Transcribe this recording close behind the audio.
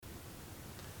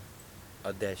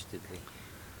Undoubtedly.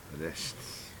 That's-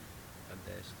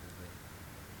 Undoubtedly.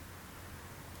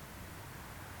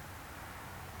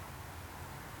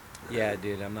 Yeah,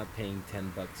 dude, I'm not paying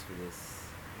 $10 for this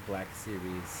Black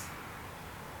Series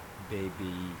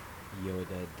Baby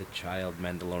Yoda, the child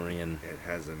Mandalorian. It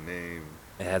has a name.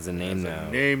 It has a name It has now.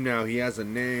 a name now. He has a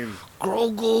name.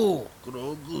 Grogu!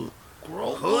 Grogu.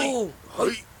 Grogu!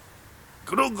 Hi.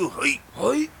 Grogu. Hi.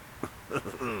 Hi!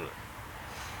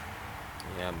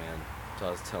 Yeah, man. So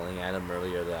I was telling Adam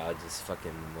earlier that I just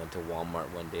fucking went to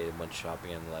Walmart one day and went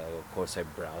shopping, and like, of course I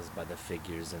browsed by the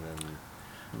figures, and then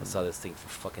I saw this thing for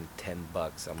fucking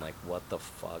 $10. I'm like, what the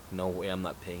fuck? No way, I'm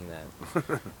not paying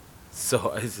that.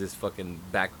 So I just fucking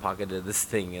back pocketed this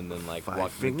thing and then like walked to the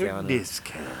Five-finger counter,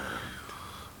 discount.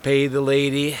 paid the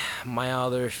lady my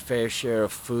other fair share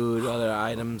of food, other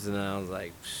items, and then I was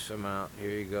like, I'm out. Here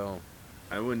you go.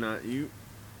 I would not. You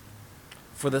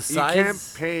For the you size,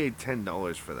 can't pay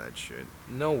 $10 for that shit.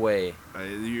 no way.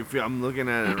 I'm looking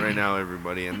at it right now,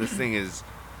 everybody, and this thing is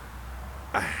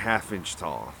a half-inch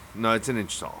tall. No, it's an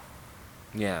inch tall,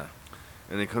 Yeah.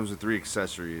 and it comes with 3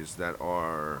 accessories that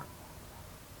are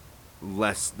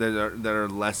that are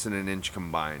less than an inch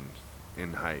combined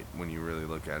in height when you really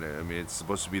look at it. I mean, it's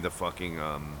supposed to be the fucking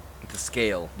The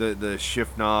scale. the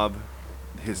shift knob,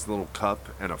 his little cup,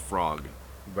 and a frog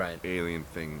Right. alien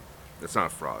thing. It's not a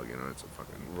frog, you know. It's a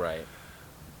fucking Right.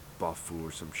 Bafu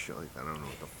or some shit like that. I don't know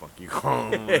what the fuck you call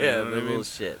them. Yeah, you the know what I little mean?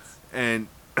 shits. And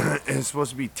it's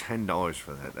supposed to be $10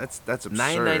 for that. That's absurd.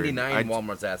 $9.99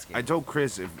 Walmart's asking. I told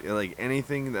Chris if like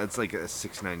anything that's like a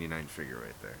 $6.99 figure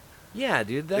right there. Yeah,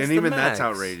 dude, that's and the even max. that's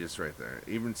outrageous right there.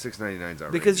 Even $6.99 is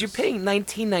outrageous. Because you're paying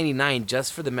 $19.99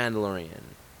 just for the Mandalorian.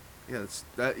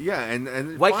 Yeah,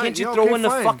 and Why fine, can't you yeah, throw okay, in the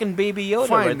fine. fucking Baby Yoda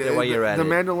Fine. right there while you're at the it?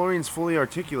 Mandalorian's fully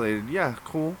articulated. Yeah,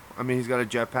 cool. I mean, he's got a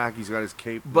jetpack. He's got his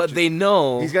cape. But which they is,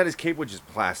 know. he's got his cape, which is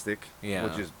plastic. Yeah.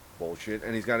 Which is bullshit.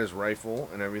 And he's got his rifle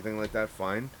and everything like that.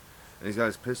 Fine. And he's got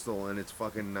his pistol, and it's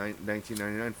fucking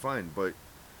 $19.99. Fine. But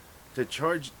to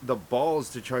charge the balls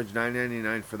to charge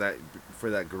 $9.99 for that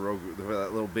Grogu, for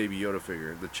that little Baby Yoda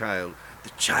figure, the child,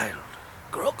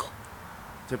 Grogu.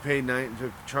 to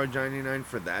charge $9.99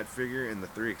 for that figure and the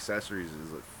 3 accessories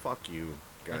is like, fuck you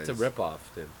guys. That's a ripoff,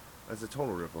 dude. That's a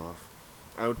total ripoff.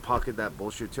 I would pocket that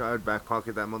bullshit too. I would back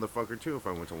pocket that motherfucker too if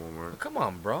I went to Walmart. Come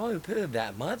on, bro. You put it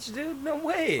that much, dude? No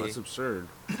way. That's absurd.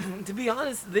 To be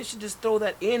honest, they should just throw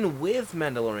that in with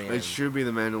Mandalorian. It should be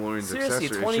the Mandalorian's Seriously,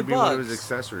 accessory. It 20 should be one of his bucks.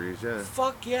 accessories, yeah.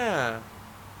 Fuck yeah.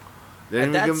 They At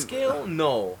didn't that give him- scale,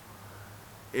 no.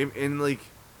 like,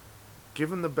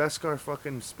 give him the Beskar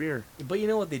fucking spear. But you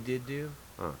know what they did do?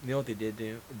 Huh. You know what they did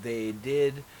do? They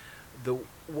did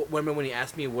remember when he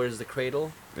asked me where's the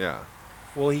cradle? Yeah.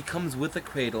 Well, he comes with the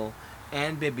cradle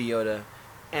and Baby Yoda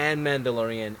and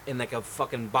Mandalorian in like a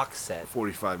fucking box set.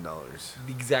 $45.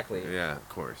 Exactly. Yeah, of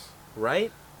course.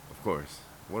 Right? Of course.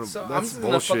 What a, So I'm that's just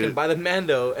gonna bullshit. fucking buy the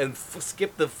Mando and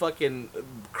skip the fucking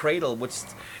cradle, which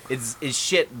is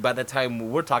shit by the time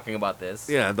we're talking about this.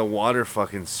 Yeah, the water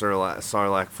fucking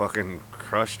Sarlacc fucking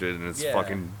crushed it in its Yeah.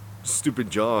 fucking stupid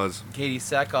jaws. Katie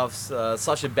Sackhoff's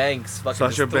Sasha Banks fucking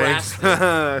Sasha just Banks.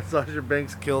 thrashed it. Sasha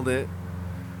Banks killed it.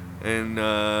 And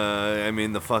I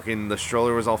mean the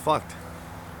stroller was all fucked.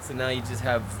 So now you just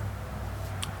have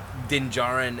Din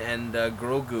Djarin and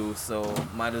Grogu, so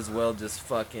might as well just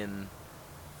fucking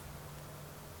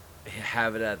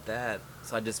have it at that.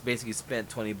 So I just basically spent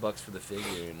 $20 for the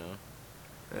figure, you know.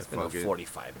 I Yeah, spent fuck it.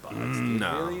 $45. Dude.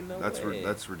 No, Really? No way.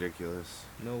 that's ridiculous.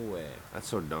 No way. That's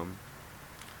so dumb.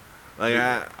 Like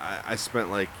I spent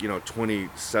like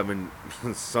 27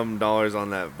 some dollars on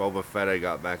that Boba Fett I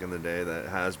got back in the day. That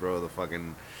Hasbro, the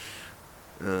fucking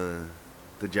the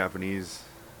Japanese.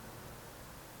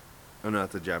 Oh,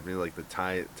 not the Japanese, like the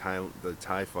Thai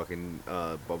fucking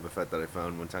Boba Fett that I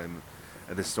found one time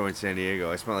at the store in San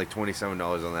Diego. I spent like $27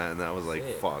 on that, and that was like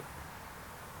Sick. fuck.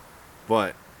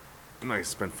 But I'm not gonna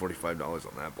spend $45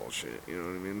 on that bullshit. You know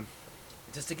what I mean?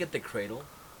 Just to get the cradle.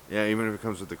 Yeah, even if it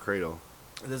comes with the cradle.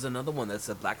 There's another one that's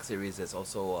a Black Series that's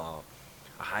also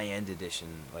a high-end edition,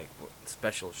 like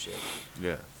special shit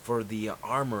Yeah. for the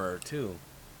armorer too.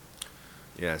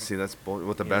 Yeah, see, that's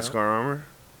with the You know? Beskar armor.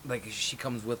 Like she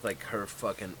comes with like her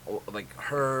fucking like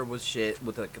her with shit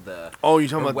with like the Oh, you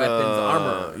talking her about weapons, the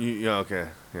armor. Yeah, okay,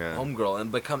 yeah. homegirl,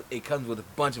 and it comes with a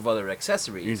bunch of other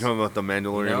accessories. You talking about the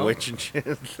Mandalorian You know? witch and shit?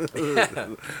 Yeah.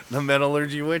 The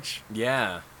metallurgy witch.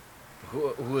 Yeah,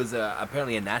 who is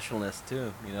apparently a nationalist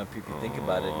too. You know, if you think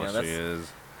about it, you know, she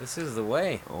is. this is the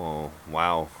way. Oh,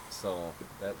 wow. So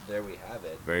there we have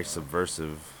it. Very you know.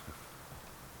 subversive.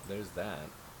 There's that.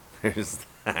 There's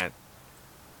that.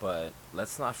 But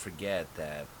let's not forget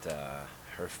that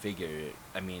her figure.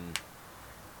 I mean,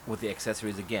 with the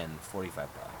accessories again, $45.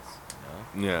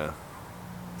 You know. Yeah.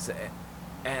 So,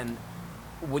 and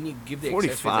when you give the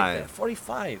 45. accessories like that,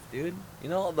 45, dude. You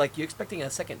know, like you're expecting a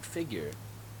second figure.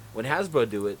 When Hasbro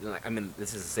do it, like, I mean,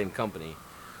 this is the same company.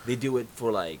 They do it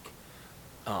for like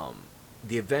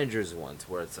the Avengers ones,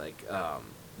 where it's like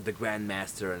the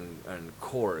Grandmaster and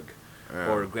Korg,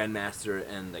 or Grandmaster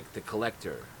and like the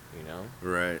Collector. You know,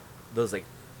 Right. those like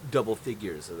double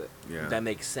figures. So that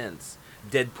makes sense.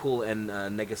 Deadpool and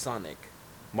Negasonic,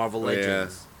 Marvel Oh, yeah.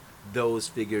 Legends. Those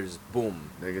figures,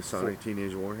 boom. Negasonic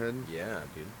Teenage Warhead. Yeah,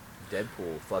 dude.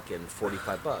 Deadpool, fucking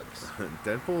 $45.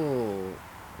 Deadpool.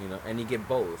 You know, and you get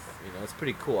both. You know, it's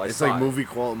pretty cool. It's like movie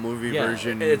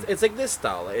version. It's like this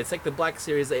style. It's like the Black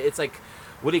Series. It's like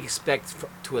what do you expect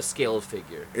to a scaled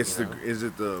figure? Is you know?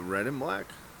 it the red and black?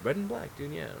 Red and black,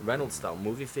 dude. Yeah, Reynolds style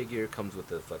movie figure comes with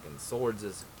the fucking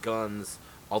swords, guns,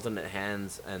 alternate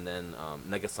hands, and then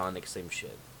Negasonic, same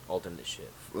shit, alternate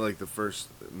shit. Like the first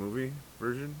movie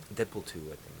version? Deadpool 2,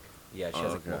 I think. Yeah, she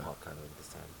has like okay. mohawk kind of this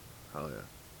time. Hell yeah.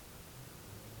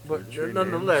 But Trade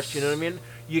nonetheless, names. you know what I mean?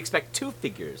 You expect two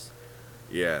figures.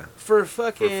 Yeah. For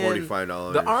fucking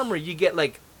 $45. the armor, you get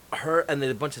like her and then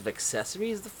a bunch of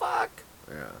accessories. The fuck?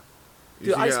 Yeah.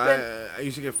 Dude, I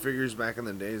used to get figures back in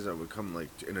the days that would come like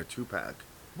in a 2-pack.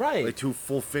 Right. Like 2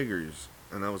 full figures.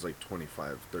 And that was like $25,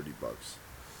 $30.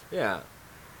 Yeah.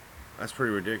 That's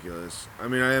pretty ridiculous. I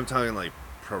mean, I am talking like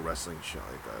pro wrestling shit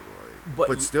like that. But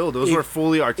But still, those if- were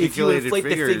fully articulated if you inflate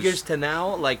figures. the figures to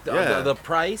now, like Yeah. the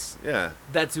price, Yeah.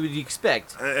 that's what you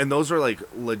expect. And those are like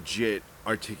legit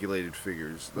articulated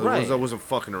figures. Those Right. that wasn't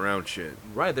fucking around shit.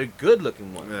 Right. They're good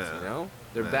looking ones. Yeah. You know,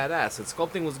 they're Yeah. badass. The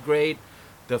sculpting was great.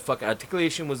 The fucking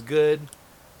articulation was good.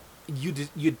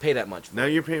 You'd pay that much for Now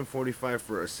it. you're paying $45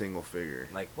 for a single figure.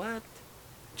 Like what?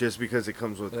 Just because it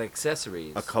comes with With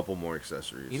accessories. a couple more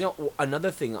accessories. You know,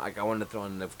 another thing like I wanted to throw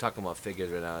in, if we're talking about figures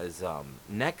right now, is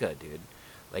NECA, dude.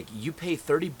 Like you pay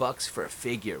 $30 for a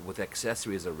figure with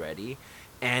accessories already,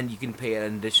 and you can pay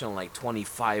an additional like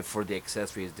 $25 for the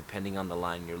accessories depending on the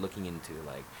line you're looking into.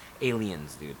 Like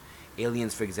Aliens, dude.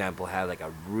 Aliens, for example, had like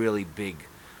a really big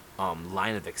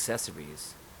line of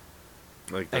accessories.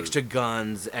 like Extra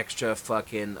guns, extra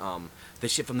fucking the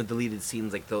shit from the deleted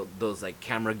scenes, like those like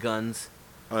camera guns.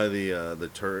 the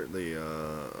turret,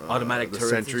 Automatic the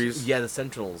turrets and sentries. shit. Yeah, the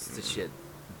sentinels, the shit.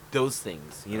 Those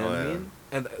things, you know what I yeah. mean?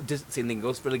 And just same thing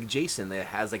goes for like Jason. That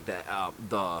has like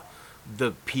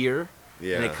the pier.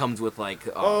 Yeah. And it comes with like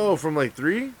From like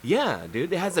 3? yeah,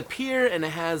 dude. It has a pier and it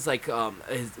has like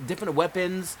his different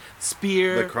weapons,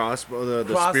 spear, The crossbow, the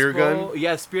spear crossbow, gun.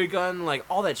 yeah, spear gun, like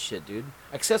all that shit, dude.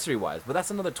 Accessory wise, but that's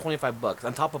another $25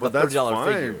 on top of But a that's $30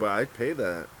 fine. figure, But I'd pay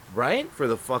that right? for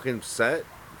the fucking set,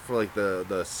 for like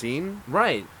the scene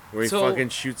Right. where he So- fucking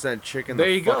shoots that chick in There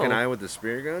the you go. fucking eye with the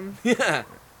spear gun. Yeah.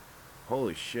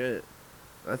 Holy shit,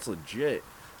 that's legit.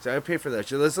 So I pay for that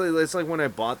shit. That's like when I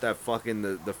bought that fucking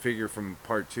the figure from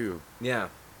part 2, Yeah.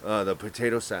 the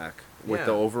potato sack with Yeah.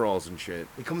 the overalls and shit.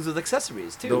 It comes with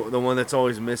accessories too. The one that's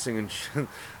always missing and shit.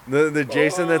 The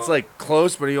Jason that's like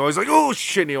close, but he always like, oh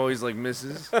shit, and he always like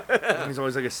misses. He's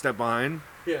always like a step behind.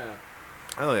 Yeah.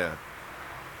 Oh yeah,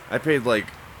 I paid like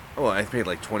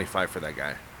 25 for that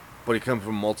guy, but he comes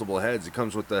from multiple heads. He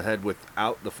comes with the head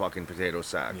without the fucking potato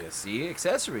sack. Yeah, see,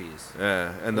 accessories.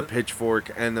 Yeah, and the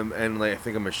pitchfork and like I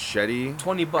think a machete.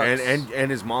 $20.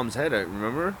 And his mom's head.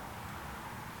 Remember?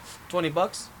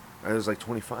 $20. It was like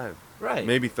 25. Right.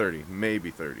 Maybe 30. Maybe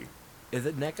 30. Is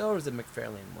it NECA or is it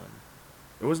McFarlane one?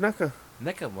 It was NECA.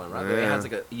 NECA one, right? Yeah. It has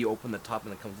like you open the top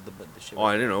and it comes with the shit. Oh,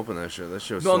 I didn't open that shit. That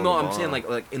shit was No, still no, in the I'm saying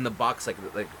bottom. like in the box,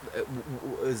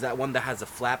 is that one that has a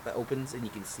flap that opens and you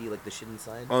can see like the shit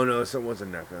inside? Oh no, it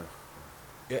wasn't NECA.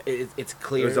 Yeah, it's It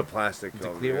clear. was a plastic. It's a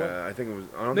cover. clear one? Yeah, I think it was.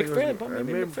 I don't McFarlane, think it but was.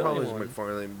 maybe Probably McFarlane was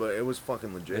McFarlane, but it was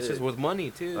fucking legit. It's just worth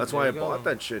money too. That's There why I you go. bought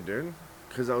that shit, dude.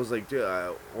 Because I was like, dude,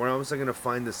 where was I gonna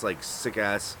find this like sick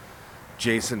ass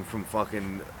Jason from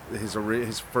fucking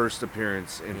his first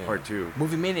appearance in Yeah. part 2?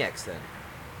 Movie Maniacs then.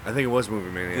 I think it was Movie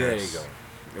Maniacs. There you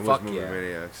go. It Fuck was Movie yeah.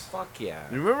 Maniacs. Fuck yeah.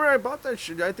 You remember I bought that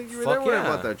shit? I think you were Fuck there when I yeah.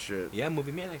 bought that shit. Yeah,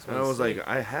 Movie Maniacs. And I was like,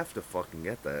 I have to fucking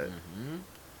get that. Mm-hmm.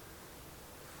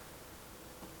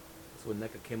 That's when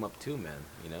NECA came up too, man.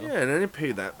 You know. Yeah, and I didn't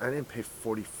pay that. I didn't pay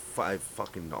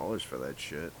 $45 for that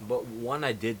shit. But one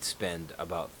I did spend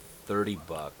about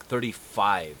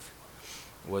 $35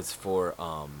 was for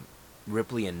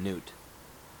Ripley and Newt.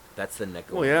 That's the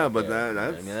NECA. Well, one yeah, right but there.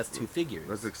 that's- I mean that's two figures.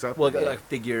 That's acceptable. Well, a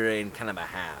figure and kind of a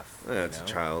half. Yeah, you it's a know?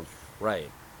 child. Right.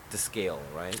 To scale,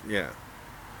 right? Yeah.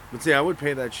 But see, I would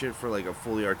pay that shit for like a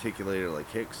fully articulated like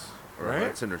Hicks or Right.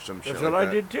 Hudson or some shit That's like what I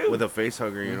that. did, too. With a face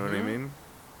hugger, you know what I Mhm. mean?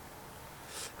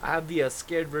 I have the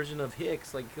scared version of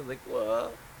Hicks, like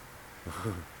what?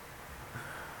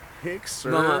 Hicks,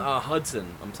 sir. No,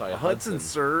 Hudson. I'm sorry, Hudson,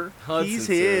 sir. Hudson, He's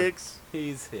sir. Hicks.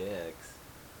 He's Hicks.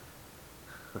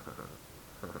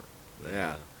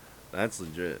 Yeah, that's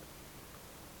legit.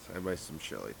 So I buy some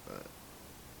shit like that.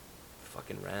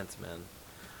 Fucking rants, man.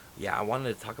 Yeah, I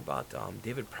wanted to talk about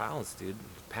David Prowse, dude,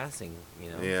 passing.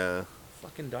 You know. Yeah,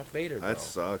 Fucking Darth Vader, bro. that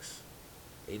sucks.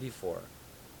 84.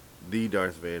 The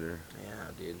Darth Vader. Yeah,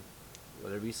 dude.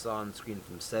 Whatever you saw on screen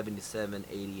from 77,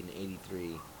 80, and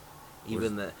 83.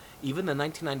 Even the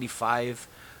 1995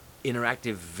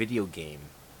 interactive video game.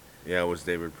 Yeah, it was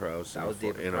David Prowse. That was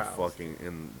David in Prowse. a fucking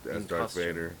as In Darth costume.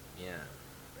 Vader. Yeah.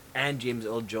 And James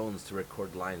Earl Jones to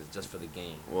record lines just for the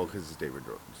game. Well, because it's David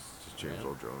Jones. It's James Yeah.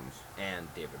 Earl Jones. And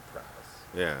David Prowse.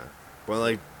 Yeah, but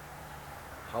like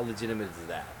How legitimate is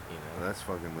that, you know? that's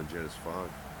fucking legit as fuck.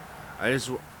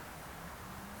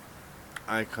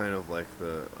 I kind of like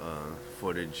the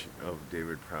footage of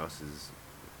David Prowse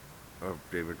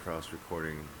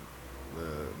recording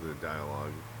the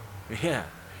dialogue. Yeah.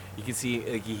 You can see,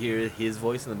 like, you hear his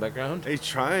voice in the background. He's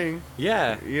trying.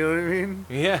 Yeah. You know what I mean?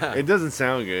 Yeah. It doesn't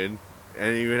sound good,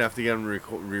 and you would have to get him to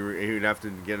record. He would have to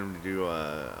get him to do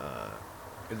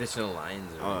Additional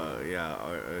lines. Or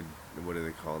what do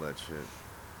they call that shit?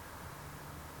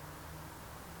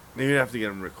 You'd have to get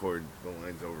him to record the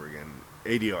lines over again.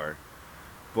 ADR.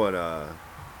 But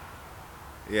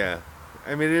yeah,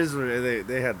 I mean, it is.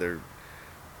 They had their.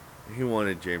 He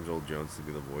wanted James Earl Jones to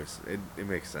be the voice. It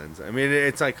makes sense. I mean,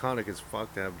 it's iconic as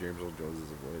fuck to have James Earl Jones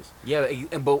as a voice.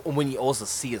 Yeah, but when you also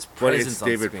see his But presence it's on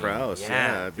David screen. Prowse,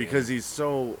 yeah, because he's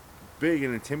so big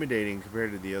and intimidating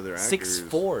compared to the other actors.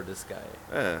 6'4", this guy.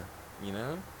 Yeah, You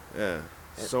know. yeah,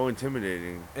 so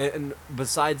intimidating. And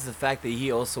besides the fact that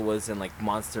he also was in like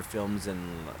monster films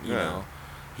and you Yeah. know,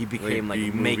 he became like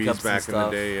B-movies makeups back and in the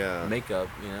stuff. day, yeah. Makeup,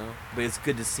 you know. But it's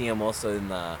good to see him also in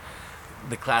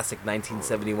the classic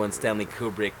 1971 Stanley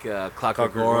Kubrick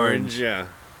Clockwork Orange. Yeah.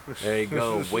 There you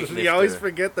go. Weightlifter. You always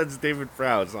forget that's David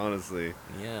Prowse, honestly.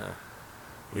 Yeah.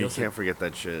 You can't forget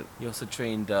that shit. He also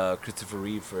trained Christopher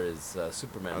Reeve for his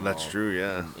Superman. Oh, that's role true,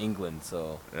 yeah. In England,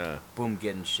 so Yeah. boom,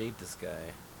 get in shape, this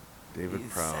guy. David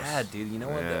He's Prowse. sad, dude. You know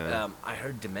what? Yeah. I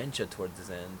heard dementia towards his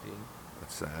end, dude.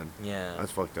 That's sad. Yeah.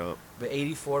 That's fucked up. But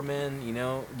 84, man, you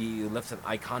know, you left an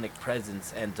iconic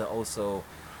presence, and to also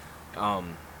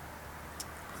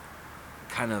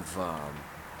kind of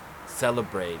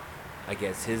celebrate, I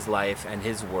guess, his life and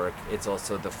his work. It's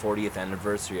also the 40th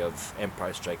anniversary of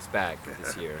Empire Strikes Back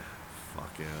this year,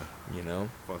 Fuck yeah. you know?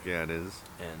 Fuck yeah, it is.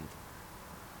 And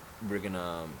we're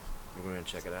gonna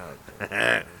check it out.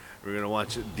 We're gonna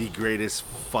watch the greatest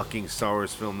fucking Star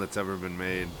Wars film that's ever been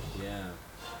made. Yeah.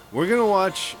 We're going to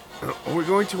watch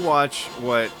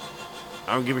what,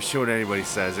 I don't give a shit what anybody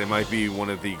says, it might be one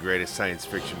of the greatest science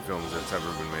fiction films that's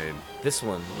ever been made. This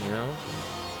one, you know?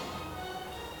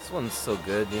 This one's so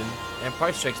good, dude.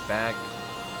 Empire Strikes Back.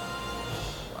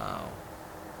 Wow.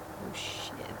 Oh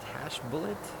shit, Hash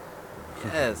Bullet?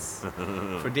 Yes.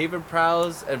 For David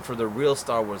Prowse and for the real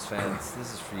Star Wars fans,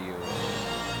 this is for you.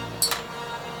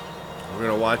 We're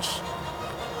going to watch,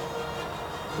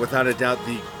 without a doubt,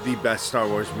 the best Star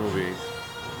Wars movie.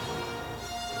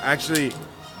 Actually,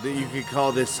 you could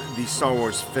call this the Star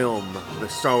Wars film. The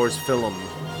Star Wars film.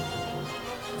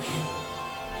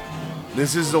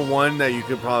 This is the one that you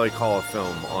could probably call a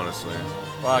film, honestly.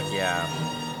 Fuck yeah.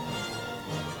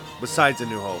 Besides A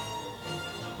New Hope.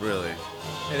 Really.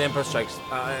 And Empire Strikes,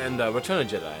 and Return of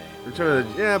the Jedi. Return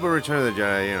of the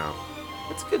Jedi, you know.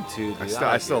 It's good too, dude.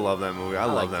 I still love that movie. I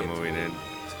love that like it, movie, too. dude.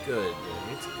 It's good,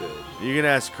 dude. It's good. You can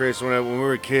ask Chris. When we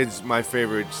were kids, my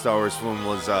favorite Star Wars film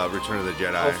was Return of the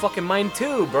Jedi. Oh, fucking mine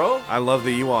too, bro. I love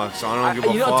the Ewoks. I don't give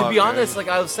a you know, fuck. to be honest, man.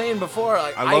 like I was saying before,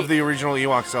 like I love the original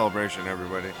Ewok celebration.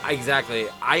 Everybody. Exactly.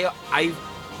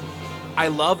 I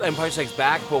love Empire Strikes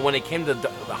Back, but when it came to the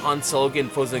Han Solo getting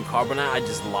frozen in carbonite, I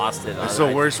just lost it. That's the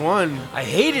worst one. I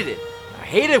hated it. I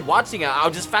hated watching it.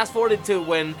 I'll just fast forward it to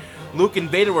when Luke and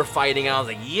Vader were fighting, and I was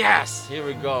like, yes, here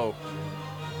we go.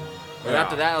 But Yeah.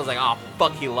 after that, I was like, oh,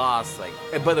 fuck, he lost. Like,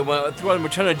 but when through on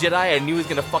Return of the Jedi, I knew he was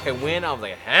going to fucking win. I was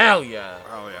like, hell yeah.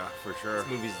 Oh yeah, for sure. This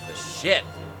movie's the shit.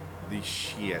 The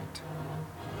shit.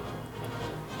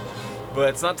 But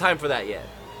it's not time for that yet.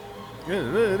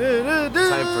 It's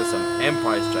time for some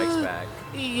Empire Strikes Back.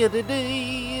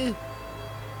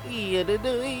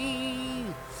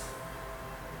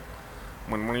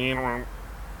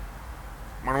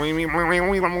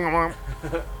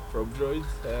 Probe droids?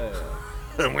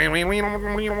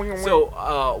 So,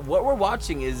 what we're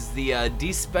watching is the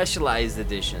despecialized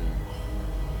edition.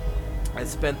 I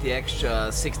spent the extra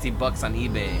 $60 on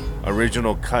eBay.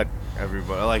 Original cut,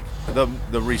 everybody. Like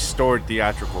the restored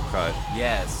theatrical cut.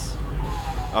 Yes.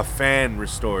 a fan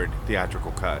restored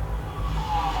theatrical cut,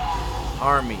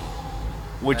 Army.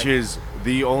 which is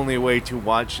the only way to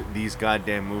watch these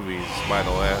goddamn movies. By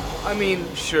the way, I mean,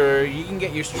 sure, you can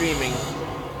get your streaming.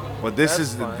 but this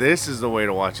That's is fine. this is the way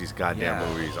to watch these goddamn Yeah.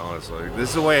 movies. Honestly, this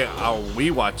is the way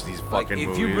we watch these Like, fucking if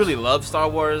movies. you really love Star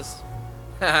Wars,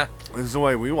 this This is the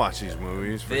way we watch these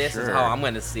movies. For sure. is how I'm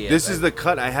gonna see it. This Like, is the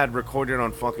cut I had recorded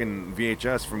on fucking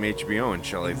VHS from HBO and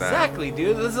shit like that. exactly,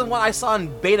 dude. This is what I saw in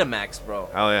Betamax, bro.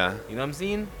 Hell yeah. You know what I'm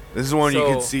saying? This is one you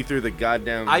So, can see through the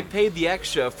goddamn. I paid the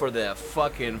extra for the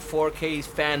fucking 4K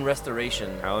fan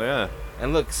restoration, Hell yeah.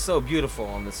 and looks so beautiful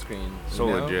on the screen. you So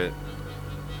know? legit.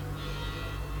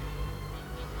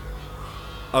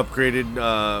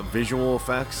 Upgraded visual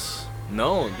effects.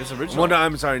 No, this original. Well, no,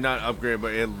 I'm sorry, not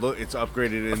upgraded, but it's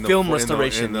upgraded in the film in the-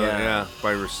 restoration, in the- yeah.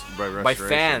 by restoration. By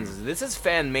fans. This is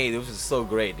fan made. This is so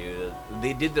great, dude.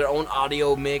 They did their own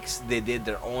audio mix. They did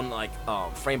their own like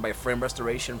frame by frame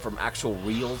restoration from actual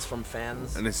reels from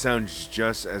fans. And it sounds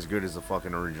just as good as the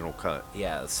fucking original cut.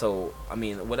 Yeah, so I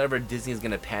mean, whatever Disney's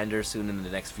gonna pander soon in the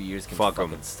next few years can Fuck 'em.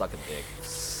 fucking suck a dick.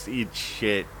 Eat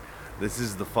shit. This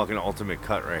is the fucking ultimate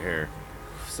cut right here.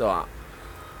 So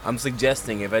I'm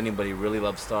suggesting if anybody really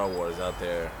loves Star Wars out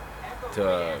there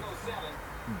to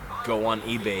go on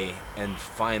eBay and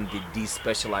find the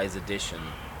despecialized edition.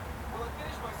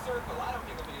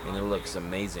 And it looks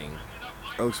amazing.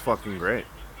 It looks fucking great.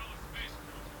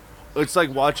 It's like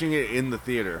watching it in the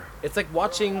theater. It's like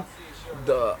watching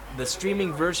the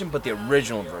streaming version, but the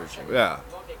original version. Yeah.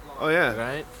 Oh yeah.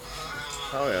 Right?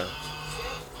 Oh yeah.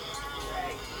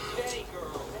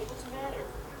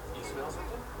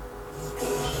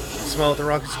 You smell what the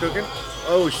rocket's cooking?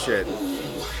 Oh shit.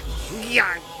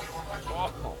 Yeah.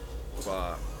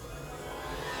 Fuck.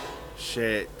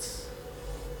 Shit.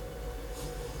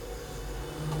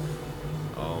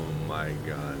 Oh my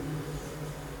god.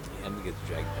 And we get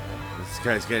dragged back. This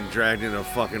guy's getting dragged in a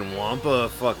fucking Wampa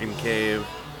fucking cave.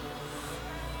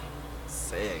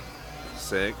 Sick.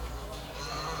 Sick.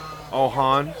 Oh,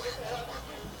 Han.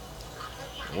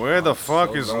 Where the fuck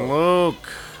so is low. Luke?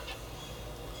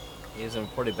 He hasn't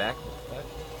reported back. What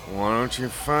the Why don't you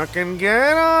fucking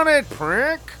get on it,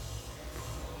 prick?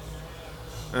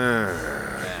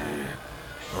 Why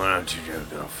don't you just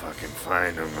go fucking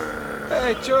find him? fuck?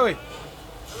 Hey, Chewie!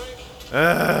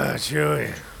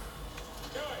 Chewie.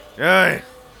 Chewie.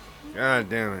 God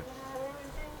damn it.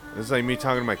 This is like me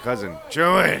talking to my cousin.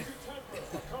 Chewie.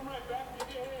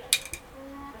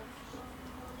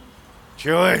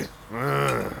 Chewie.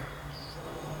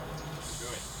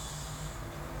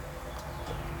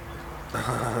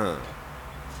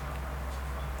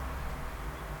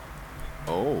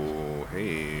 Oh,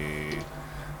 hey.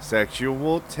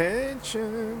 Sexual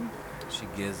tension. She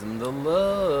gives him the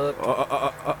look.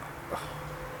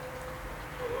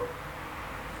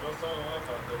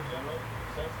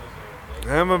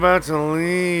 I'm about to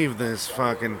leave this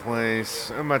fucking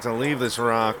place. I'm about to leave this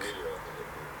rock.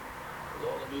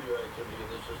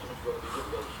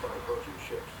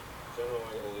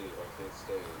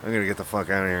 I'm gonna get the fuck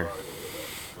out of here.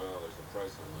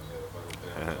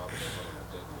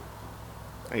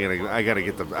 I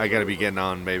gotta be getting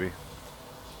on, baby.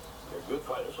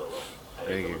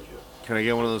 Thank you. Can I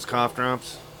get one of those cough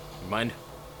drops? You mind?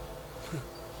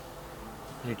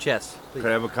 In your chest, please. Could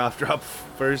I have a cough drop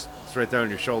first? It's right there on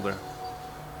your shoulder.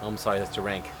 Oh, I'm sorry, that's your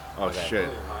rank. Oh Okay. shit.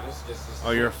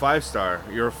 Oh, you're a 5-star.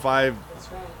 You're a 5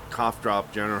 cough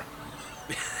drop general.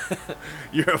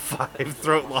 You're a 5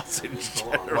 throat lozenge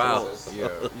general. Wow,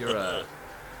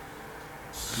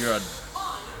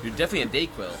 you're definitely a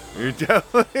Dayquil. You're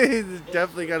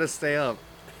definitely gotta stay up.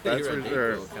 That's You're for a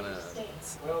sure. Dayquil kinda.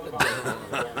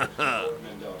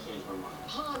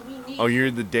 Oh, you're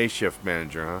the day shift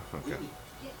manager, huh? Okay.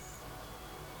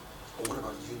 What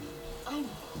about you? I know. I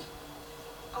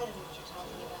don't know what you're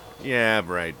talking about. Yeah,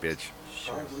 right, bitch.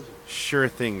 Sure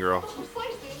thing, girl.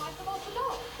 Precisely, am I supposed to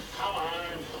know? Come on.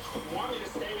 You want me to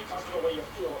stay because of the way you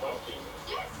feel about me?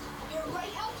 Yes, you're a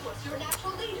great help to us. You're a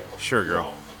natural leader. Sure,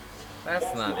 girl.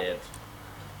 That's not it.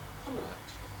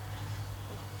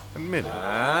 Admit it.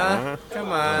 Come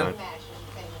on. Imagine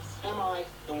famous. Am I?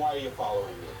 Then why are you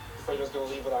following me? Afraid I was going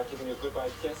to leave without giving you a goodbye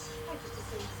kiss? I just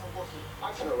assumed he's a Wookiee.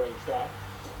 I can arrange that.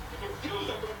 You can do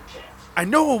the good kiss. I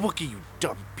know a Wookiee, you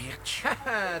dumb bitch.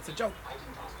 It's a joke. I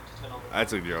didn't ask you to turn on the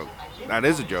That's a joke. That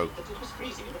is a joke. but it was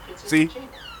freezing in the princess See? chamber.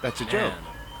 That's a joke. Man.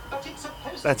 But it's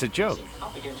supposed That's a to be joke. freezing.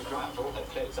 I'll begin to dry out all the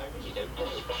clothes I really don't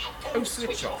need. Oh,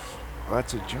 switch off.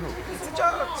 That's a joke. It's a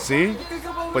joke. See?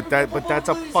 But that's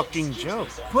a fucking joke.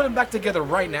 Put them back together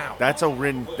right now. That's a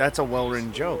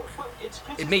well-written joke.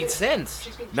 It made sense.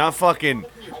 Not fucking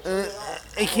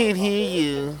I can't hear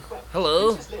you.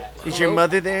 Hello? Is your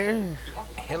mother there?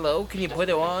 Hello, can you put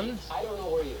it on? I don't know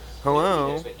where he is. Hello?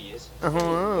 He knows where he is.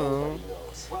 Hello? He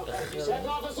knows. Well, you said,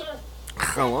 officer?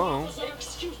 Hello?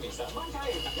 Excuse me, sir. Might I?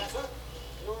 Yes, sir.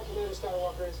 You know where Commander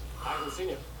Skywalker is? I haven't seen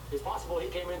him. It's possible he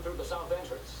came in through the south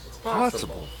entrance. It's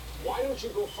Possible. Why don't you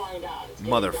go find out? It's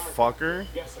getting dark. Motherfucker.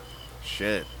 Yes, sir.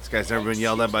 Shit. This guy's never been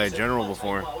yelled at by a general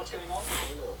before. Well, what's going on?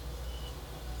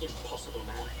 Impossible,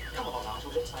 man. Come on, Arthur.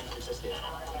 Let's find Princess Leia.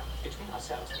 Between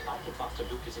ourselves, I think Master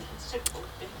Luke is in considerable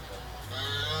danger.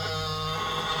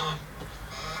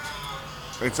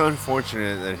 It's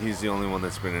unfortunate that he's the only one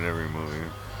that's been in every movie.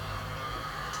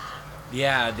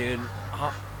 Yeah, dude.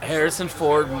 Harrison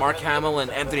Ford, Mark Hamill, and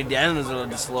Anthony Daniels are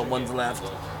the slow ones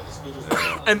left.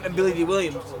 And Billy D.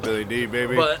 Williams. Billy D,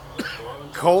 baby. But,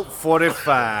 Colt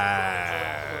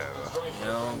 45. you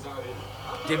know,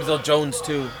 James Earl Jones,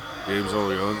 too. James Earl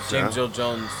Jones. James Earl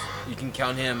Jones. You can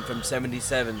count him from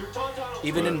 77.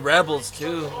 Even in Rebels,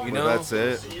 too, you know? That's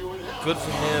it. Good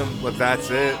for him. But that's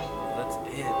it. That's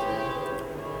it.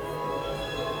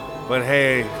 But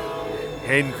hey,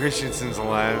 Hayden Christensen's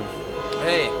alive.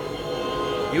 Hey,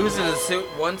 he was in a suit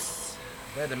once.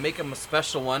 They had to make him a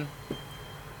special one.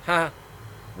 Huh.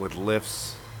 With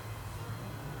lifts.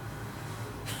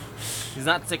 He's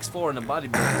not 6'4" in the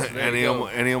bodybuilder. So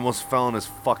and he almost fell on his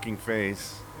fucking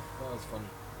face. That was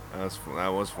funny.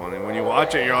 That was funny. When you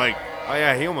watch it, you're like, oh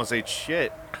yeah, he almost ate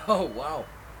shit. Oh, wow.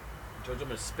 Jojo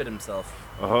gonna spit himself.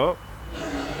 Uh-huh.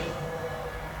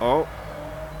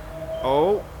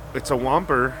 Oh, it's a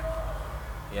Whomper.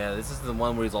 Yeah, this is the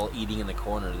one where he's all eating in the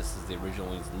corner. This is the original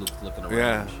one. He's Luke's looking around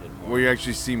Yeah, and shit. where you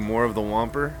actually see more of the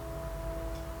Whomper.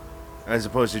 As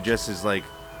opposed to just his, like,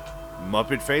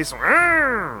 Muppet face.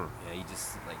 Yeah, you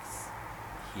just, like,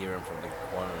 hear him from the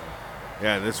corner.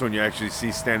 Yeah, this one you actually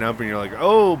see stand up and you're like,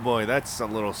 oh boy, that's a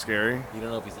little scary. You don't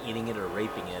know if he's eating it or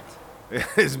raping it.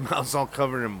 His mouth's all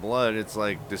covered in blood. It's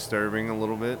like disturbing a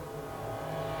little bit.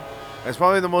 That's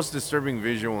probably the most disturbing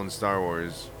visual in Star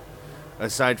Wars.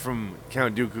 Aside from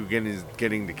Count Dooku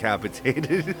getting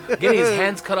decapitated. Getting his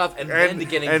hands cut off and then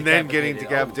getting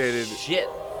decapitated. Oh, shit.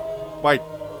 By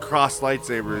crossed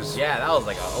lightsabers. Yeah, that was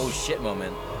like a oh shit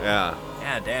moment. Yeah.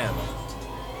 Yeah, damn.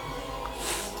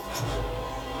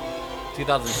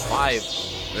 2005.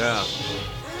 Yeah.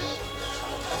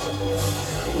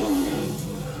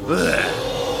 Ugh.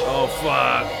 Oh,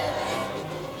 fuck.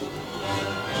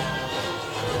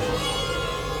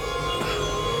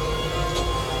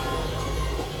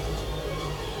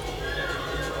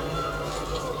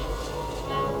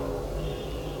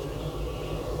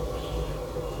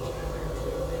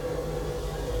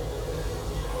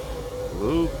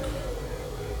 Luke.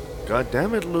 God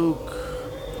damn it, Luke.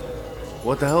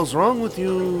 What the hell's wrong with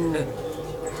you?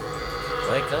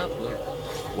 Wake up, Luke.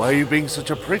 Why are you being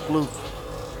such a prick, Luke?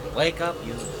 Wake up,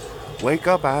 you. Wake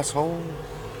up, asshole.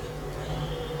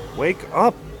 Wake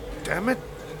up. Damn it.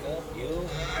 Wake up, you.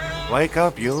 Wake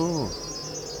up, you.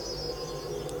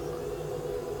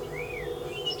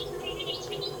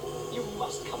 You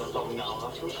must come along now,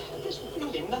 Arthur. There's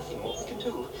really nothing more we can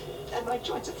do. And my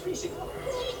joints are freezing up.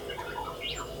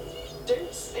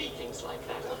 Don't say things like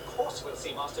that. Of course we'll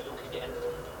see Master Luke again.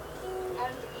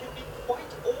 And he'll be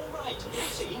quite all right. You'll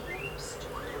see.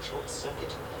 Stupid short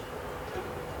circuit.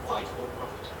 Quite all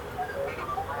right.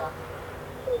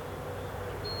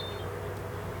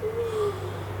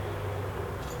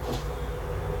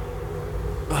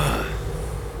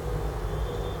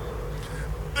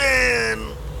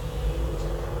 Man.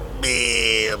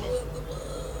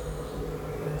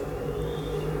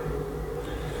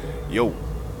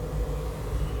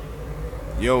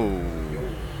 Yo.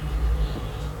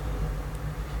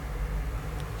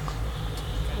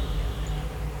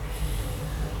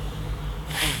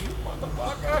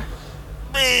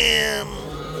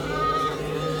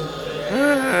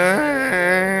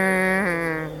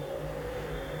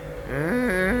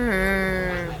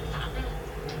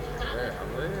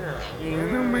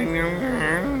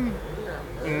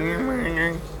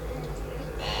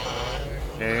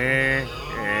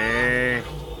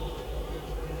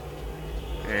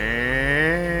 Man.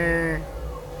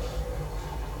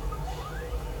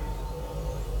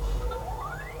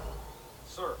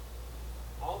 Sir,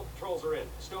 all the patrols are in.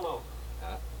 Still no.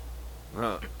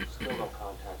 Still no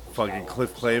contact. from Fucking Skywalker.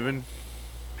 Cliff Clavin.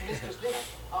 Mr.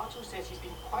 Smith, R2 says he's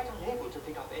been quite unable to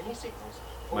pick up any signals.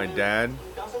 My Although dad, he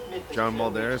does admit that John he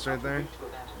will Balderas reach right out there. to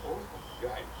abandon all of them. You're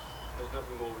right. There's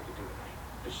nothing more we can do.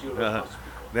 The shield must be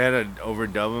They had to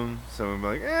overdub him, so we'd be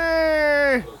like,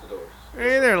 hey, closed. Close the doors.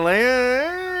 hey there, Leia.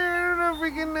 I don't know if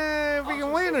we can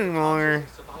wait anymore.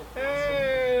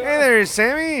 Hey there,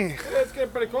 Sammy. It's getting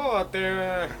pretty cold out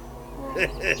there.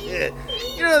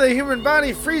 You know, the human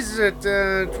body freezes at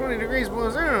 20 degrees below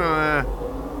zero. I've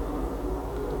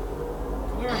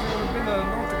never been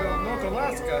to North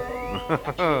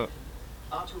Alaska.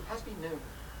 R2 has been known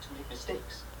to make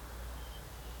mistakes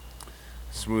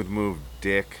Smooth move,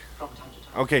 dick. from time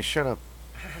to time. Okay, shut up.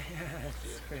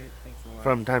 That's great. Thanks a lot.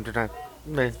 From time to time.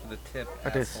 Meh. For the tip,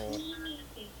 That is. asshole.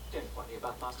 Don't worry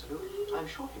about Master Luke. I'm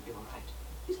sure he'll be all right.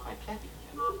 He's quite clever,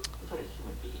 you know, for a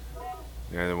human being.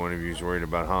 Neither one of you's worried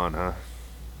about Han, huh?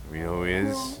 You know who he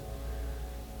is?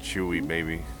 Chewie,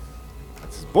 baby.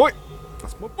 That's his boy.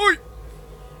 That's my boy.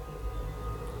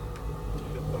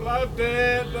 I'm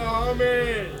dead, the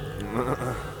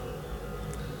homie.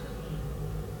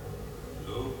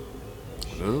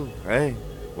 Luke, hey,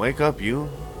 wake up, you.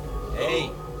 Hey,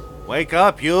 Wake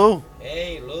up, you.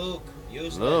 hey, Luke.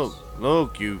 Useless.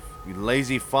 Luke, you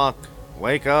lazy fuck.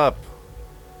 Wake up.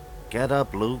 Get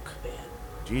up, Luke.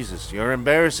 Jesus, you're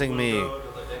embarrassing me.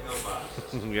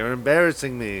 You're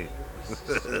embarrassing me.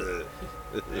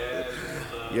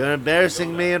 You're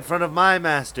embarrassing me in front of my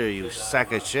master, you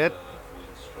sack of shit.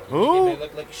 You Who? make me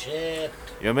look like shit.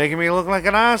 You're making me look like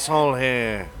an asshole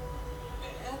here.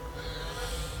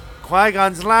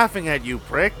 Qui-Gon's laughing at you,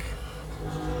 prick.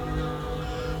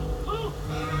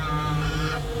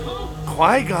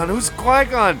 Qui-Gon? Who's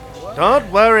Qui-Gon?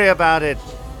 Don't worry about it.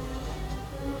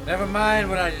 Never mind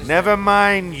what I just Never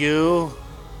mind you.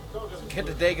 Get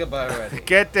the Dagobah already.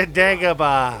 Get the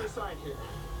Dagobah.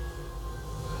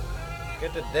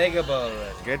 Get the Dagobah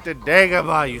already. Get the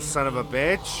Dagobah, you son of a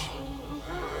bitch.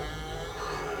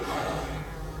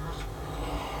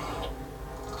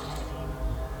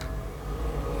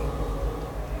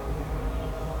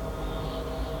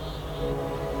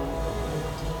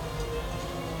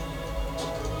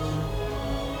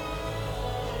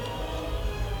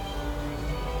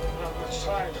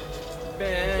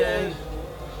 Ben.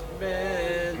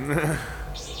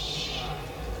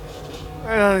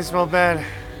 I know they smell bad.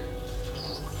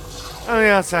 On the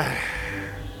outside.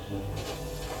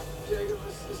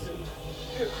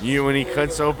 When he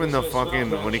cuts open the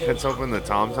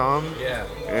Tom Tom, Yeah.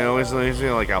 it always leaves me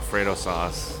like Alfredo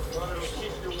sauce.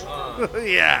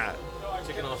 Yeah.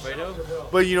 Chicken Alfredo?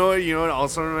 But you know what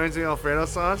also reminds me of Alfredo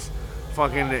sauce?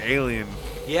 Fucking the Alien.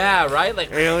 Yeah, right?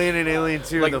 Like Alien and Alien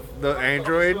 2, Like- the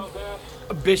android.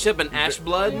 Bishop and Ash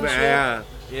Blood and shit? Yeah.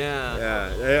 Yeah.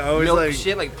 Yeah. I always Milk like,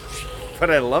 shit like but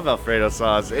I love Alfredo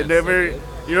sauce. It Yeah, it's so never, good.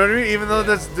 you know what I mean? Even though Yeah.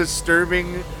 that's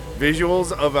disturbing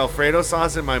visuals of Alfredo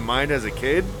sauce in my mind as a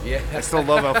kid, yeah. I still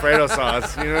love Alfredo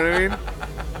sauce. You know what I mean?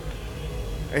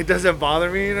 It doesn't bother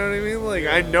me. You know what I mean? Like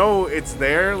I know it's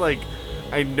there. Like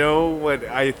I know what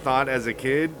I thought as a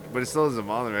kid, but it still doesn't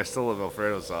bother me. I still love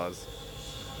Alfredo sauce.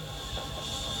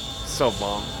 So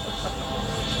bomb.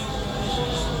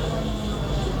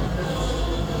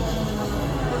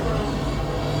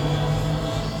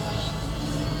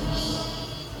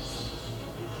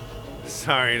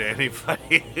 Sorry to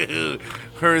anybody who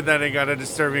heard that and got a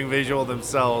disturbing visual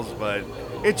themselves, but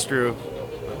it's true.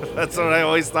 That's what I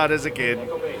always thought as a kid.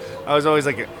 I was always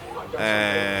like,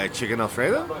 chicken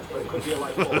Alfredo?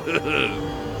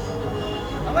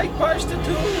 I like pasta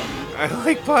too. I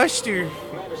like pasta.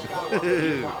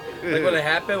 Like when it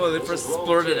happened, when they first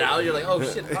splurted it out, you're like, oh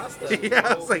shit, pasta. Yeah,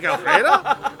 I was like, Alfredo?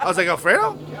 I was like,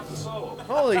 Alfredo?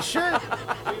 Holy shit.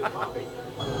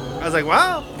 I was like,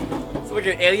 wow. It's like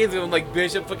an aliens with like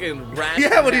Bishop fucking rat.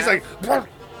 Yeah, when he's like, "Brr,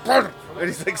 brr," and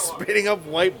he's like spitting up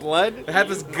white blood. It had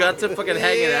his guts are fucking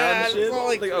hanging out Yeah, and shit. it's all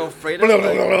like- Like Alfredo. Blah,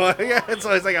 blah, blah, blah. Yeah, and so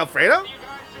I was like, Alfredo?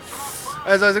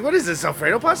 As I was like, what is this,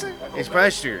 Alfredo pasta? It's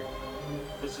pasta.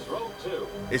 This is Rogue 2.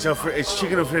 It's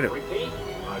chicken Alfredo. Repeat.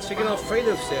 Chicken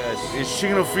Alfredo says. It's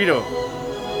chicken Alfredo.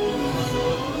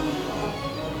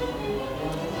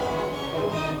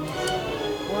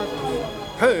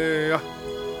 Hey.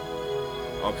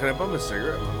 Oh, can I bum a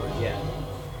cigarette? Yeah.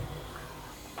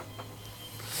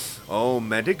 Oh,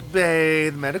 Medic Bay,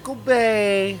 the medical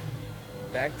bay.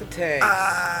 Back to tanks.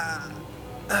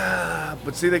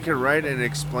 But see, they could write and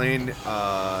explain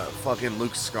fucking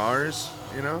Luke's scars,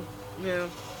 you know? Yeah.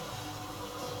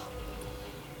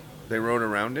 They wrote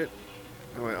around it.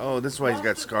 I went, oh, this is why he's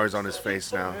got scars on his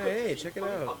face now. Hey, check it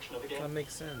out. That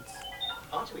makes sense.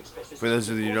 R2 expresses For those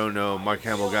of you who don't know, Mark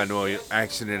Hamill got into an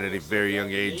accident at a very young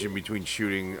age in between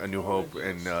shooting A New Hope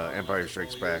and Empire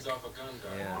Strikes Back.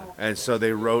 Yeah. And so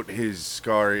they wrote his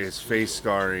face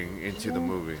scarring into the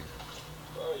movie.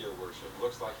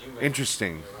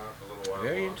 Interesting.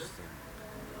 Very interesting.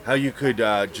 How you could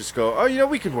just go, oh, you know,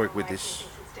 we can work with this.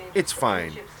 It's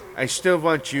fine. I still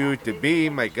want you to be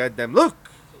my goddamn Luke.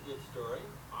 It's a good story.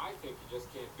 I think you just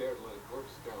can't bear to let it work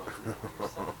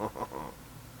I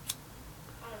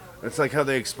don't know It's like how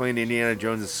they explained Indiana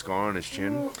Jones' scar on his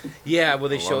chin. Yeah, will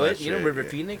they I love show that it? You know, shit, River yeah.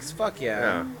 Phoenix? Fuck Yeah.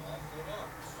 yeah.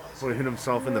 So he hit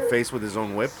himself in the face with his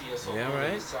own whip. Yeah,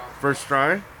 right? First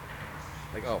try.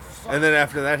 Like, oh, fuck. And then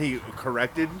after that, he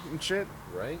corrected and shit.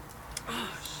 Right?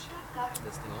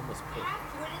 This thing almost put.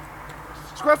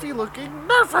 Scruffy looking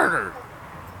Nerf herder.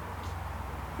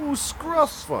 Ooh,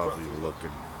 scruffy looking.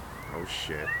 Oh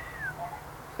shit.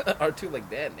 R2 like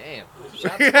that, damn.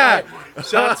 Shots Yeah. fired.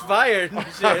 Shots fired.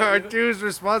 Shit. R2's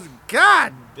response,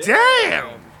 God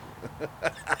damn!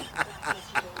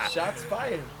 Shots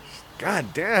fired.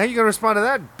 God damn, how you gonna respond to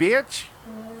that, bitch?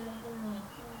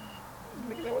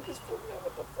 What the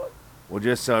fuck? Well,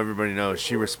 just so everybody knows,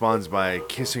 she responds by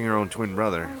kissing her own twin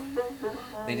brother.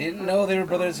 They didn't know they were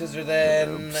brother and sister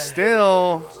then.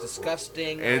 Still, It's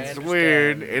disgusting. I it's understand.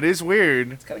 weird. It is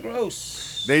weird. It's kind of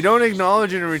gross. They don't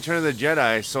acknowledge it in Return of the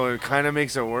Jedi, so it kind of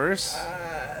makes it worse.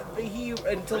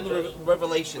 Until the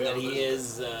revelation that he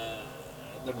is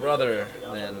the brother,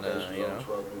 then you know.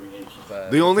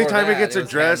 But The only before time it that, gets was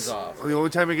addressed, hands-off. the only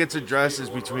time it gets addressed is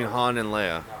between Han and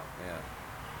Leia.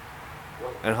 Yeah.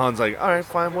 And Han's like, all right,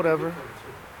 fine, whatever.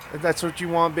 If that's what you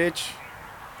want, bitch.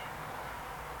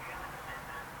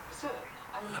 Sir,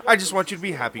 I just want you to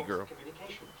be happy, girl.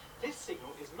 Communication. This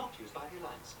signal is not used by the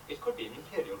Alliance. It could be an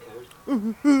Imperial code.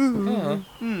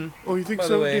 Oh, you think By the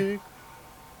so, way. Dick?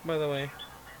 By the way.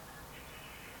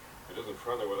 It isn't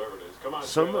friendly, whatever it is. Come on.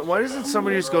 Some, why doesn't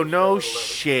somebody just go, no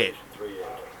shit?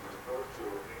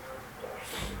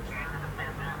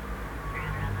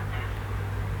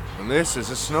 And this is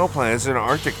a snow planet. It's an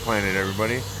Arctic planet,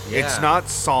 everybody. It's Yeah. not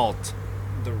salt.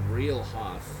 The real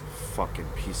Hoth. Fucking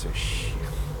piece of shit.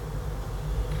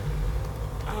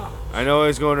 I know I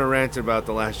was going to rant about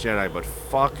The Last Jedi, but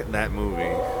fuck that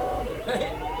movie.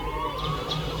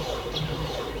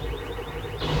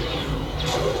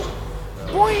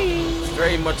 It's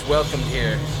very much welcomed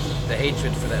here. The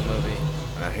hatred for that movie.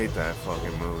 I hate that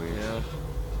fucking movie. You know?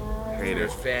 Hate If you're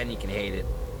a it. fan, you can hate it.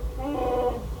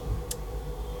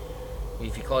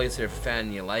 If you call yourself a fan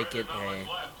and you like it, hey.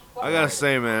 I gotta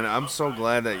say, man, I'm so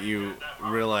glad that you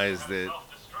realized it.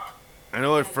 I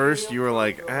know at first you were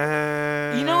like, You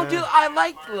know, dude, I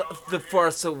liked The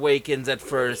Force Awakens at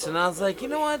first, and I was like, you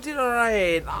know what, dude,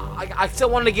 alright. I still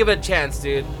wanted to give it a chance,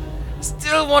 dude.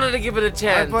 Still wanted to give it a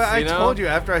chance. But I you know? told you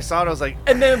after I saw it, I was like,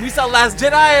 And then we saw Last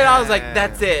Jedi, and I was like,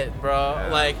 that's it, bro.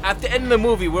 Like, at the end of the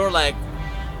movie, we were like,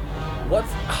 what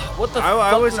the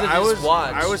I fuck was, did I I was, just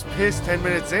watch? I was pissed 10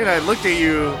 minutes in. I looked at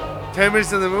you 10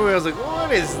 minutes in the movie. I was like,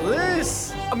 what is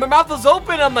this? My mouth was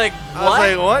open. I'm like, what? I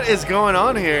was like, what is going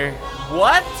on here?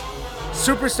 What?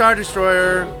 Super Star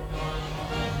Destroyer.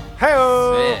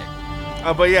 Hey.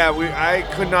 Sick. But yeah, I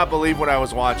could not believe what I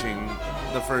was watching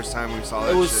the first time we saw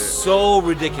that It was shit. so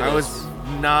ridiculous. I was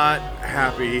not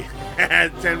happy.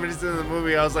 At 10 minutes into the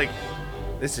movie, I was like,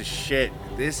 this is shit.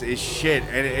 This is shit.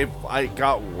 And it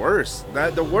got worse.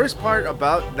 The worst part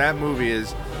about that movie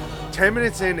is 10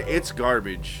 minutes in, it's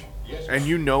garbage. And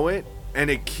you know it, and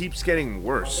it keeps getting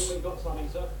worse.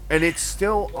 And it's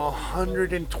still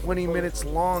 120 minutes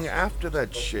long after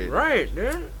that shit. right,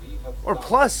 dude. Or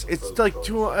plus, it's like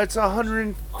it's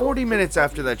 140 minutes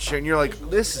after that shit, and you're like,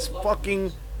 this is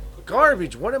fucking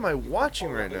garbage. What am I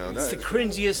watching right now? It's the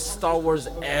cringiest Star Wars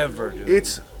ever, dude.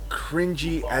 It's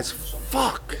cringy as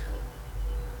fuck.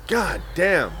 God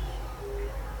damn.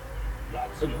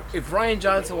 If Ryan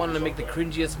Johnson wanted to make the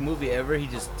cringiest movie ever, he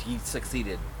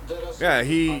succeeded. Yeah,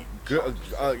 you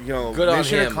know, Good on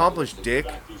mission him. accomplished, dick.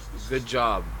 Good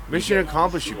job. Mission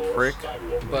accomplished, you prick.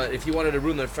 But if you wanted to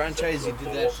ruin the franchise, you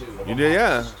did that too. You did,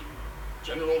 yeah.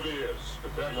 General Veers,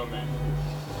 prepare your men.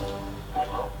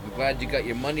 I'm glad you got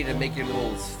your money to make your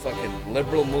little fucking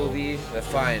liberal movie. That's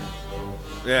fine.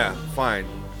 Yeah, fine.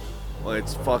 Well,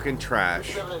 it's fucking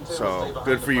trash. So,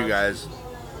 good for you guys.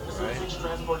 Each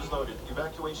transport is loaded.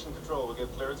 Evacuation control will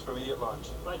give clearance for immediate launch.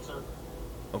 Right, sir.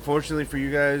 Unfortunately for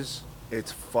you guys,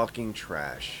 it's fucking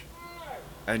trash.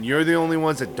 And you're the only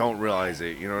ones that don't realize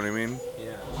it, you know what I mean?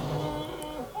 Yeah.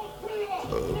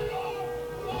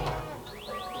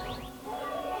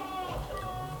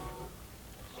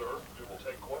 Sir, it will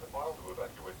take quite a while to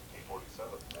evacuate the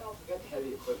T-47. Well, forget the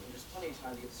heavy equipment. There's plenty of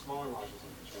time to get the smaller launches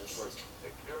into transports.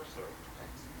 Take care, sir.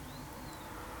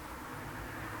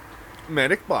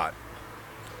 Medic bot.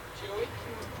 Joey,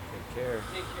 Take care.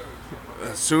 take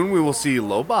care. Soon we will see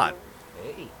Lobot.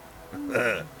 Hey.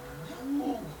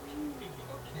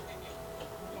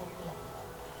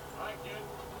 Hi, kid.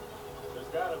 There's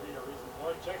gotta be a reason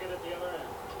for it. Check it at the other end.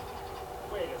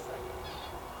 Wait a second.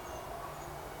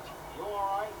 You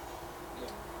alright?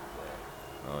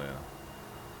 Oh, yeah.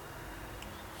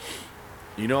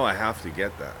 You know, I have to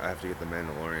get that. I have to get the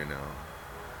Mandalorian now.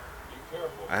 Be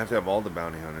careful. I have to have all the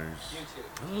bounty hunters. You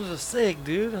too. Those are sick,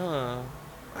 dude, huh?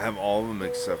 I have all of them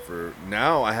except for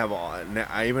now. I have all.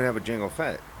 I even have a Jango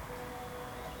Fett.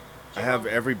 I have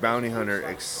every bounty hunter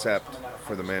except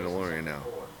for the Mandalorian now.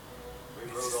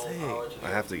 Sick. I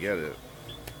have to get it.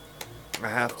 I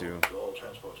have to. All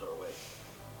transports are away.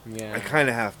 Yeah. I kind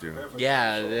of have to.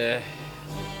 Yeah.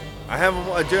 I have,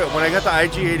 dude. When I got the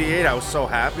IG-88, I was so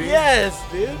happy. Yes,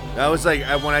 dude. That was like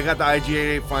when I got the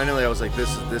IG-88 finally. I was like, this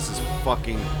is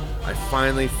fucking. I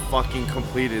finally fucking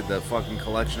completed the fucking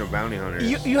collection of bounty hunters.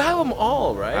 You have them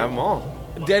all, right? I have them all.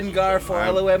 Dengar,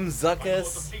 4LOM, The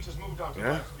Zuckuss. fleet has moved on to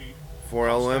Yeah. light speed.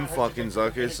 4LM, fucking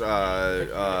Zuckuss,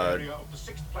 Area of the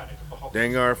sixth planet of the Hoth.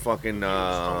 Dengar, fucking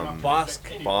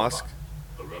Bosk. Bosk,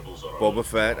 Boba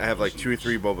Fett. I have like 2 or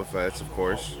 3 Boba Fetts, of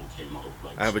course.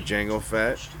 I have a Jango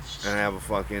Fett,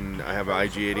 and I have an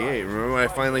IG-88. Remember when I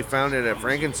finally found it at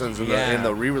Frankenstein's in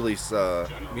the re-release,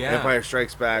 Empire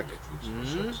Strikes Back,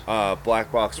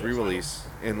 black box re-release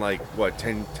in like what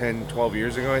 10, 12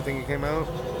 years ago, I think it came out.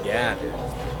 Yeah, dude.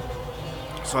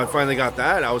 So I finally got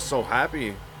that. I was so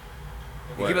happy.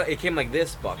 It came like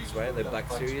this box, right? The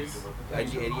Black Series,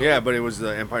 IG-88. Yeah, but it was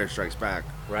the Empire Strikes Back.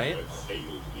 Right? Failed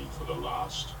me for the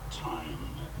last time.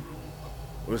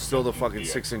 It was still the fucking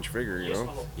 6-inch figure, you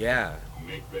know. Yeah.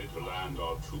 Make ready to land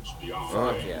our troops beyond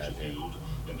Fuck the yeah, danger dude. field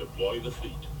and deploy the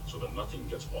fleet so that nothing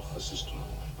gets off the system.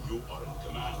 You are in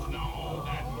command now,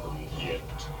 Admiral Yet.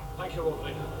 Thank you, Lord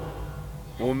Vader.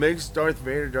 What makes Darth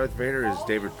Vader is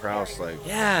David Prowse, like,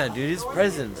 Yeah, dude. His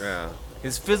presence. yeah.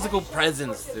 His physical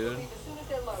presence, dude.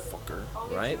 Fucker.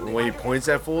 Right? The way he points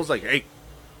at fools, like, hey.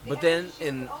 But then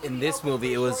in this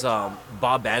movie, it was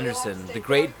Bob Anderson, the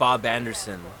great Bob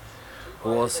Anderson,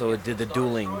 who also did the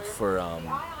dueling for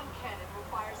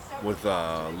With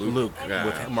Luke Yeah.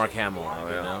 with Mark Hamill, yeah.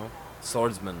 you know?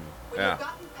 Swordsman. When Yeah. you've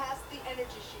gotten past the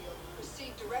energy shield,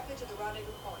 proceed directly to the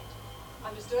rendezvous point.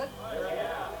 Understood?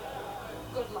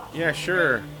 Good luck. Yeah,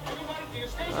 sure.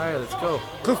 All right, let's go.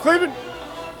 Cliff Clavin,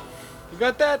 You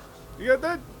got that? you got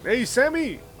that? Hey,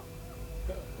 Sammy.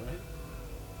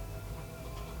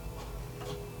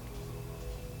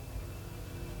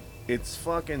 It's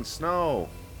fucking snow.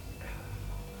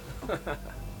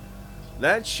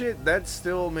 That shit, that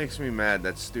still makes me mad,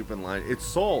 that stupid line. It's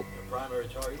salt. The primary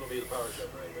target will be the power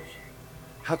generators.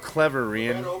 How clever,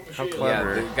 Rian. How Yeah,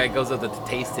 clever. the guy goes up to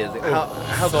taste it. Like, How,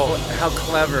 how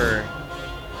clever.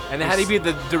 and how do you be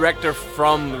the director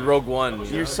from Rogue One?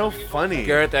 You're so funny.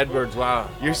 Gareth Edwards. Wow.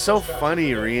 You're so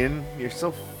funny, Rian. You're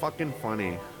so fucking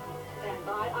funny. Stand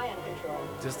by. I am control.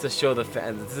 Just to show the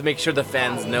fans, to make sure the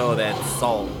fans know that it's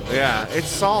salt. Yeah, it's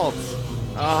salt.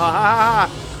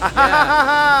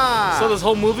 So this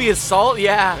whole movie is salt?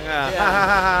 Yeah.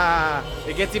 Yeah.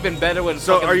 It gets even better when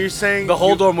So fucking are you saying the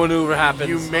Holdor maneuver happens?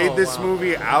 you made Oh, this wow.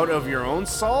 movie out of your own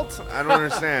salt? I don't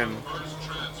understand.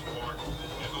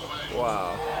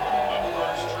 Wow.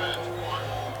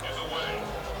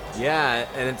 Yeah,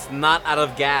 and it's not out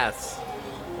of gas.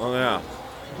 Oh yeah.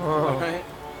 Right?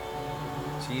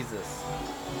 Jesus.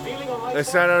 Feeling all right, It's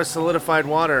sir? not out of solidified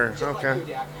water. Just like Okay. you,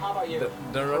 Dak. How about you?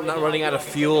 They're not running out of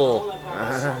fuel.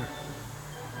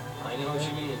 I know what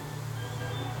you mean.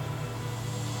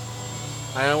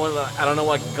 I don't know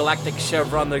what galactic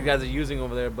chevron the guys are using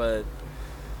over there, but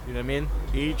you know what I mean?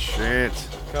 Eat shit.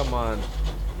 Come on.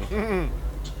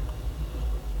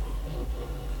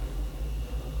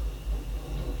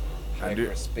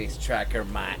 Hyperspace tracker,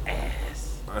 my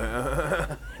ass.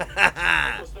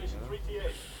 Station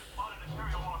 3TA.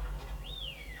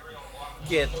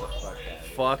 Get the fuck out.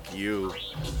 Fuck you.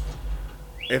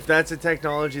 If that's a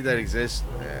technology that exists,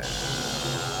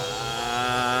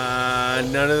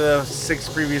 none of the 6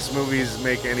 previous movies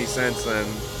make any sense then.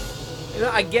 You know,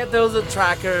 I get there was a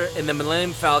tracker in the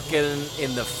Millennium Falcon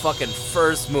in the fucking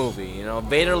first movie. You know,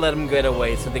 Vader let him get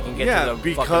away so they can get Yeah, to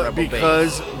the fucking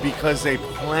because rebel base. because they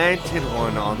planted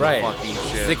one on Right. the fucking So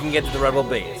ship. they can get to the rebel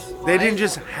base. They didn't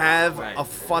just have Right. a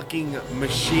fucking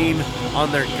machine on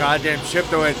their goddamn ship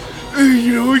that went, "Hey,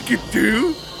 you know what we could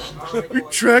do? We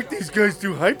track these guys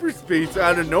through hyperspace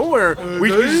out of nowhere. We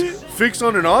can just fix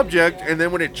on an object, and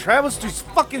then when it travels through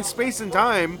fucking space and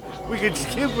time, we can just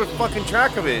keep a fucking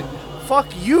track of it." Fuck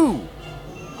you.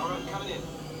 All right, coming in.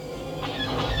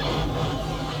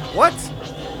 What?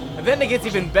 And then it gets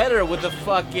even better with the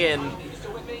fucking. You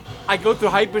still with me? I go through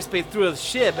hyperspace through a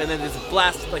ship, and then just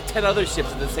blast like 10 other ships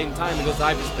at the same time and goes to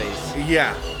hyperspace.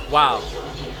 Yeah. Wow,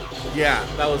 Yeah.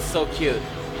 that was so cute.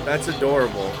 That's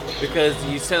adorable. Because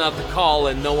you sent out the call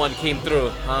and no one came through,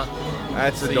 huh?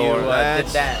 That's So you, adorable. did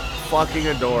That's that. fucking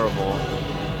adorable.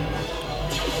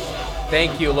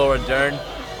 Thank you, Laura Dern.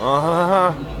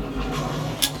 Uh-huh.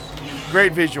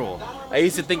 Great visual. I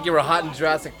used to think you were hot in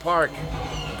Jurassic Park.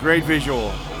 Great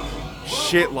visual.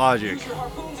 Shit logic. Use your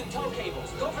harpoons and tow cables.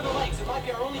 Go for the legs. It might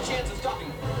be our only chance of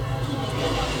stopping.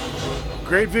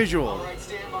 Great visual. All right,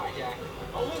 stand by, Jack.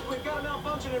 Oh, look, we've got a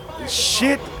malfunctioning fire.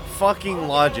 Shit fucking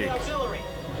logic. Auxiliary.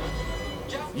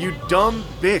 You dumb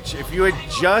bitch. If you had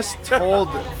just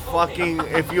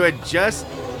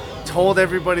told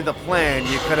everybody the plan,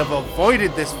 you could have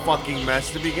avoided this fucking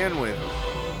mess to begin with.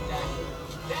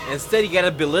 Instead, you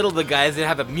gotta belittle the guys and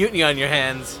have a mutiny on your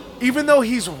hands. Even though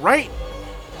he's right,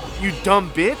 you dumb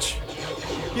bitch.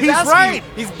 He's asking right.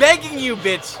 you. He's begging you,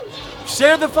 bitch.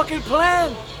 Share the fucking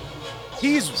plan.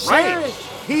 He's Share right. it.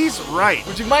 He's right.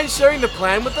 Would you mind sharing the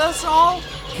plan with us all?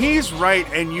 He's right,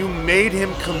 and you made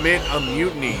him commit a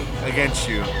mutiny against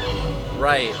you.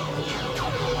 Right.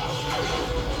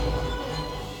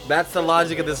 That's the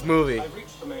logic of this movie. I've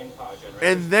reached the main power generator.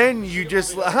 And then you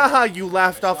just, haha, you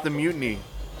laughed off the mutiny.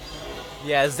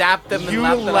 Yeah, zapped them and You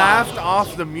laughed them laughed off.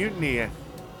 off the mutiny.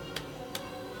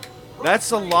 That's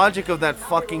the logic of that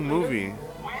fucking movie.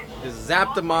 Just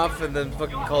zapped them off and then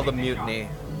fucking called them mutiny.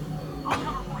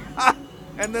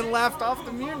 And then laughed off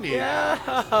the mutiny.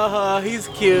 Yeah, he's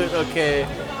cute. Okay.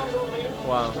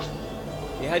 Wow.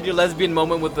 You had your lesbian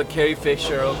moment with the Carrie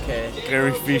Fisher. Okay,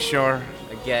 Carrie Fisher.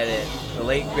 I get it. The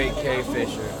late great Carrie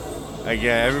Fisher.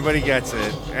 Yeah, everybody gets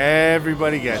it.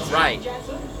 Everybody gets it. Right.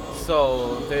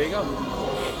 So there you go.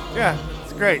 Yeah,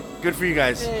 it's great. Good for you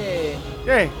guys. Hey.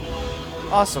 Yay.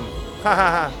 Awesome. Ha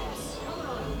ha ha.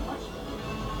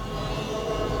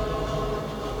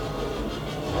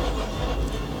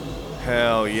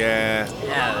 Hell yeah.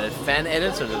 Yeah, the fan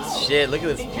edits are the shit. Look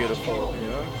at this beautiful. You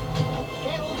know?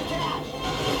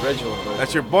 Original.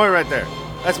 That's your boy right there.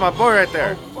 That's my boy right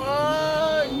there.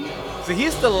 Fuck. So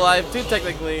he's still alive too,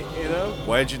 technically. You know.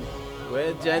 Wedge. Wedge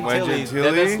Wedge Antilles, Antilles?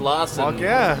 Dennis Lawson. Fuck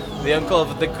yeah. The uncle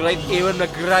of the great Ewan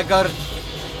McGregor.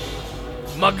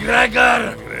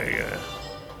 McGregor.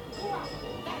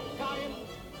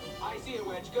 I see it,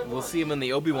 Wedge. Good We'll work. see him in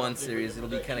the Obi-Wan series. It'll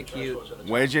be kind of cute.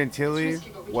 Wedge Antilles.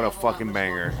 What a fucking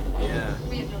banger. Yeah.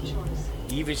 We have no choice.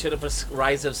 He even showed up for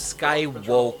Rise of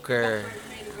Skywalker.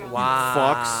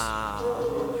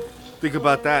 Wow. Think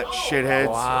about that, shitheads.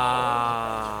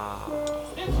 Wow.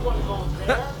 This one goes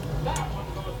there, that one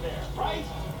goes there, right?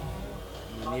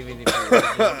 And even if you Care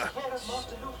of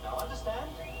Master Luke now, understand?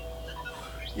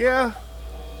 Yeah.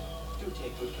 Do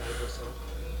take good care of yourself.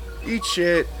 Eat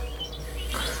shit.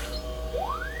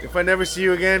 If I never see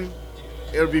you again,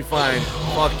 it'll be fine.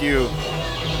 Fuck you.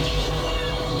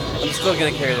 I'm still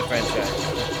gonna carry the franchise.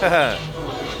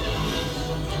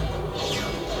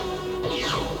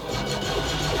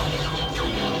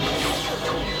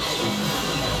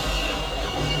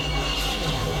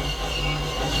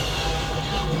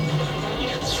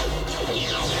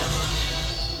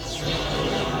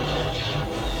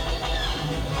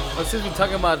 Well, since we're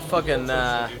talking about fucking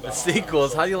the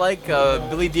sequels, how do you like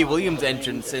Billy D. Williams'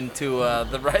 entrance into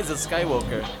The Rise of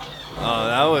Skywalker? Oh,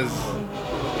 that was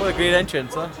What a great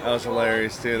entrance, huh?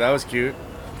 hilarious too. That was cute.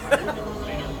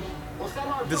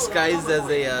 Disguised as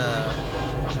a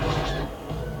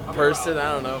person,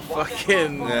 I don't know,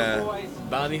 fucking Yeah.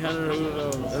 bounty hunter, who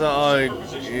knows? Oh,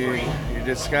 you're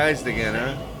disguised again,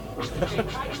 huh?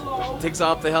 Takes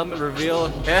off the helmet reveal.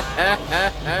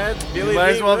 It's Billy You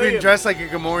might D. as well be Williams. dressed like a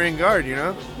Gamorrean guard, you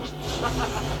know?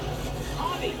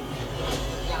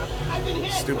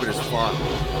 Stupid as fuck.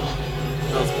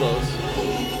 That was close.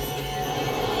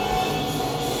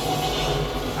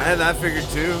 I had that figure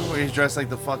too, where he's dressed like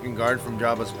the fucking guard from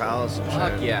Jabba's palace and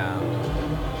Fuck shit. yeah.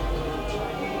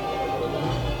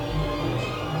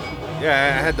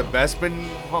 Yeah, I had the Bespin,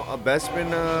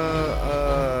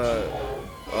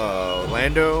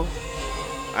 Lando.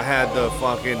 I had the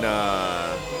fucking,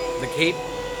 The cape.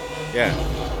 yeah.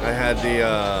 I had the,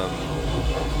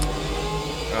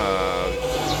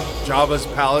 Jabba's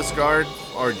palace guard,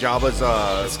 or Jabba's,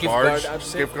 skiff barge, guard, I'd say.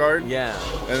 skiff guard. Yeah.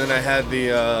 And then I had the,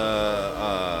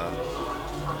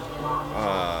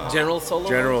 General Solo.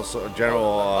 General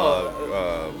General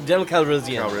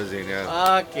Calrissian. Calrissian, yeah.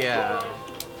 Fuck yeah.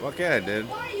 Fuck yeah, I did.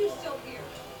 Why are you still here?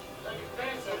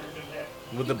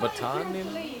 With the baton, maybe.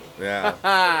 Leave. Yeah.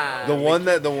 The one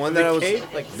that I was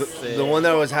cape, like, the one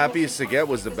that I was happiest to get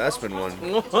was the Bespin one.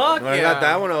 Fuck When I got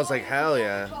that one, I was like, hell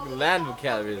yeah. Land with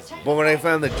Calrissian. But when I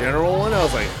found the general one, I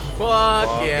was like, Fuck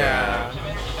Fuck yeah.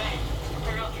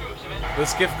 The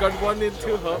skiff guard one did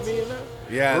too, homie, you know?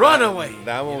 yeah. Run away.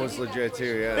 That one was legit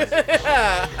too, yeah.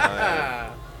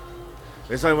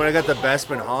 It's like when I got the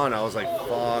Bespin Han, I was like,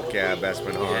 fuck yeah,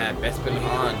 Bespin Han. Yeah, Bespin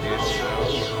Han, dude.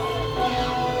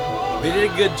 They did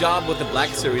a good job with the Black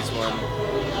Series one.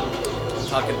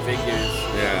 talking figures.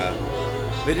 Yeah.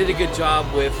 They did a good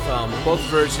job with both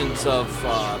versions of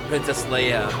Princess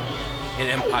Leia in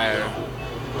Empire,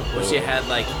 where she had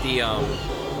like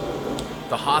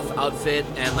the Hoth outfit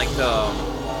and like the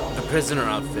prisoner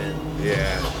outfit.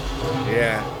 Yeah.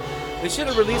 Yeah. They should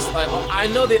have released. I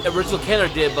know the original Kenner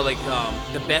did, but like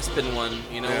the Bespin one,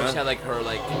 you know, Yeah. which had like her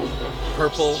like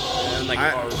purple and like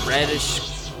a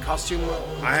reddish costume.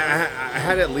 I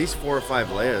had at least 4 or 5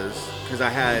 Leias because I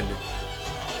had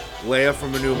Leia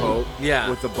from A New Hope. Yeah.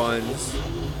 With the buns.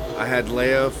 I had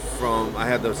Leia from. I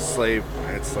had slave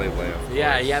Leia.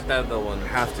 Yeah, you had that other one.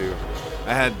 Have to.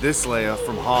 I had this Leia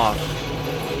from Hoth.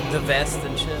 The vest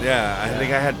and shit. Yeah, I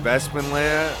think I had Bespin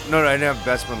Leia. No, I didn't have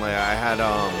Bespin Leia. I had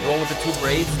The one with the 2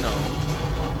 braids? No.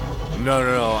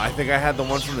 No. I think I had the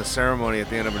one from the ceremony at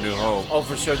the end of A New Hope. Oh,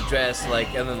 for sure, the dress,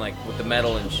 like, and then like with the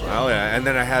medal and shit. Oh yeah, and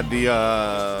then I had the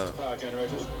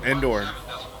Endor.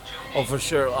 Oh, for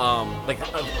sure. Like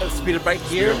a speeder bike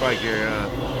gear. Speeder bike gear, yeah.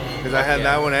 Because I had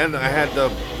that one, and I had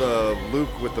the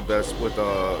Luke with the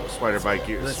spider bike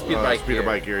gear. The speeder bike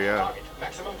gear. gear, yeah.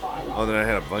 Maximum 5. Oh, then I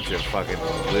had a bunch of fucking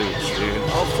Lukes, dude.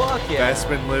 Oh fuck yeah.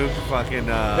 Bespin Luke, fucking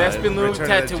Bespin Luke,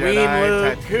 Return of the Tatooine Jedi,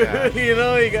 Luke. yeah. You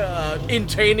know, you got in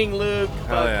training Luke.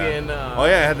 Hell Fucking. yeah. Oh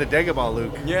yeah, I had the Dagobah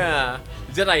Luke. Yeah.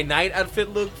 Jedi Knight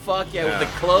outfit Luke. Fuck yeah, Yeah. with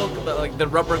the cloak, the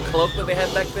rubber cloak that they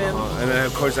had back then. And then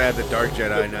of course I had the Dark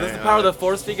Jedi Knight. That's the Power of the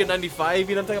Force figure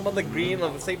 95. You know what I'm talking about? The green,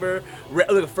 like the saber,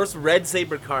 the first red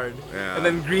saber card, Yeah. and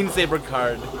then green saber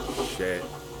card. Shit.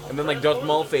 And then like Darth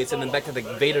Maul face, and then back to the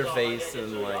Vader face,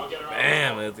 and like,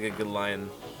 bam, that's like a good line.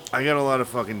 I got a lot of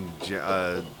fucking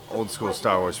old school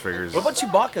Star Wars figures. What about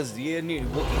Chewbacca's? Do you have any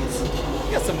Wookiees?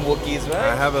 You got some Wookiees, right?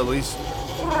 I have at least 2.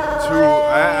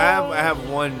 I have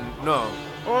one. No.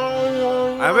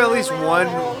 I have at least one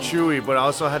Chewie, but I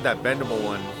also had that bendable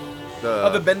one.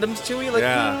 The Bendham's Chewie? Like,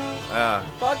 yeah.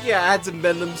 Fuck yeah, I had some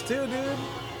Bendham's too, dude.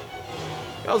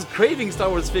 I was craving Star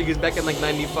Wars figures back in like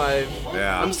 95.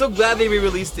 Yeah. I'm so glad they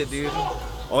re-released it, dude.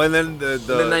 Oh, and then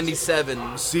the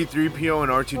 97. C-3PO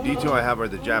and R2-D2 I have are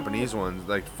the Japanese ones,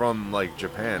 like from like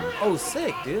Japan. Oh,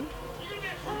 sick, dude.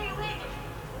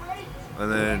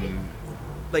 And then.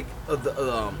 Like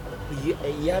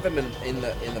you have them in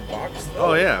the box.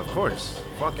 Oh yeah, of course.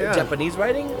 Fuck yeah. Japanese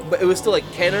writing, but it was still like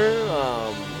Kenner.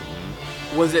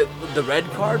 Was it the red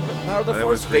card, Power of the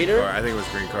Force, Vader? I think it was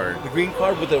green card. The green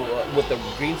card with the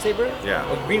green saber. Yeah.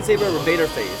 Or green saber or Vader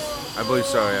face. I believe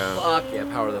so. Yeah. Fuck yeah,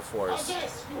 Power of the Force.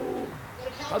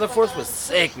 Power of the Force was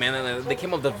sick, man. And they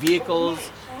came up with the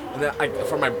vehicles. And then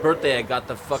for my birthday, I got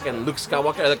the fucking Luke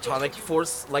Skywalker electronic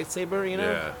Force lightsaber. You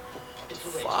know. Yeah.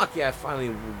 Fuck yeah, I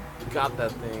finally got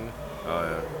that thing.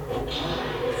 Oh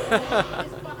yeah.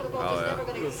 Oh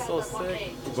yeah. It was so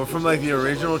sick. But from like the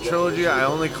original trilogy, I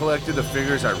only collected the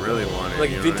figures I really wanted.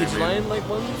 Like you know what vintage I mean? line, like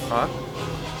ones? Huh?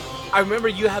 I remember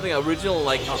you having original,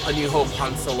 like, A New Hope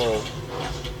Han Solo.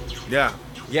 Yeah.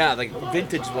 Yeah, like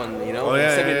vintage one, you know? Oh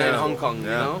yeah. 79 Hong Kong, yeah.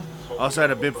 you know? Also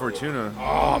had a Bib Fortuna.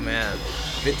 Oh man,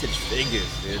 vintage figures,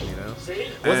 dude. You know?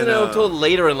 And, Wasn't it until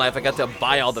later in life I got to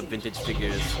buy all the vintage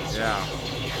figures? Yeah.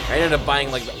 I ended up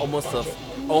buying like almost.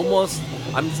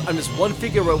 I'm just one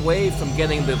figure away from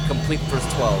getting the complete first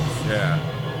 12. Yeah.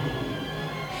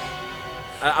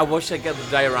 I wish I got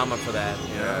the diorama for that.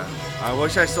 You know? Yeah. I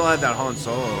wish I still had that Han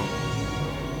Solo.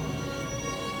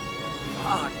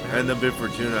 Fuck, man. And the Bib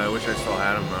Fortuna. I wish I still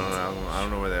had them. I don't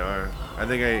know where they are. I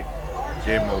think I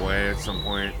gave them away at some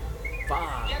point.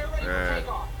 Fuck. Yeah.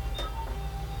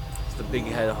 It's the big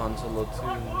head Han Solo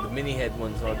too. The mini head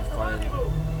one's hard to find.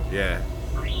 Yeah.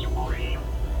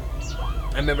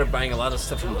 I remember buying a lot of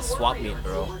stuff from the swap meet,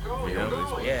 bro. You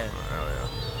know? Yeah. Oh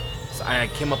So I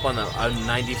came up on a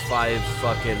 95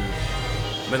 fucking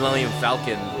Millennium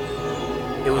Falcon.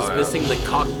 It was missing the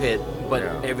cockpit, but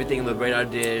everything, the radar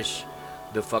dish,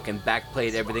 the fucking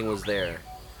backplate, everything was there.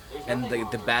 And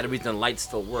the batteries and lights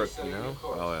still worked, you know?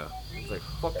 Oh yeah. It's like,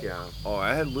 fuck yeah. Oh,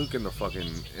 I had Luke in the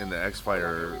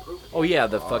X-Fighter. Oh yeah,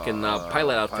 the fucking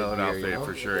pilot outfit. Pilot gear, outfit you know?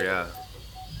 for sure, yeah.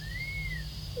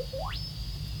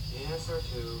 Yes,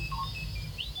 R2.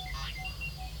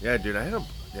 Yeah, dude, I had a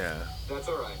That's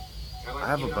alright. I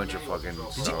have a bunch of fucking.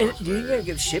 Did you even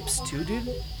get ships too, dude?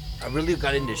 I really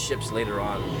got into ships later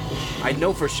on. I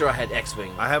know for sure I had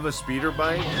X-Wing. I have a speeder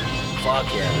bike. Fuck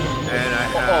yeah. And I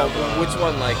have. Which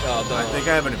one? Like I think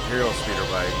I have an Imperial speeder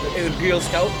bike. An Imperial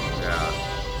Scout?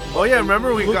 Yeah. Oh yeah,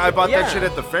 remember I bought that shit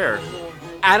at the fair.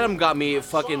 Adam got me a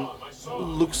fucking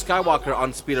Luke Skywalker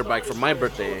on speeder bike for my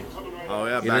birthday. Oh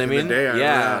yeah, You know what I mean? in the day. I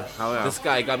yeah. remember that. Hell yeah. This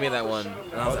guy got me that one.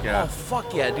 And I was like, yeah. oh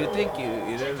fuck yeah, dude, thank you.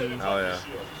 You know? Hell yeah.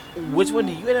 Which one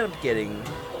did you end up getting?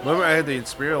 Remember, I had the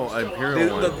Imperial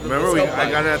Dude, one. the Remember, scope I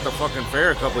got bike. it at the fucking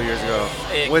fair a couple years ago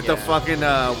Heck with the yeah. fucking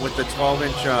with the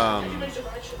 12-inch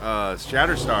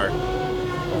Shatterstar.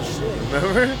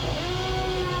 Remember?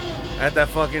 At that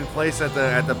fucking place at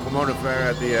the Pomona Fair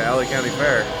at the LA County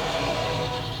Fair.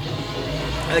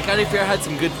 And the county fair had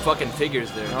some good fucking figures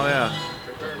there. Oh yeah.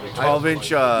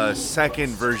 12-inch second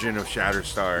version of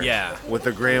Shatterstar. Yeah. With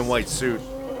the gray and white suit.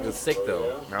 It was sick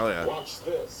though. Hell yeah. Watch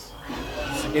this.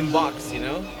 In box, you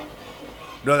know?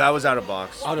 No, that was out of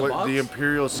box. Out of But box? The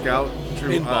Imperial Scout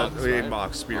Troop In box, right? in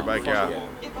box speeder bike, yeah.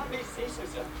 If I may say so,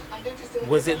 sir, I noticed that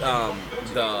Was it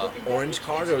the orange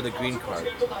card or the green card?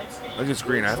 I think it's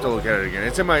green. I have to look at it again.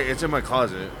 It's in my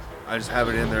closet. I just have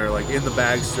it in there, like in the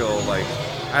bag still. Like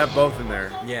I have both in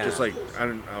there. Yeah. Just like I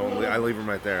leave them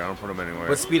right there. I don't put them anywhere.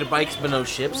 But speeder bikes, but no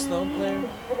ships though, Claire?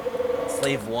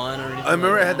 Slave 1 or anything? I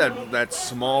remember like I had that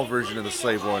small version of the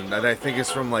Slave one that I think is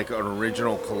from like an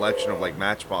original collection of like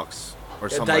Matchbox or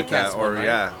Yeah, something like that. die-cast one, Or right?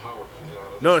 yeah.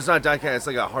 No, it's not die-cast. It's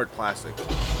like a hard plastic.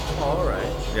 Oh,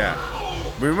 alright. Yeah.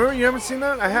 Remember you haven't seen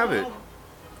that? I have it.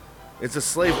 It's a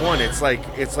Slave 1. It's like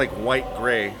white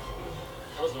gray.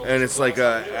 And it's like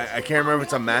I can't remember if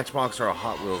it's a Matchbox or a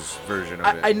Hot Wheels version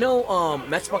of it. I know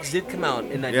Matchbox did come out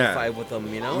in 95 with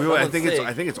them, you know? That I one's think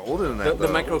sick. it's older than that. the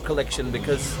though. micro collection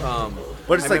because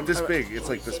But it's I like this remember- big. It's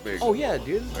like this big. Oh yeah,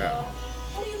 dude. Yeah.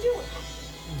 What are you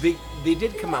doing? They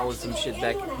did come out with some shit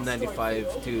back in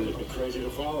 95 too. Crazy to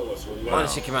follow us when All the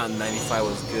shit came out in 95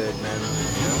 was good, man.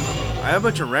 I have a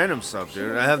bunch of random stuff,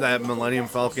 dude. I have that Millennium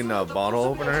Falcon bottle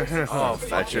opener. Oh, that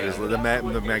fuck shit yeah. is the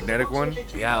magnetic one.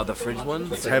 Yeah, the fridge one.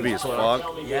 It's heavy as fuck.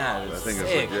 Yeah, That it's thing is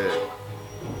sick. legit.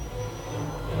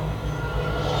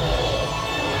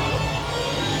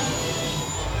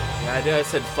 Yeah, dude, I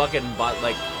said fucking bought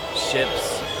like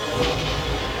ships.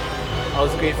 I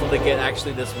was grateful to get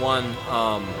actually this one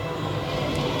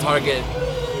Target.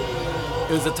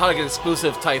 It was a Target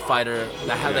exclusive TIE fighter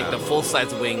that had like Yeah. the full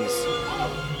size wings.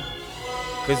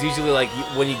 Cause usually like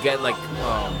when you get like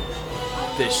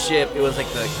the ship, it was like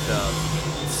the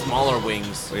smaller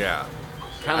wings. Yeah.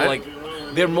 Kind of like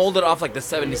they're molded off like the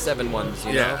 77 ones,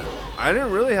 you Yeah. know? I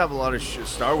didn't really have a lot of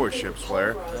Star Wars ships,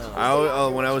 Blair.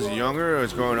 When I was younger, I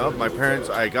was growing up, my parents,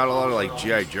 I got a lot of like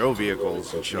G.I. Joe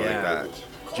vehicles and shit like Yeah. that.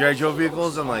 G.I. Joe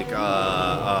vehicles and like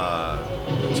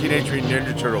Teenage Mutant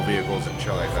Ninja Turtle vehicles and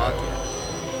shit like that.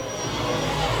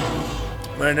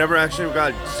 But I never actually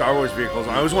got Star Wars vehicles.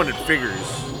 I always wanted figures.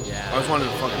 Yeah. I always wanted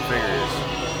the fucking figures.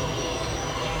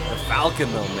 The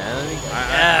Falcon though, man.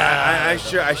 I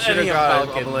should have Millennium got a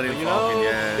Falcon, Millennium you know, Falcon,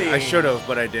 yeah. I thing. should have,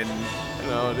 but I didn't. You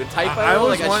know, the TIE I fighter was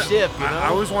always like want- a ship, you know? I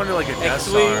always wanted like a Death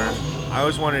X-Wing. Star. I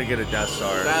always wanted to get a Death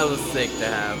Star. That was sick to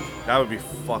have. That would be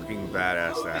fucking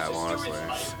badass to have, honestly.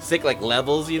 Sick like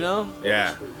levels, you know?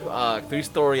 Yeah,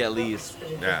 3-story at least.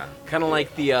 yeah. Kind of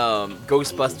like the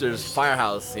Ghostbusters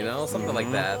Firehouse, you know? Something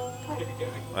like that.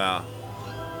 Wow.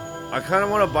 I kind of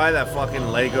want to buy that fucking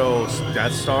Lego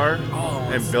Death Star Oh,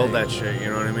 and that's build sick. that shit. You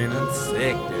know what I mean? That's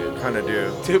sick, dude. Kind of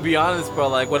do. To be honest, bro,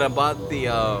 like when I bought the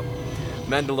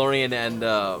Mandalorian and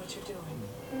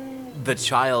the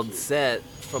Child set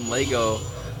from Lego,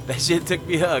 that shit took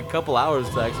me a couple hours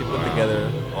to actually put together.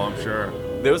 Oh, I'm sure.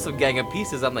 There was some gang of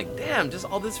pieces. I'm like, damn, just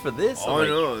all this for this? I'm Oh, I like,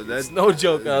 know. it's That, no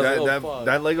joke. I was that, like, that, oh, fuck.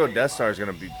 that Lego Death Star is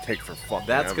gonna take for fucking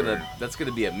That's ever.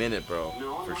 gonna be a minute, bro.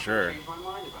 No, I'm For not sure. changing my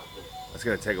mind about this. That's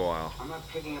gonna take a while. I'm not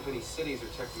picking up any cities or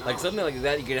technology. Like something like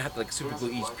that, you're gonna have to like super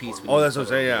glue each piece. when Oh, you that's what I'm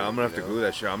put it saying. Yeah, together, I'm gonna have to you know? glue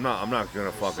that shit. I'm not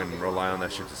gonna fucking rely on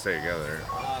that shit to stay together.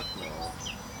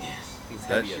 It's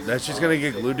That, heavy as that's just fuck. gonna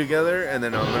get glued together, and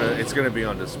then it's gonna be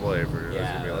on display for. It's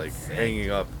Yeah, gonna be like that's sick.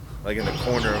 hanging up, like in the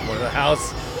corner of one of the house.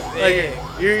 Sick.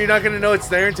 Like you're not gonna know it's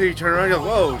there until you turn around. And go,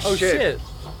 whoa, Oh shit. shit!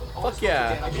 Fuck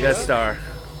yeah! Death Star.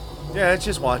 Yeah, it's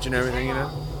just watching everything, you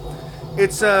know.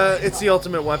 It's the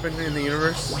ultimate weapon in the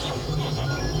universe.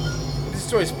 It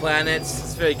destroys planets.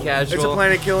 It's very casual. It's a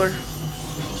planet killer.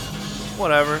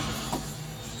 Whatever.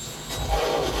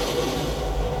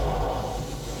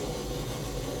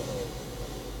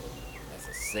 That's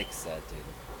a sick set,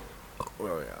 dude.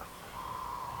 Oh yeah.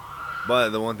 But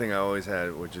the one thing I always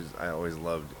had, which is I always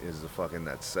loved, is the fucking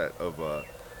that set of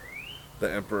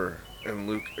the Emperor and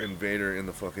Luke and Vader in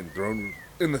the fucking throne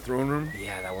room.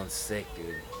 Yeah, that one's sick,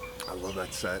 dude. I love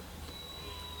that set.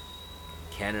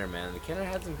 Kenner, man. The Kenner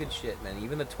had some good shit, man.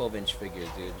 Even the 12-inch figures,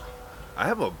 dude. I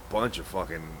have a bunch of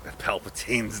fucking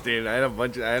Palpatines, dude. I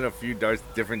had a few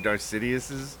different Darth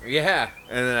Sidious's. Yeah.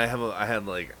 And then I had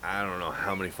like, I don't know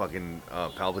how many fucking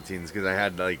Palpatines, because I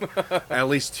had like at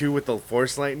least 2 with the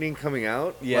Force Lightning coming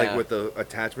out, Yeah. like with the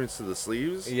attachments to the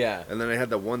sleeves. Yeah. And then I had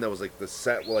the one that was like the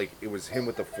set, like it was him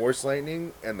with the Force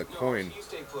Lightning and the coin. You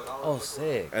stay put. Oh,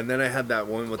 sick. And then I had that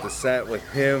one with the set with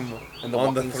him And the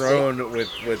on the walking throne with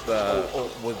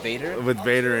With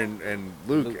Vader? and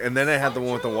Luke. Luke. And then I had the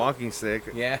one with the walking stick.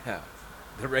 Yeah.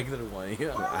 The regular one,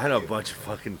 yeah. I had a bunch of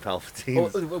fucking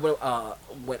Palpatines.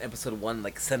 When episode 1,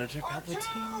 like Senator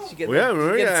Palpatine? Did you get Well, yeah, did you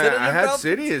remember, get yeah, Senator I had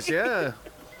Palpatine? Sidious,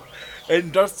 yeah.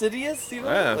 And Darth Sidious, you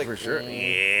know? Yeah, Like, for sure.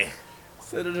 Yeah.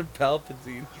 Senator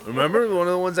Palpatine. Remember one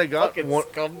of the ones I got? Fucking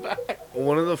scumbag.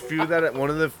 One of the few that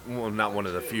not one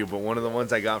of the few, but one of the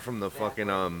ones I got from the fucking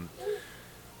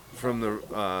from the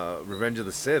Revenge of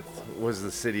the Sith was the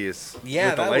Sidious Yeah,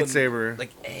 with the that one, lightsaber. like,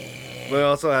 But I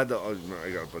also had I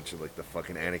got a bunch of like the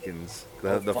fucking Anakins,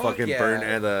 the fuck fucking yeah. burnt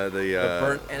and the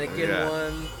burnt Anakin yeah.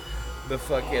 one, the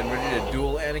fucking ready to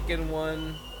duel Anakin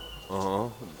one.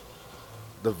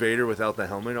 The Vader without the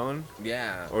helmet on,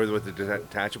 Yeah. or with the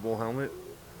detachable helmet.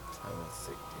 That was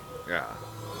sick, dude. Yeah.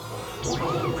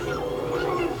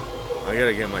 I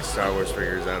gotta get my Star Wars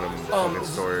figures out of fucking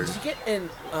storage. Did you get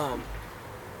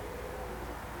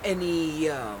any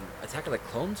Attack of the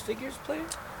Clones figures, player?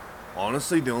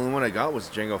 Honestly, the only one I got was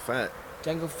Jango Fett.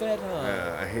 Jango Fett, huh?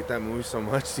 Yeah, I hate that movie so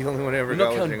much. The only one I ever You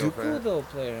got don't was count Jango Dooku Fett. though,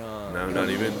 player, huh? No, not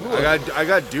even. I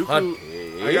got Dooku.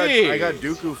 I got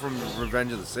Dooku from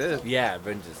Revenge of the Sith. Yeah,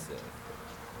 Revenge of the Sith.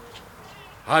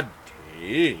 Hot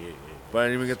But I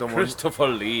didn't even get the one. Christopher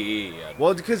Lee.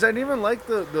 Well, because I didn't even like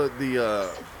the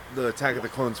Attack of the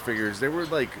Clones figures. They were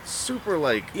like super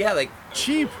like Yeah, like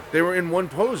cheap. They were in one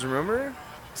pose. Remember?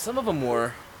 some of them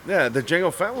were. Yeah, the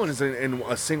Jango Fett one is in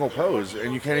a single pose,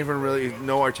 and you can't even really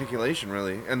no articulation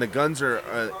really, and the guns are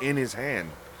in his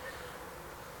hand.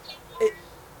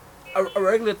 A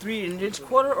regular 3-inch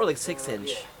quarter or like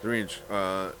 6-inch? 3-inch,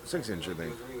 6-inch, I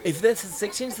think. If that's a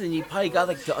 6-inch, then you probably got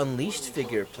like the Unleashed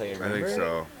figure, player. I think remember?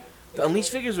 so. The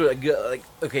Unleashed figures were good. Like,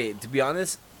 okay, to be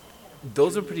honest,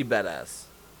 those are pretty badass.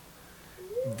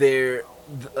 They're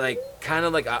like kind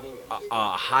of like a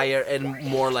higher and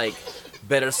more like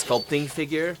better sculpting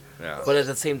figure. Yeah. But at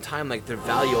the same time, like their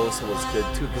value also was good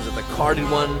too, because of the carded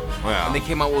one. Yeah. And they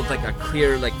came out with like a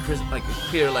clear, like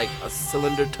a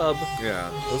cylinder tub. Yeah.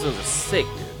 Those ones are sick,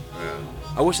 dude. Yeah.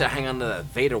 I wish I hang on to that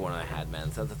Vader one I had, man.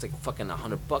 That's like fucking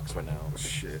 $100 right now.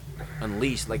 Shit.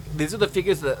 Unleashed. Like these are the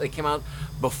figures that came out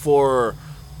before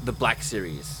the Black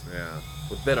Series Yeah.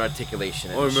 with better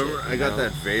articulation. And Oh, remember shit, I you got know?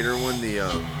 that Vader one.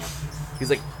 The He's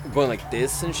like going like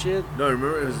this and shit. no,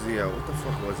 remember it was the what the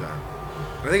fuck was that?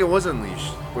 I think it was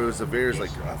Unleashed, but it was the Vader's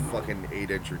like a fucking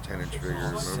 8-inch or 10-inch figure.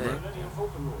 Remember? Sick.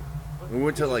 We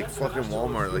went to like fucking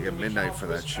Walmart like at midnight for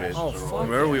that shit. Oh, fuck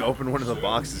Remember yeah. we opened one of the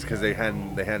boxes because they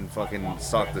hadn't fucking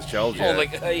stocked the shelves yet. Oh,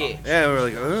 like yeah. Yeah, we were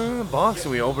like, box,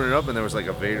 and we opened it up, and there was like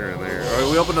a Vader in there.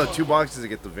 Or we opened up 2 boxes to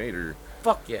get the Vader,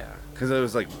 Fuck yeah. because it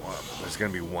was like, wow, there's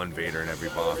gonna be one Vader in every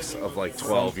box of like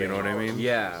 12. You know what I mean?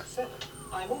 Yeah. Sir,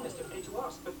 I'm almost afraid to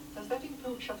ask, but does that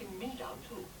include shutting me down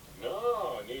too?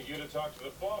 No, I need you to talk to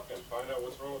the Falcon, find out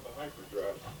what's wrong with the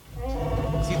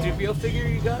hyperdrive. C-3PO figure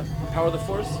you got? Power of the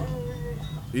Force?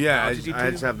 Yeah, I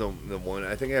R2-D2? just have the one.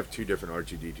 I think I have 2 different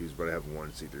R2D2s, but I have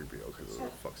one C3PO because of the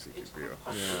fuck C3PO.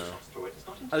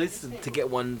 Yeah. At least to get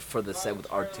one for the set with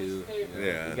R2.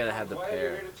 Yeah. You gotta have the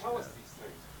pair. Tell us these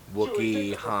things.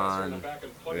 Wookiee, Han.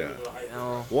 Yeah. You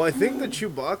know, Well, I think the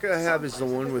Chewbacca I have is the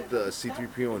one with the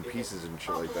C3PO in pieces and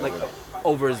shit like that. like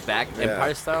over his back, Yeah.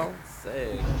 Empire style.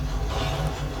 Sick.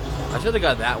 I should have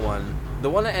got that one. The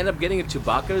one I ended up getting at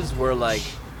Chewbacca's were like,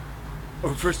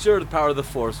 for sure, the Power of the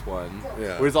Force one.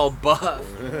 Yeah. Where he's all buff.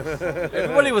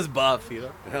 Everybody was buff, you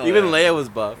know. Hell Even yeah. Leia was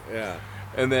buff. Yeah.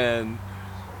 And then.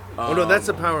 Oh no, that's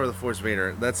the Power of the Force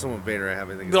Vader. That's the one Vader I have.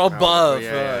 I think. is They're all the Power of the-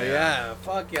 buff. Yeah.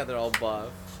 Fuck yeah, they're all buff.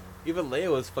 Even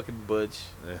Leia was fucking butch.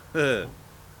 Yeah.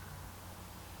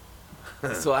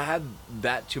 So I had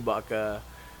that Chewbacca,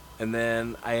 and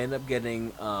then I ended up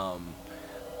getting, I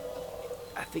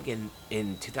think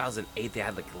in 2008 they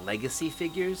had like legacy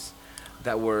figures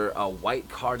that were white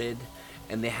carded,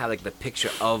 and they had like the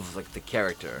picture of like the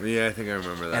character, Yeah, I think I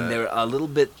remember that. and they were a little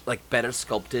bit like better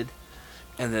sculpted.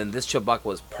 And then this Chewbacca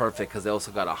was perfect because they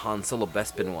also got a Han Solo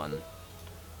Bespin one,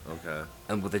 Okay.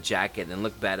 and with a jacket, and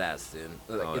looked badass, dude.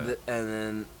 Like, Oh, yeah. And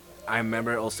then I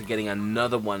remember also getting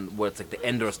another one where it's like the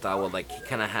Endor style, where like he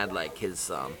kind of had like his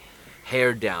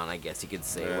hair down, I guess you could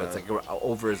say, where it's Yeah. like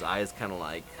over his eyes, kind of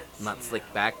like not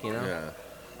slicked back, you know. Yeah.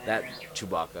 That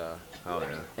Chewbacca, Oh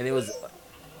yeah. and it was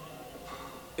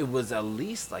it was at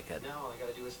least like a Now all I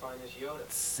gotta do is find this Yoda.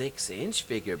 6-inch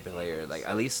figure player, like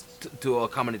at least to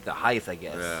accommodate the height, I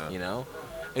guess. Yeah. You know,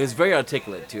 it was very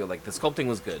articulate too. Like the sculpting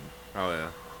was good. Oh yeah.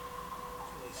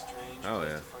 Really strange. Oh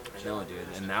yeah. I know, dude.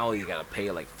 And now you gotta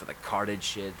pay like for the carded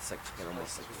shit. It's like fucking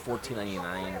almost like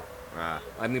 $14.99. Ah.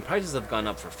 I mean, prices have gone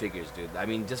up for figures, dude. I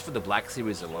mean, just for the Black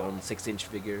Series alone, 6-inch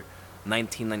figure,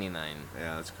 $19.99.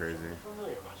 Yeah, that's crazy.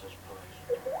 Familiar about this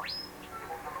place.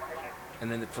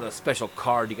 And then for the special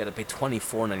card, you gotta pay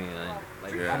 $24.99.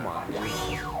 Like, Yeah. come on, dude.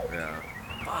 Yeah.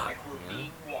 Fuck, We're man.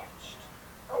 being watched.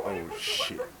 Oh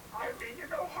shit.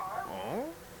 Oh.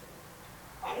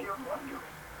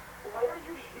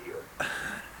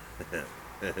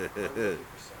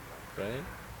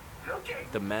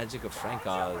 Right? The magic of Frank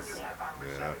Oz.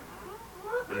 Yeah.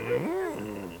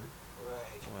 Right.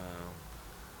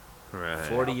 Wow. Right.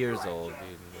 40 years old,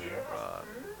 dude.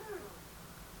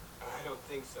 I don't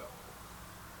think so.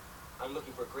 I'm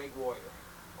looking for a great warrior.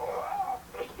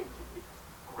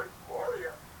 Great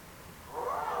warrior.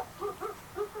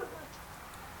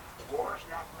 War's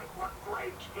not what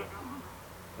great.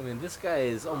 I mean, this guy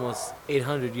is almost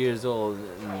 800 years old,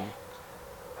 and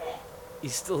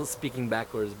he's still speaking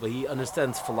backwards, but he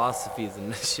understands philosophies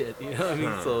and shit, you know what I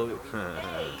mean? So,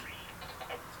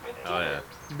 Oh yeah.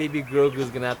 baby Grogu's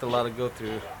gonna have to lot to go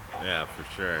through. Yeah, for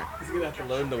sure. He's gonna have to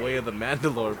learn the way of the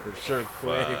Mandalore for sure,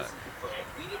 quick. Fuck.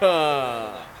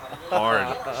 Ah.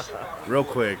 Hard. Real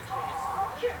quick.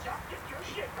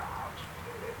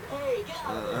 Hey, get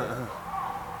out of there!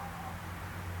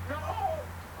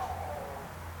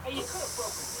 Hey, you could have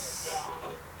broken this.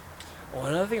 Well,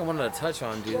 another thing I wanted to touch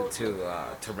on, dude,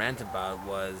 to rant about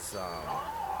was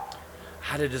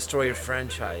how to destroy a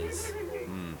franchise.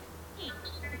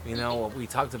 You know, we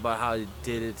talked about how it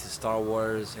did it to Star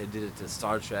Wars, it did it to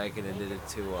Star Trek, and it did it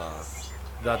to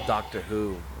the Doctor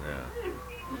Who. Yeah.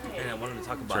 And I wanted to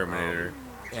talk about Terminator.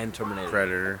 And Terminator.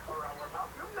 Predator.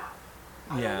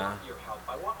 Yeah, Your help.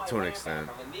 I want my To an man extent.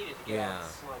 back. I'm gonna need it to get out Yeah. of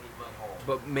this slimy mudhole.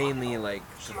 but mainly like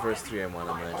the first three I want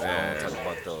to mention. I want to talk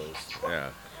about those. Yeah.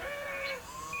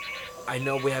 I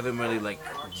know we haven't really like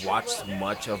watched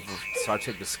much of Star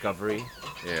Trek Discovery.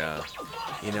 Yeah.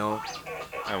 You know,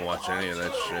 I haven't watched any of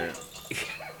that shit.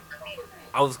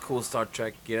 I was cool with Star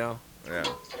Trek, you know, Yeah.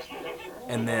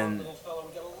 and then Little fella,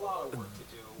 we got a lot of work to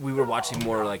do. we were watching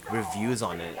more like reviews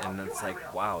on it, and it's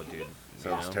like, wow, dude. you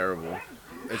Sounds know? terrible.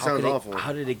 It How sounds could awful.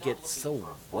 How did it get so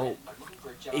woke?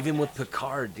 Even with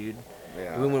Picard, dude.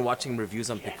 Yeah. Even when watching reviews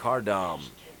on Picard,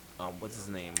 what's his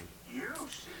name?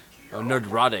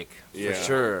 Nerdrotic, for Yeah.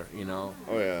 sure. You know.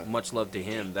 Oh yeah. Much love to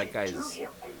him. That guy's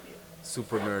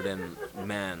super nerd, and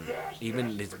man,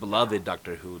 even his beloved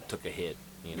Doctor Who took a hit.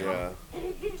 You know.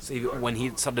 Yeah. So even when he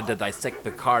started to dissect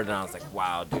Picard, and I was like,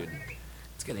 wow, dude,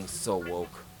 it's getting so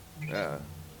woke. Yeah.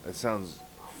 It sounds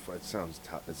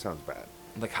bad.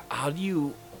 Like, how do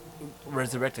you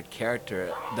resurrect a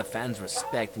character the fans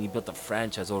respect and you built a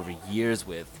franchise over years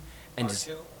with, and just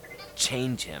R2,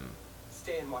 change him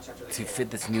stay and watch after the to camera. fit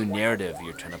this new narrative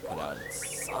you're trying to put out? It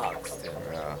sucks, dude.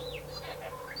 Yeah.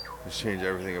 Just change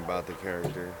everything about the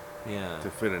character Yeah. to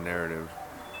fit a narrative.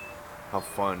 How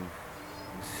fun.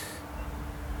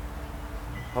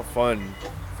 How fun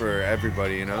for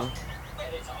everybody, you know?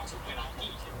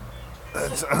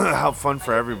 It's how fun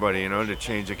for everybody, you know, to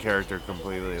change a character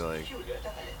completely. Like,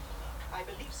 I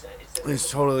believe so. it's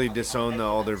totally disown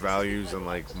all their values and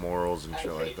like morals and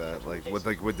shit like that. Like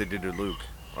what they did to Luke.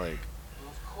 Like,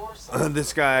 Of course.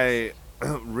 this guy,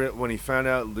 when he found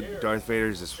out Darth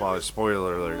Vader's his father,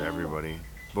 spoiler alert, everybody.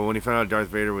 But when he found out Darth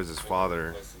Vader was his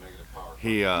father,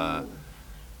 he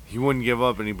wouldn't give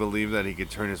up, and he believed that he could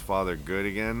turn his father good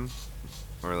again,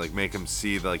 or like make him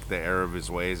see like the error of his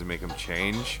ways and make him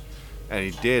change. And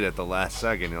he did at the last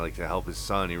second, like to help his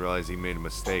son. He realized he made a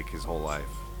mistake his whole life,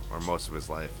 or most of his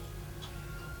life.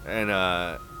 And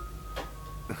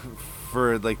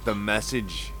for like the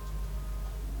message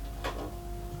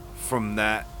from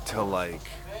that to like,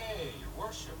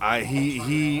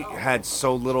 he had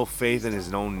so little faith in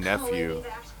his own nephew,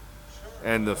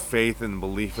 and the faith and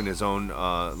belief in his own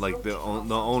like the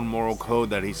own moral code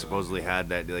that he supposedly had,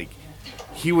 that like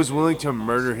he was willing to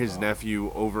murder his nephew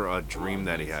over a dream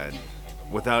that he had,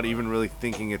 without even really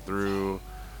thinking it through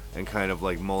and kind of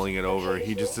like mulling it over.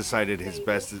 He just decided his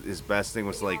best thing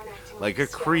was like a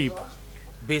creep,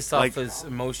 Based like- off his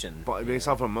emotion. based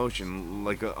off emotion,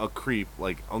 like a creep,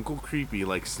 like Uncle Creepy,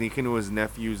 like sneak into his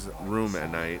nephew's room at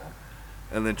night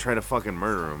and then try to fucking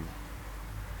murder him.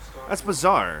 That's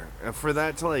bizarre. And for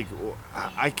that to like,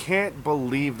 I can't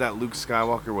believe that Luke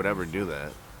Skywalker would ever do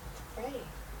that.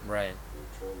 Right.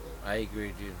 I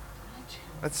agree, dude.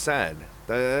 That's sad.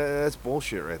 That's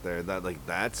bullshit right there. That like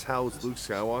that's how it's Luke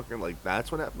Skywalker. Like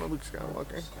that's what happened to Luke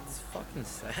Skywalker. It's fucking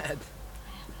sad.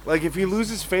 Like if he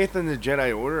loses faith in the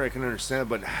Jedi Order, I can understand.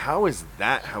 But how is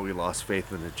that how he lost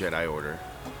faith in the Jedi Order?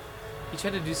 He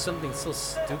tried to do something so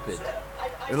stupid.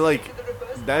 And like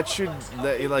that should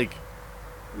like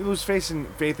you lose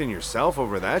faith in yourself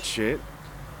over that shit.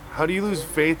 How do you lose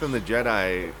faith in the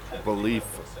Jedi belief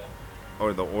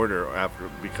or the Order after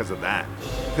because of that?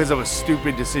 Because of a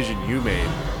stupid decision you made.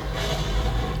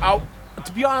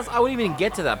 To be honest, I wouldn't even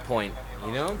get to that point.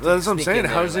 You know? That's what I'm Sneak saying. in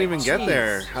How there, does he even get jeez.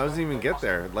 there? How does he even get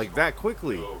there? Like that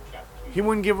quickly? He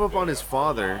wouldn't give up on his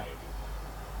father,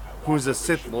 who's a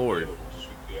Sith Lord.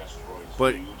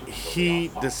 But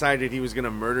he decided he was going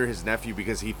to murder his nephew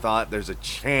because he thought there's a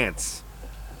chance,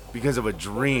 because of a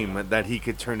dream, that he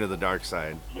could turn to the dark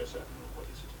side.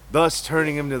 Thus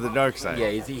turning him to the dark side.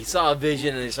 Yeah, he saw a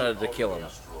vision and he started to kill him.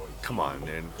 Come on,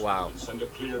 man. Wow.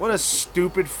 What a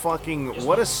stupid fucking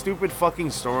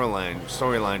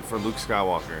storyline for Luke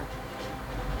Skywalker.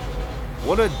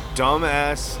 What a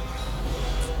dumbass.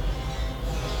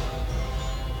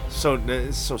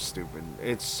 It's so stupid.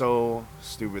 It's so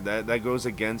stupid. That goes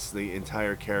against the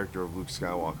entire character of Luke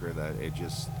Skywalker. That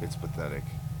it's pathetic.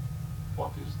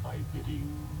 What is thy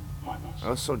bidding, my master? That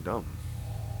was so dumb.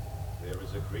 There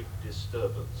is a great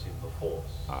disturbance in the Force.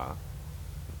 Ah.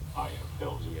 I have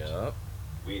felt it. Yep.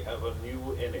 We have a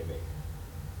new enemy.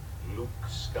 Luke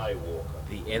Skywalker.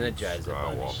 The Energizer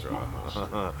Bunny.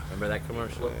 Skywalker. Remember that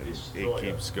commercial? It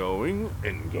keeps going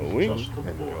and going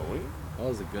and going. That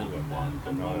was a good one, man. One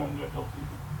can no longer help you.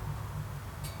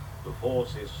 The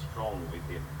Force is strong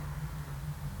within.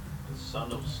 The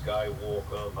son of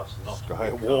Skywalker must not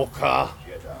Skywalker. become a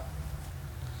Jedi.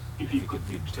 If he could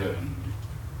be turned,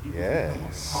 he would become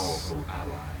Yes. a powerful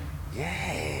ally.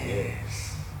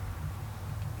 Yes.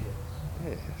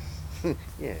 Yes.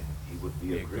 Yeah. He would Be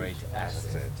be a great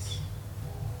asset. That's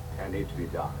Can it be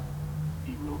done?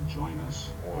 He will join us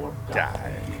Or or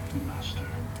die. Master.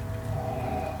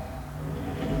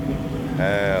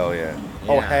 Hell yeah.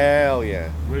 Oh, Yeah. hell yeah.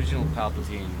 Original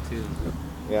Palpatine, too.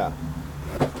 Yeah.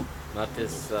 Not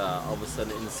this all of a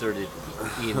sudden inserted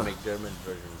Ian McDermott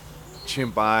version.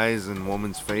 Chimp eyes and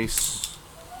woman's face.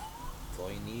 That's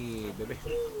all you need, baby.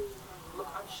 Look,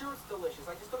 I'm sure it's delicious.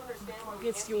 I just don't understand why we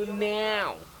Gets can't you eat it.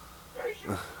 now.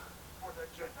 Patience for the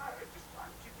Jedi at this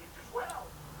time to eat as well.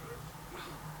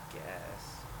 Guess.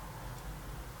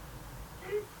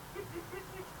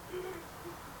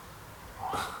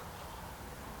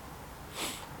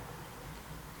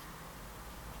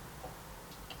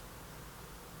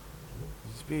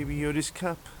 This Baby Yoda's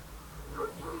cup.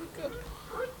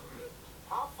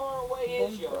 How far away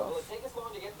is Yoda? Will it take us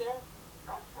long to get there?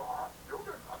 Not far.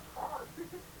 Yoda, not far.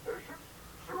 Patience.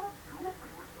 Soon you will be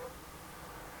with them.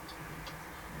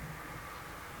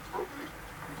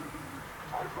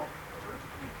 I hope.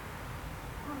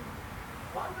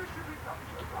 Why did she become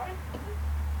Jedi?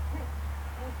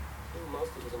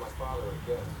 Most of us and my father are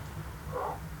good.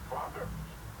 Oh, Father.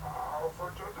 How for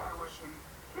Jedi was he?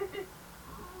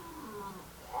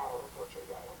 How for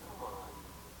Jedi? Come on.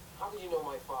 How could you know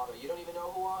my father? You don't even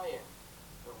know who I am.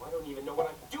 No, I don't even know what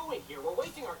I'm doing here. We're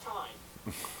wasting our time.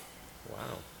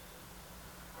 Wow.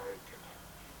 I can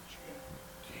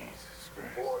Jesus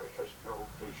Christ. The boy has no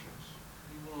patience.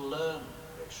 You will learn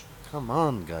patience. Come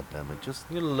on, goddammit. Just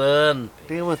You learn.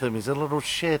 deal with him. He's a little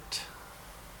shit.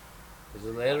 He's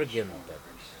an arrogant.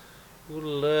 You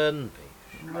learn.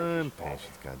 Learn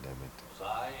patience, goddammit. Was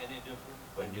I any different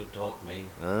when you taught me?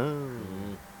 Oh.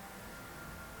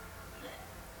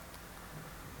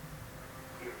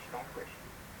 He is not ready.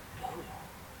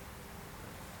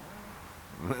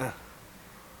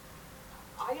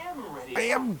 I am ready. I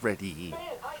am ready. Ben,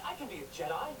 I can be a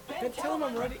Jedi. Ben, Then tell him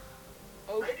I'm ready.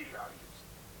 Ready are you?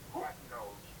 God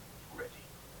knows he's ready.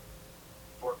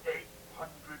 For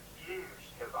 800 years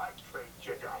have I trained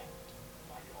Jedi.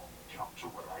 My own counsel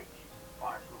what I need.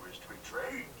 One who is to be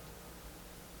trained.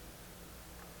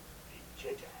 The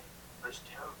Jedi must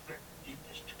have the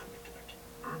deepest commitment.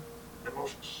 The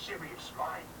most serious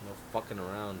mind. No fucking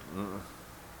around.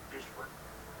 This one,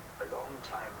 a long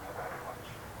time have I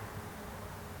watched.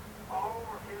 All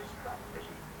his life as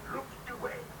he looked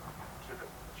away to the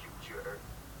future,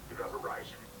 to the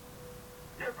horizon.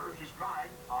 Never his mind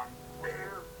on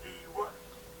where he was.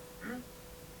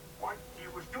 What he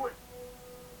was doing.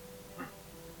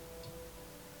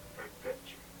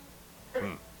 Adventure.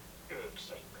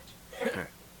 Excitement.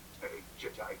 A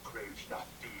Jedi craves not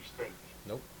these things.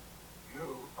 Nope.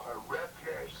 You are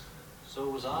reckless. So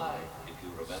was I, if you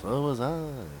remember. So was I.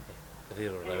 If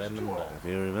you remember. If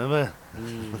you remember.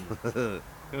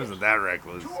 It wasn't that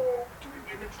reckless. Too old to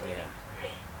begin the training. Yeah.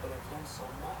 But I've learned so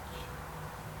much.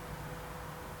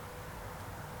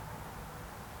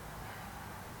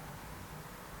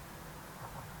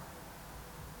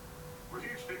 Will he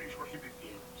finish what he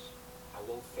begins? I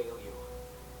won't fail you.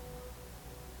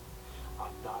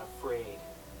 I'm not afraid.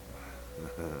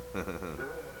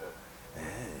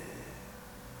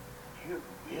 You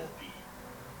will be.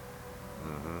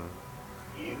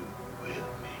 You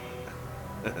will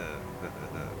be.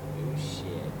 Oh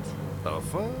shit. The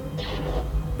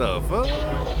fuck? The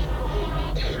fuck?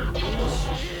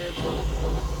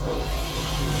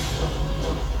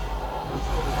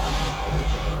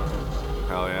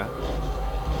 Hell yeah.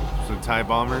 Some TIE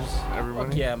bombers, everybody?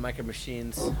 Fuck yeah, Micro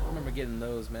Machines. I remember getting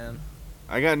those, man.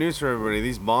 I got news for everybody.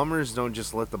 These bombers don't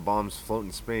just let the bombs float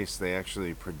in space. They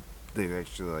actually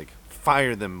like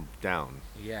fire them down.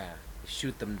 Yeah,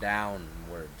 shoot them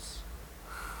downwards.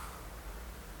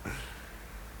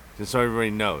 Just so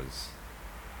everybody knows.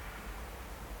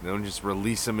 They don't just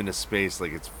release them into space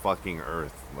like it's fucking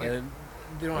Earth. Like, Yeah,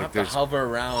 they don't like have to there's- hover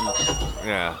around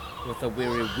yeah. with a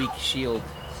very weak shield.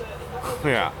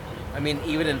 Yeah. I mean,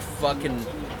 even in fucking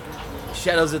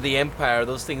Shadows of the Empire,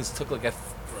 those things took like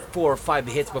 4 or 5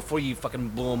 hits before you fucking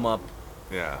blew them up.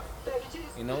 Yeah.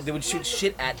 You know, they would shoot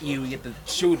shit at you. You have to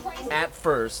shoot at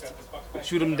first,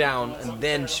 shoot them down, and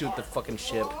then shoot the fucking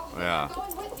ship. Yeah.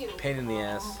 Pain in the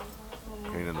ass.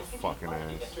 Pain in the fucking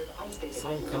ass. So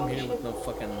don't come here with no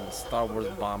fucking Star Wars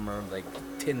bomber, like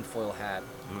tinfoil hat.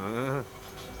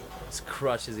 Just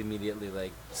crushes immediately,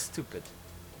 like stupid.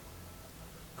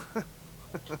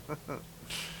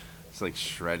 It's like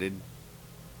shredded.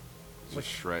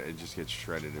 It just gets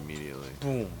shredded immediately.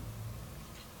 Boom.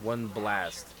 One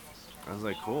blast. I was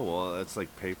like, cool. Well, that's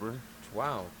like paper.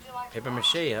 Wow. Paper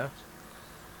mache, huh?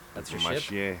 That's your ship?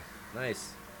 Machier.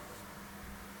 Nice.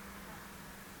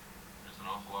 There's an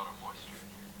awful lot of moisture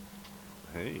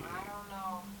in here. Hey. I don't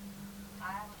know. I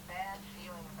have a bad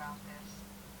feeling about this.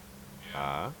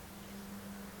 Ah.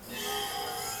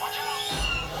 Watch out!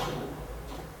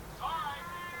 It's alright.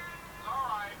 It's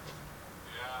alright.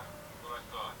 Yeah, that's what I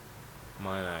thought.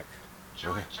 Minac.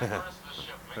 Check the rest of the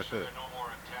ship. Make sure there are no more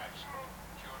attached.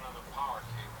 Chewing on the power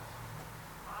cables.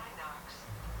 Inox.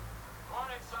 Go on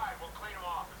inside. We'll clean them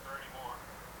off if there are any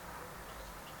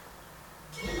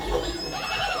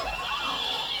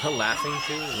more. Laughing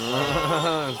too?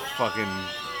 Fucking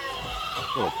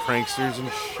little pranksters and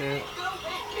shit.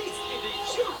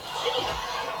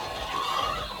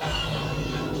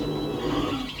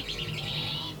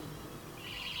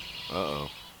 Uh-oh.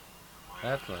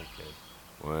 That's not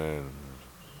good. When?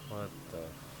 What the?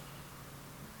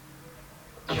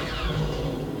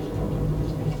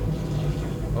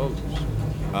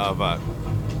 Oh. But.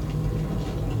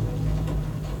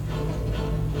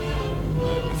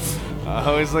 I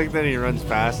always like that he runs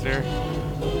faster.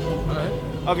 Alright.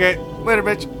 Okay, later,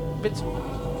 bitch. Bitch.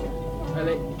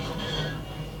 Allez.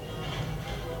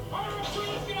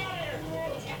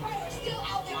 Empire's still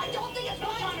out there. I don't think it's No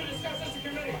time to discuss this in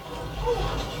committee.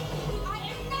 I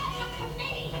am not a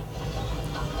committee.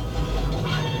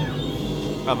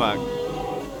 Back.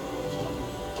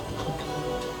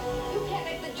 You can't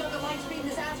make the Joker light speed in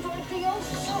this asteroid field.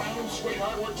 Ground,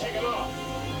 sweetheart, we're taking off.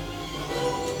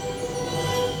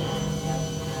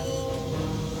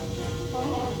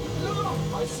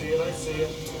 I see it, I see it.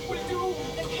 What do you do?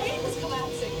 The cave is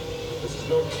collapsing. This is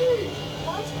no cave.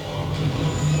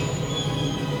 What?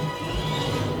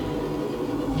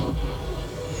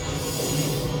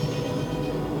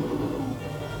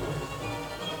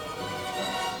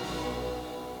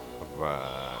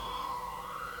 Back.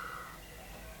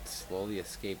 Slowly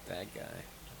escape that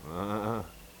guy. Uh,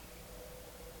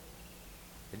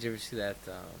 Did you ever see that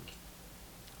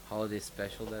holiday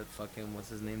special that fucking what's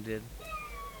his name did?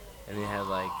 And they had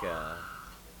like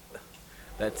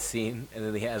that scene, and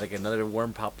then they had like another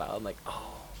worm pop out. I'm like,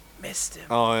 oh, missed him.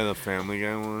 oh, and the Family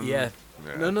Guy one? Yeah.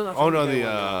 No, not Oh, no, Family the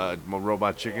Guy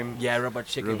Robot Chicken? Yeah, Robot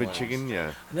Chicken. Robot ones. Chicken,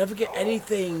 yeah. I never get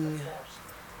anything.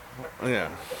 Oh, yeah.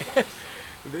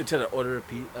 They try to order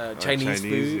a Chinese Chinese,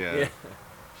 food. yeah.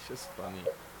 It's just funny.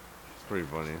 It's pretty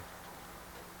funny.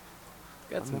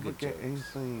 Got some I'll never good get jokes.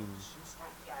 anything.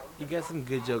 You got some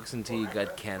good jokes until you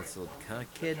got canceled, huh,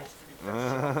 kid? It's Not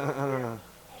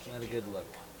a good look.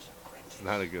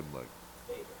 not a good look.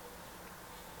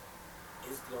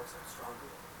 Is the oxide stronger?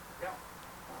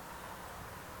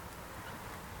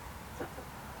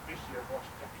 This year, boss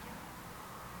deputy.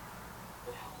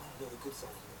 But how will I know the good side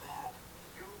from the bad?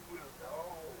 You will know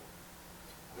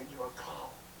when you are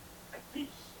calm, at peace.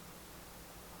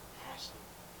 Fasting.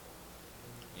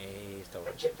 Hey, stop A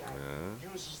it. Jedi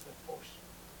Yeah. uses the Force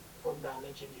for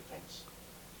knowledge and defense,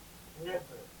 never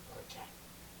for attack.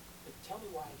 Tell me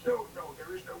why I can't. No, no,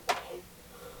 there is no why.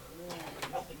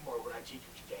 Nothing more would I teach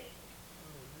you today.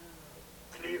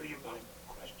 Clearly about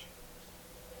questions.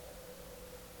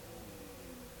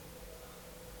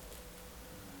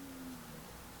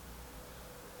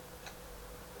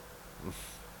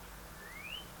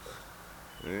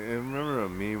 I remember a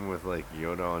meme with like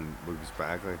Yoda on Luke's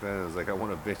back like that. It was like, I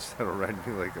want a bitch that'll ride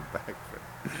me like a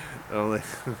backpack. I'm like,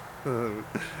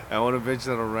 I want a bitch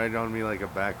that'll ride on me like a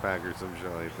backpack or some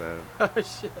shit like that. Oh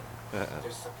shit.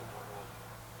 There's something going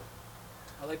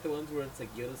on. I like the ones where it's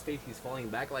like Yoda's face, he's falling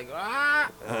back like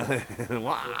ah.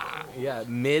 Wah. Yeah,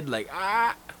 mid like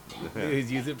ah.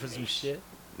 He's using it for some shit.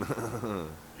 Be strong.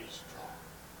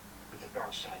 With the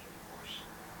dark side of yours.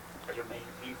 But you're made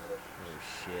of evil. Oh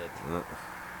shit. Everybody's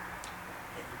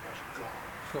gone.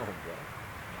 Oh bro.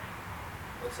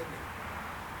 What's it mean?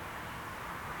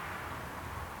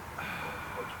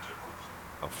 What you take with you.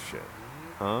 Oh shit.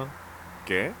 Huh?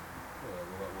 ¿Qué?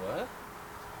 What?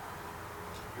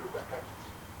 Your weapons.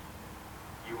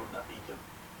 You will not need them.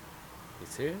 You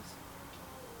serious?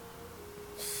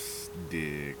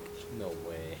 Dick. No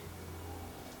way.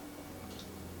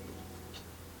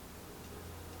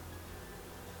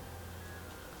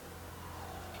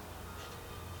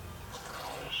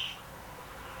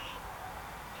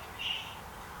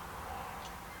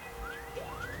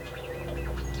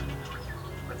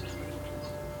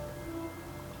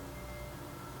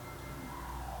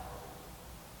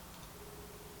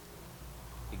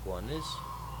 Iguanas?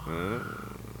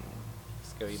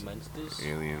 Scary monsters?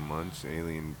 Alien munch,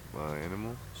 alien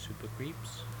animal. Super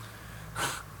creeps?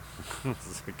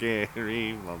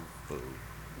 Scary monster.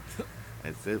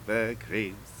 And super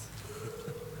creeps.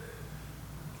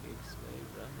 Keeps me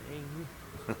running.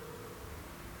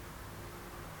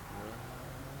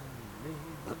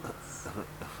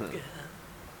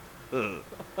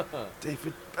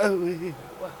 David Bowie.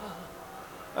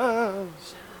 Oh,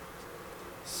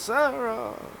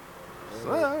 Sarah.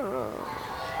 Sarah.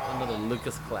 Another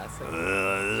Lucas classic.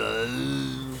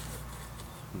 Oh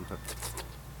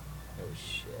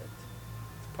shit.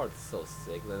 This part's so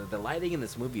sick. The lighting in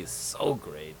this movie is so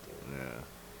great, dude. Yeah.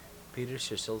 Peter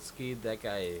Shashilsky, that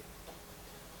guy,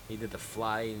 he did The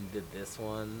Fly and he did this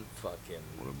one. Fucking.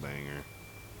 What a banger.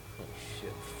 Oh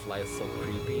shit. Fly is so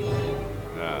creepy. Like,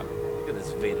 Yeah. look at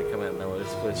this Vader coming out of nowhere.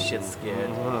 This foot's shit scared.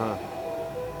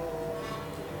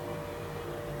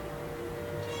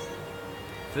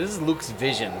 So this is Luke's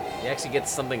vision. He actually gets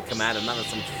something come at him, not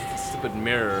some stupid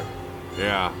mirror.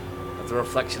 Yeah. It's a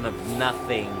reflection of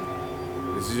nothing.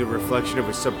 This is a reflection of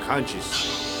his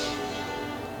subconscious.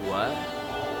 What?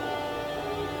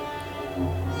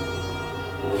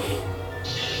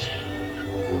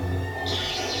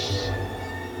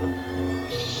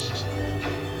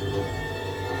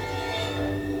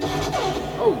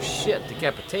 Oh shit,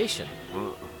 decapitation.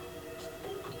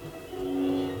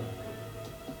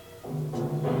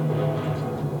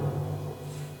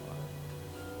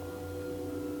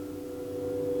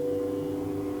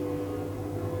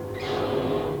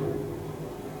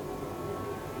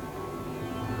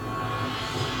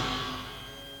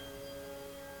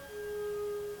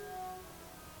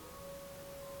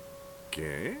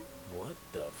 Okay. What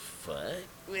the fuck?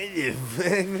 What the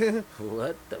fuck?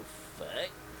 What the fuck?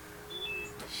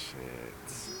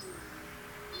 Shit.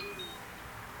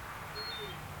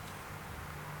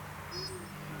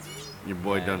 Your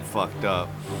boy done fucked up.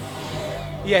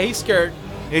 Yeah, he's scared.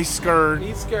 He's scared.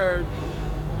 He's scared.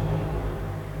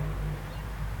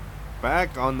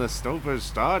 Back on the Stopa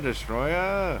Star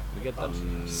Destroyer. We get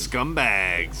them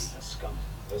Scumbags. Scum.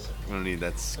 Listen. I don't need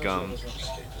that scum.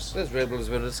 This Red Bull's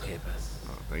gonna escape us.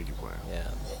 Oh, thank you, player.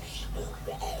 Yeah.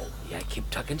 Yeah, keep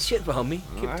talking shit, homie.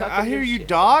 Keep talking I hear your you, shit.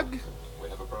 dog. We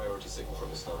have a priority signal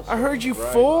from the Star I heard you,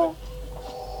 fool.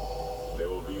 There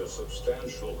will be a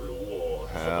substantial reward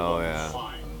Hell for the one yeah. who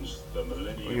finds the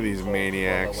Millennium Look at these Falcon.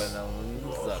 maniacs.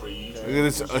 You are free to Look at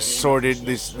this assorted,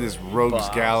 this rogues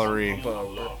gallery. IG.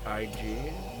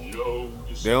 no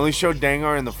They only show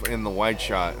Dangar in the wide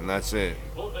shot, and that's it.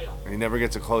 Oh, they are. He never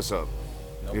gets a close up.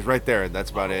 He's right there. That's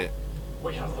about it.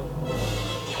 We have them.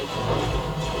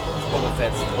 Boba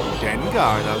Fett's Dengar.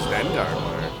 That was Dengar.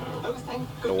 Oh, thank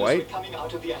The goodness white? we're coming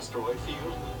out of the asteroid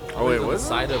field. Oh wait, on the what?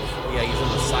 side of? Yeah, he's on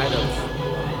the side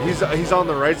of. He's on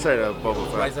the right side of Boba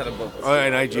Fett. Right side of Boba. Oh,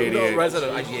 and IG-88. No, right side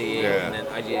of IG-88, Yeah. and then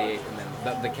IG-88, and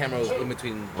then the camera was in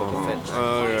between Boba Fett.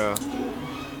 Oh yeah.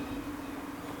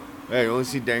 Hey, you only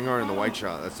see Dangar in the white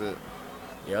shot. That's it.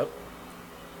 Yep.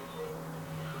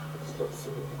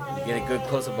 You get a good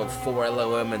close up of 4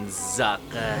 LOM and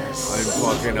Zuckus. And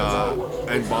fucking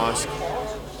and Bosk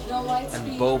No light And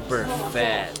speed. Boba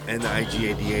Fett. and the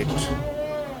IG-88.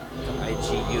 IG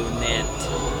Unit.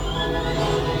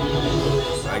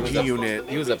 IG Unit.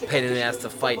 He was a pain in the ass to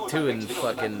fight too in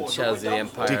fucking Shadows of the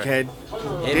Empire. Dickhead.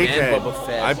 Him and Boba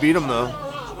Fett. I beat him though.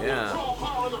 Yeah.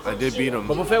 I did beat him.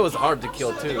 Boba Fett was hard to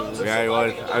kill too. Yeah, he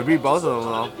was. I beat both of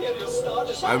them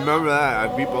though. I remember that.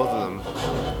 I beat both of them.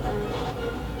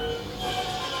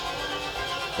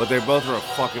 But they both were a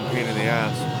fucking pain in the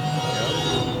ass.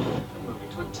 Moving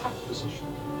to attack position.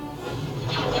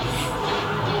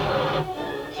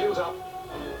 Shields up.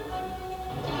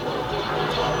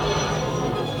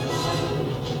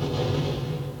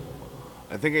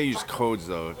 I think I used codes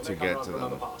though to get to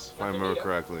them, if I remember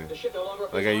correctly.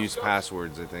 Like I used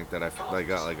passwords. I think that I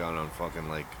got like on fucking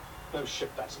like No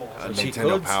ship that small. Cheat Nintendo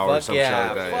codes? Power or Fuck some shit yeah.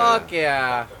 like that. Fuck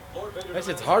yeah. That's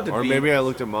it's hard to Or beat. maybe I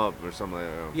looked them up or something like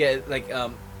that. Yeah, like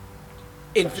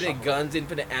infinite guns,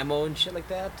 infinite ammo and shit like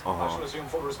that. Uh I shall huh. assume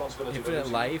full responsibility. for Infinite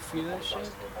losing life, you know that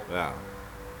shit? Yeah.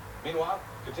 Meanwhile,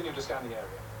 continue to scan the area.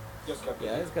 Yes, Captain.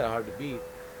 Yeah, it's kind of hard to beat.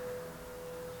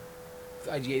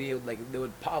 IG-88 would, like, they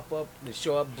would pop up, they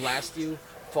show up, blast you,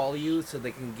 follow you, so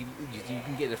they can give you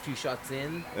can get a few shots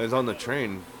in. It was on the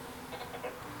train.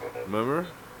 Remember?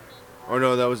 Or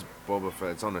no, that was Boba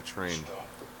Fett. It's on a train.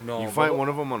 No, You fight one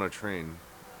of them on a train,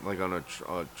 like on a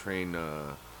train.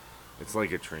 It's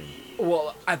like a train.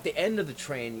 Well, at the end of the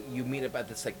train, you meet up at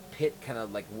this like pit, kind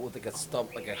of like with like a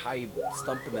stump, like a high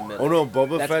stump in the middle. Oh no,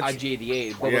 Boba That's Fett's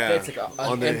IG-88. Boba yeah, Fett's like an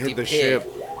on the- empty the pit. ship.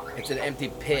 It's an empty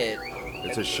pit.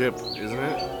 It's a ship, isn't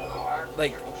it?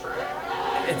 Like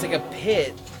it's like a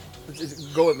pit.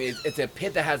 Go with me. It's a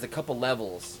pit that has a couple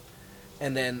levels,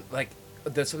 and then like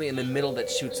there's something in the middle that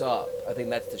shoots up. I think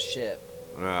that's the ship.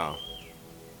 Yeah.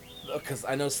 Because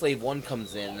I know Slave 1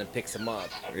 comes in and picks him up.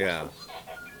 Yeah.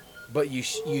 But you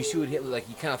shoot him, like,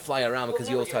 you kind of fly around because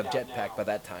you also have jetpack by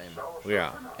that time.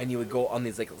 Yeah. And you would go on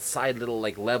these, like, side little,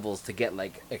 like, levels to get,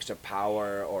 like, extra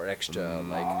power or extra,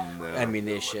 like, yeah.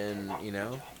 ammunition, you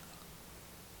know?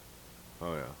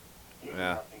 Oh yeah.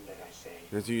 Yeah.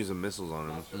 You have to use the missiles on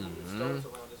him.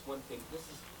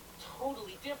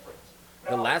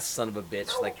 The last son of a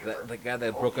bitch, like, the guy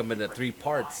that broke him into 3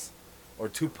 parts. Or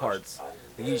 2 parts.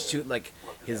 Like, you shoot like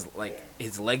his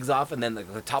legs off, and then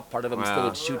like, the top part of him still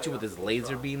would shoot you with his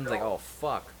laser beams. Like, oh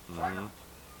fuck. Mm-hmm.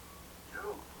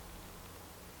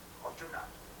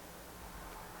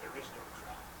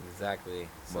 Exactly.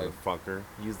 So Motherfucker.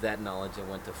 I used that knowledge and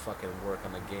went to fucking work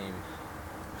on the game.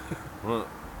 Huh.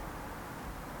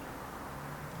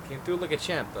 Came through like a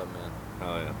champ though, man.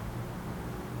 Oh yeah.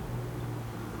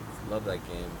 Love that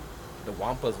game. The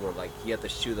Wampas were like, you had to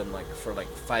shoot them like for like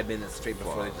 5 minutes straight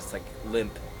before they just like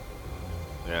limp.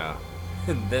 Yeah.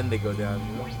 And then they go down.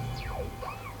 You know?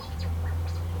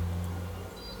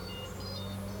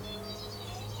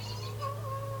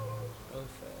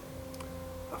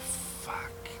 Oh,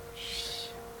 fuck.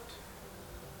 Shit.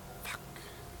 Fuck.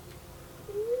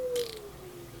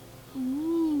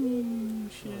 Ooh,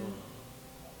 shit.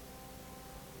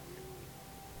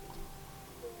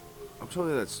 I'm telling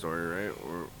you that story, right?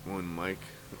 Or when Mike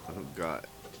got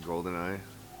GoldenEye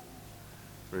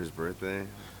for his birthday.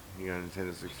 He got a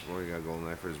Nintendo 64. He got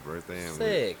GoldenEye for his birthday. And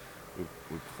Sick.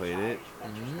 We played it.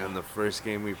 And the first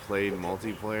game we played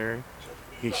multiplayer,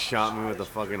 he shot me with a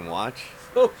fucking watch.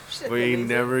 Oh shit. But he amazing.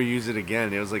 never used it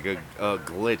again. It was like a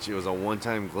glitch. It was a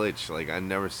one-time glitch. Like, I'd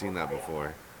never seen that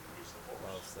before.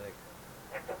 Wow, sick.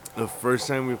 The first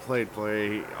time we played,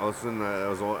 all of a sudden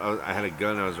I had a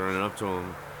gun. I was running up to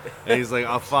him, and he's like,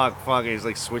 "Oh fuck!" And he's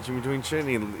like switching between shit.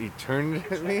 And he turned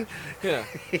at me. Yeah.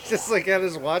 He just like had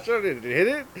his watch on and hit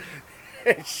it.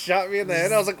 It shot me in the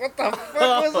head. I was like, "What the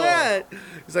fuck was that?"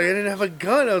 He's like, "I didn't have a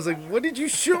gun." I was like, "What did you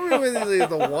shoot me with?" He's like,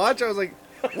 "The watch." I was like,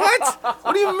 "What?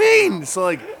 What do you mean?" So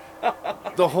like,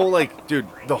 the whole like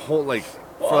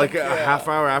for like a half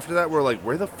hour after that, we're like,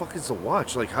 "Where the fuck is the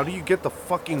watch? Like, how do you get the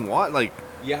fucking watch?" Like.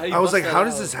 Yeah, how do you I was bust like, that how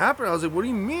does out? this happen? I was like, what do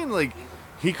you mean? Like,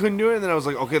 he couldn't do it. And then I was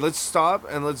like, okay, let's stop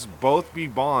and let's both be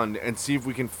Bond and see if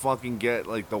we can fucking get,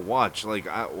 like, the watch. Like,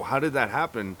 how did that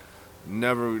happen?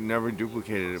 Never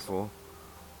duplicated it, fool.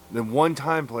 Then one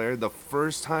time, player, the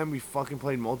first time we fucking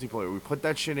played multiplayer, we put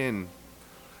that shit in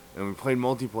and we played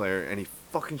multiplayer and he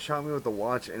fucking shot me with the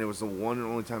watch and it was the one and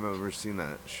only time I've ever seen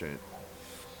that shit.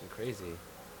 Crazy.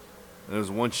 And it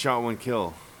was one shot, one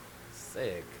kill.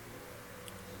 Sick.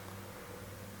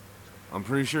 I'm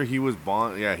pretty sure he was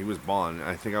Bond. Yeah, he was Bond.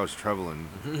 I think I was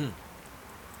Trevelyan.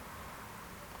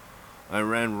 I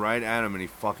ran right at him and he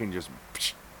fucking just...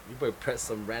 You better press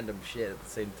some random shit at the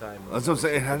same time. That's what I'm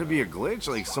saying. It had to be a glitch,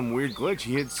 like some weird glitch.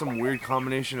 He hit some weird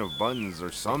combination of buttons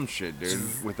or some shit,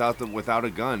 dude. without a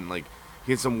gun. Like,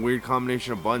 he hit some weird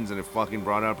combination of buttons and it fucking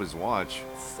brought up his watch.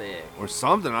 Sick. Or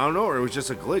something. I don't know. Or it was just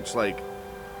a glitch. Like,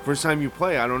 First time you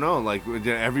play, I don't know. Like, did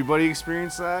everybody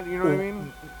experience that? You know what I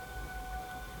mean?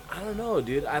 I don't know,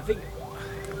 dude. I think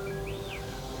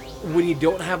when you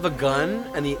don't have a gun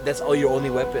and that's all your only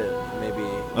weapon, maybe.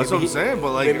 That's what I'm saying.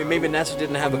 But like, maybe Nasser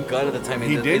didn't have a gun at the time.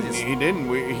 He didn't. He didn't.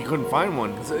 He couldn't find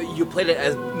one. So you played it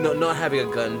as not having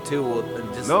a gun too.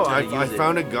 And just No, trying to I use it.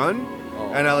 found a gun,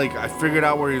 and I figured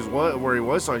out where he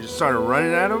was, so I just started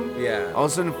running at him. Yeah. All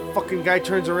of a sudden, fucking guy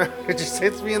turns around and just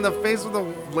hits me in the face with a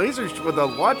with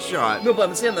a watch shot. No, but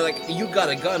I'm saying that like you got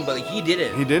a gun, but like, he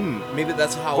didn't. He didn't. Maybe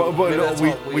that's how. But maybe no, that's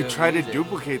we how tried to use it.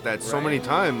 duplicate that so Right. many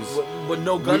times. With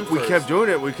no gun. We kept doing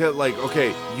it. We kept like,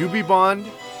 okay, you be Bond,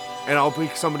 and I'll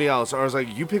pick somebody else. Or I was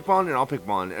like, you pick Bond and I'll pick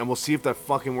Bond, and we'll see if that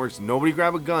fucking works. Nobody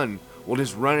grab a gun. We'll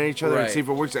just run at each other and Right. see if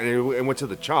it works. And it went to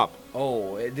the chop.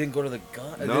 Oh, it didn't go to the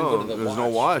gun. It didn't No, go to the there was no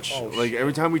watch. Oh, Like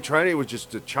every time we tried it was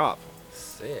just a chop.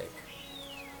 Sick.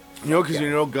 You know, because you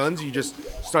know guns, you just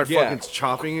start Yeah. fucking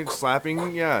chopping and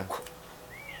slapping. Yeah.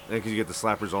 Because you get the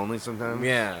slappers only sometimes.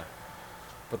 Yeah.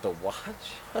 But the watch?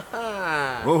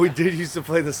 Well, we did used to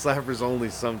play the slappers only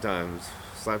sometimes.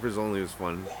 Slappers only was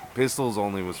fun. Pistols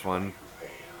only was fun.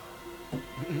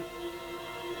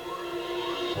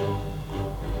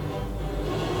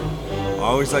 I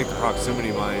always liked the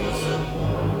proximity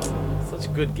mines.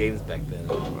 Such good games back then.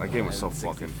 That game was so And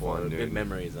fucking 64, fun, Good dude.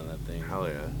 memories on that thing. Hell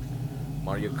yeah.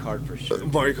 Mario Kart for sure.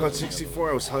 Mario Kart 64,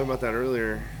 I was talking about that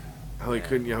earlier. How he Yeah.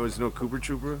 couldn't, how there's no Cooper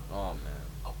Trooper. Oh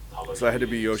man. So I had to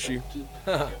be Yoshi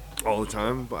all the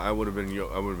time, but I would have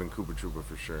been Cooper Trooper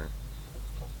for sure.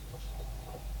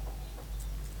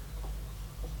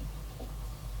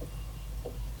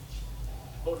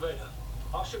 Lord Vader,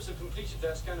 our ships have completed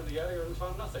their scan of the area and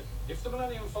found nothing. If the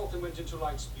Millennium Falcon went into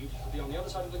light speed, it would be on the other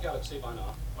side of the galaxy by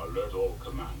now. Alert all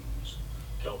commands.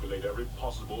 Calculate every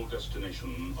possible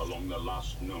destination along the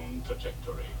last known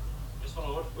trajectory. Yes, my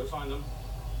lord, we'll find them.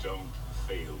 Don't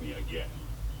fail me again,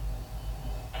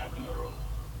 Admiral.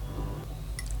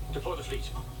 Deploy the fleet.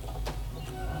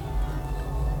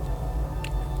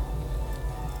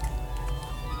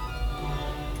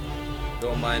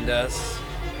 Don't mind us.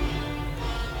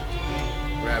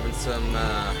 Grabbing some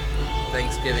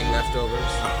Thanksgiving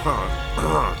leftovers.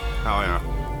 Hell yeah.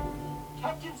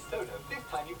 Captain Solo, this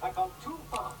time you have gone too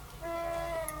far.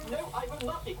 No, I will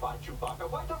not be quiet, Chewbacca.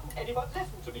 Why doesn't anyone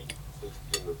listen to me? Let's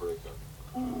give it a breakup.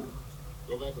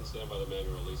 Go back and stand by the man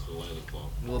who released the landing clock.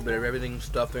 A little bit of everything,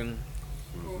 stuffing,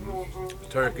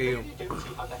 turkey,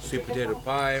 sweet potato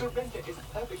pie, Surrender is a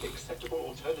perfectly acceptable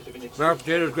alternative in its mashed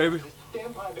potatoes, gravy.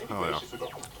 damn prime lady Oh, yeah. gracious with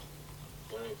all.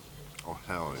 Oh,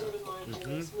 hell yeah.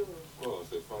 Well, if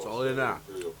they follow It's all in there.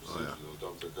 Imperial procedure, Oh, yeah. they'll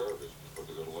dump their garbage before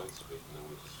they go to light speed, and then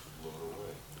we just blow it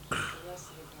away. The rest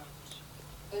of the garbage.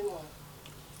 Then what?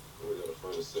 We gotta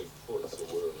find a safe port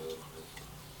somewhere, man.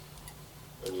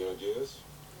 Any ideas?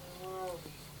 Where are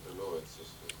we? I know it's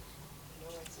just. No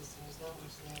system. There's not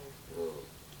much there. Oh,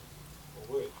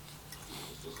 wait.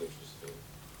 This is interesting.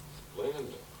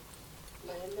 Lando.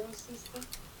 Lando system?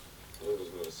 Lando's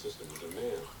not a system, he's a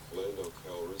man. Lando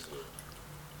Calrissian.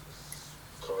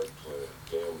 Card player,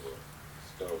 gambler,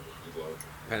 scoundrel. You'd like him.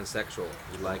 Pansexual.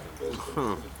 You like it. Best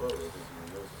friend, he's probably think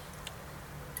you know him.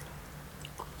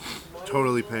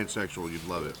 Totally pansexual. You'd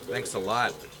love it. Thanks a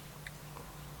lot.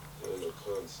 Lando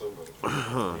conned somebody.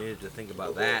 I needed to think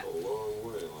about that A long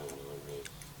way, Lando and me.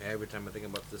 every time I think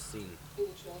about this scene. Can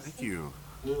you trust Thank him? you.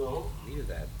 No. Needed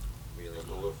that, really. Got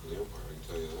no love for the Empire, I can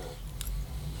tell you that.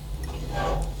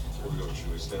 Here we go,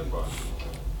 Chewie, stand by.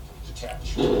 Detach.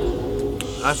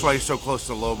 That's why he's so close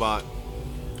to Lobot.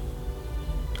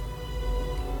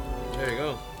 There you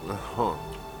go. Huh.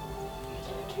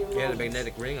 He had a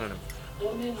magnetic ring on him.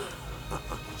 One minute. You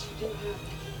didn't have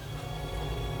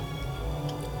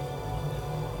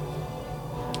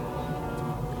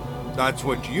to. That's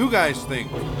what you guys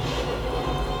think.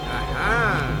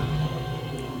 Aha!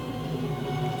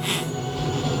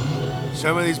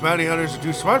 Some of these bounty hunters are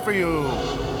too smart for you.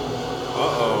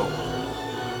 Uh-oh.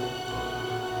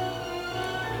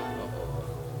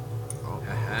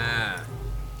 Aha!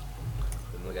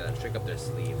 Then we got a trick up their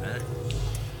sleeve, huh?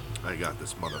 I got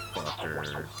this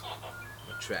motherfucker.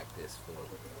 Track this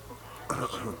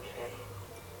for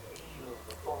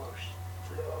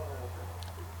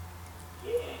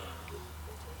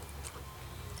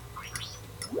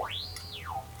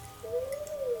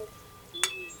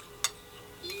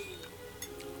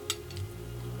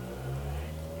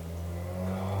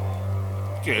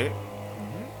Okay.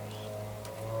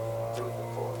 Through the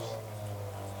Force,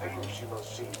 things you will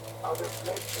see are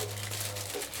reflections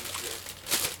that future.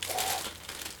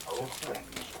 Old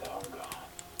friends long gone.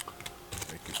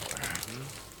 Thank you, sir.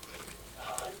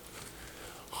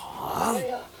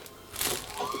 Leia.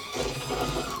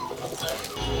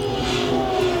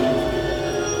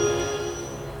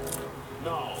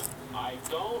 No, I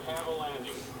don't have a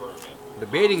landing permit.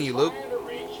 Debating you, Luke. Trying to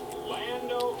reach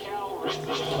Lando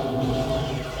Calrissian.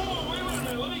 Oh, wait a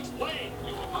minute, let me explain.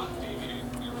 You will not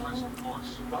deviate from your present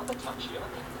course. Not the touch here.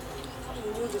 How do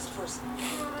you know this person?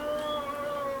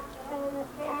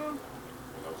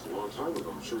 That was a long time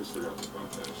ago. I'm sure he's forgotten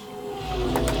about that.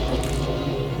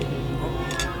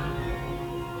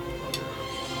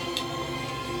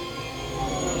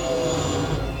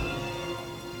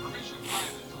 Permission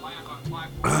granted to land on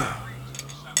platform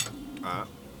 327.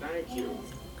 Thank you.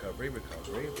 Recovery.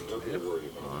 Nothing to worry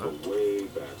about. Go way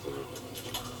back now.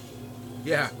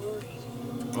 Yeah,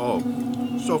 Oh,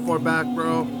 so far back,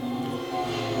 bro.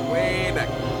 way back.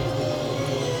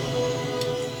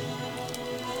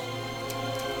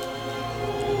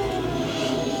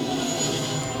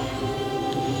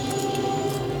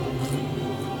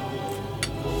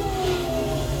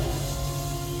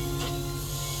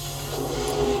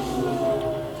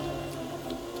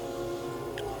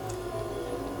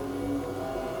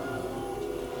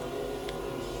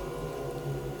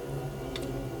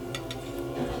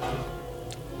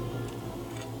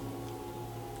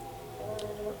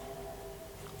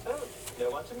 Oh, they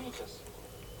want to meet us.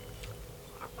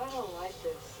 I don't like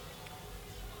this.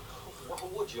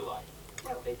 What would you like?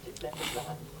 Well, they did let us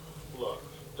land. Look,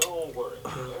 don't worry.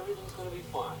 Everything's gonna be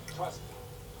fine. Trust me.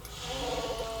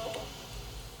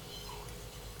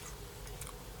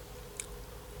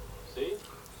 See?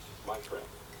 My friend.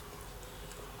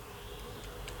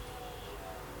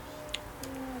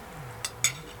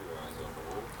 Keep your eyes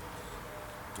open,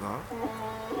 huh?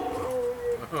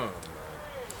 Huh?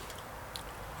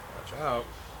 Watch out.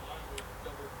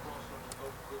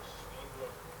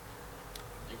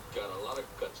 You've got a lot of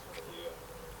guts,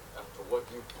 yeah. After what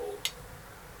you pulled.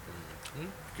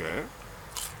 Okay.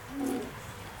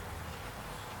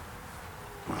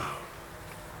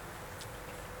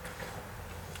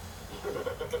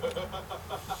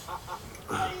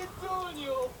 How you doing,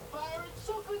 you old pirate?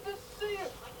 So good to see you.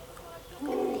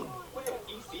 Well,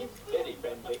 he seems very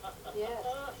friendly. Yes.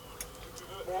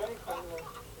 Very friendly.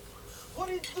 What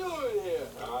are you doing here?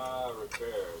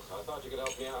 Repairs. I thought you could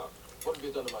help me out. What have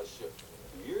you done to my ship?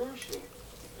 Your ship?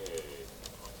 Hey,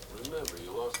 remember,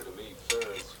 you lost it to me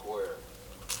fair and square.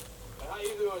 How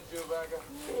you doing, Chewbacca?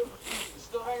 You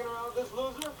still hanging around with this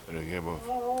loser? In a game of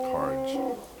cards.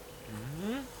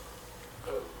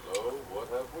 Hello, what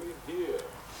have we here?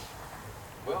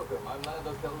 Welcome, I'm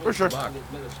Lando Calrissian. For sure. I'm the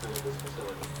administrator of this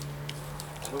facility.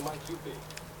 And who might you be?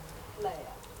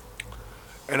 Leia.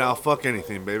 And I'll fuck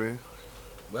anything, baby.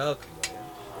 Welcome.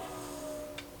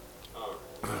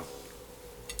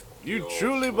 You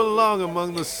truly belong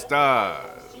among the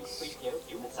stars.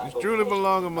 You truly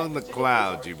belong among the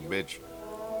clouds, you bitch.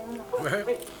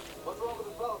 What's wrong with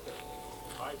the Falcon?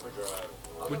 Hyperdrive.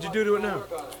 What'd you do to it now?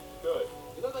 Work on it. Good.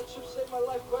 You know that ship saved my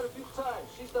life quite a few times.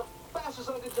 She's the fastest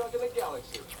underdog in the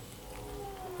galaxy.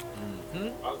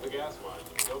 How's the gas mine?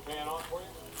 Still paying off for you?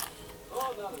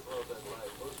 Oh, not as well as I'd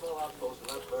like. We're a small outpost and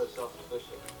not very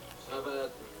self-sufficient. I've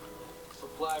had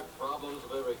supply problems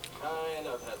of every kind.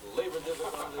 I've had labor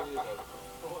difficulties.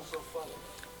 What's so funny?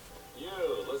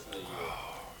 You, listen to you.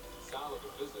 Sound like a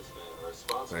businessman, a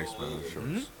responsible Thanks, man. leader. Sure.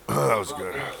 That was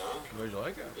good. That, huh? Where'd you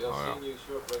like it? You know, Oh, yeah. seeing you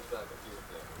sure brings back a few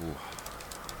things.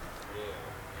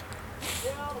 Yeah.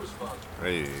 Yeah, I'm responsible.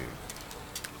 Hey.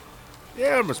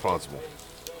 Yeah, I'm responsible.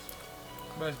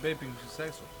 Nice vaping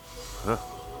successful.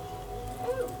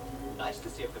 Nice to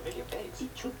see a familiar face.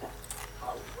 Ichuta.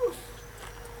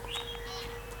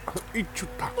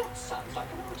 That sounds like a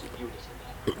pretty unity.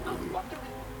 I'm wondering.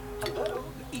 Hello?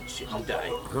 Eat shit and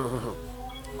die.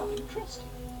 How interesting.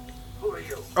 Who are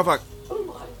you? Oh, fuck. Oh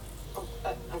my. Oh,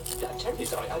 I'm terribly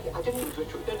sorry. I didn't mean to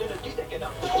intrude. No, please don't get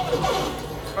up. I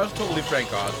was totally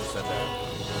Frank Oz who said that.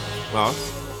 Huh?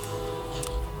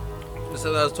 I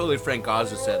said that was totally Frank Oz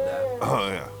who said that. Oh,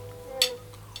 yeah.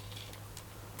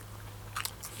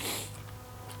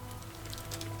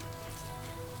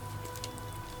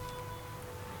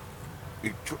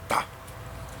 Ichuta.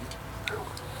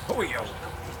 Oh, yeah.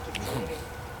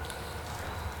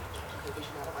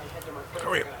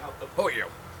 Oh, yeah. Oh, yeah.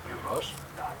 You must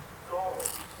not go.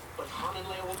 But Han and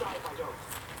Leia will die if I don't.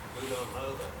 We don't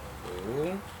know that.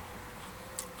 Ooh.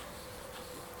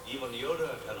 Even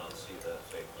Yoda cannot see their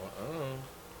fate.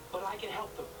 But I can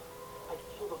help them. I can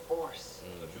feel the Force.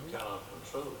 But you cannot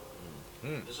control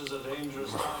it. This is a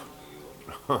dangerous time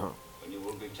for you. When you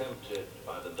will be tempted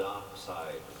by the dark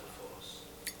side of the Force.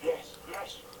 Yes,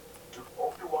 yes. To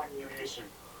Obi-Wan you listen.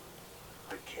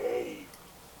 The cave.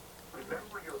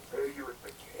 Remember your failure at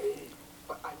the cave.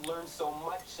 But I've learned so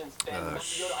much since then. Ah,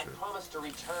 Master Yoda, I shit. promise to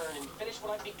return and finish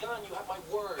what I've begun. You have my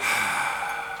word.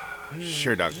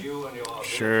 Sure, Doug. You and your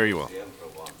Sure you will. the Emperor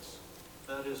wants.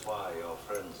 That is why your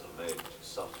friends are made to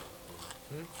suffer.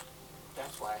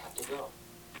 That's why I have to go.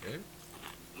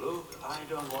 Luke, I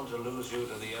don't want to lose you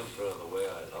to the Emperor the way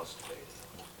I lost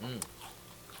Vader.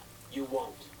 You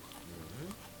won't.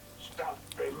 Stop,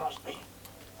 they must be.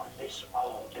 On this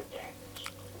all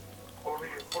depends. Only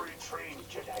a fully trained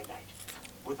Jedi Knight,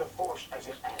 with the Force as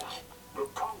an ally, will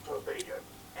conquer Vader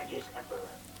and his Emperor.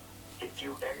 If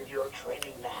you end your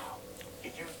training now,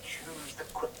 if you choose the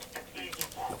quick and easy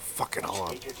path, fuck it all up.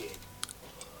 Vader did,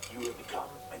 you will become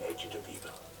an agent of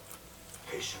evil.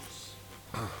 Patience.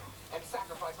 And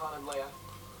sacrifice Han and Leia.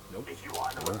 If you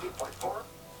want to know what they fight for,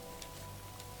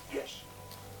 yes.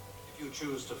 If you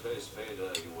choose to face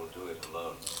Vader, you will do it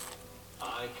alone.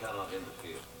 I cannot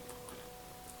interfere.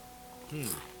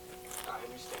 I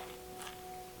understand.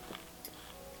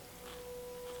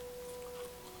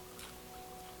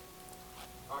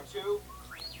 R2,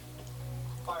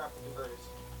 fire up the converters.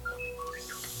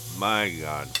 My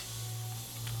God.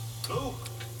 Luke!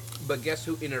 But guess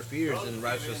who interferes in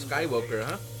Rise of Skywalker,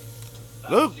 huh?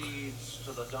 Luke, Leads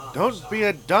to the dark don't side. be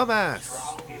a dumbass.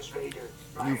 Strong is Vader.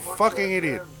 You I will fucking serve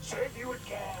idiot. them, Save you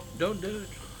again. Don't do it.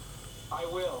 I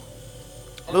will.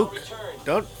 And Luke, I'll return.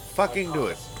 don't fucking do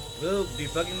it. Luke, you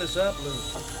fucking this up,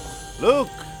 Luke. Luke,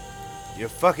 you're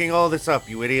fucking all this up,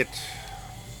 you idiot.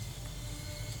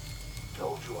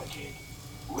 Told you I did.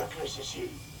 Reckless is he.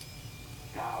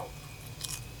 Now,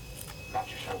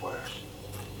 matches are worse.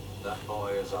 That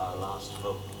boy is our last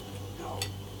hope. No.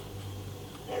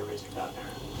 There is another.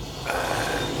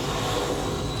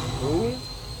 Who?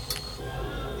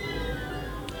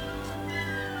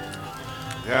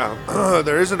 Yeah,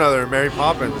 there is another Mary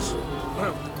Poppins.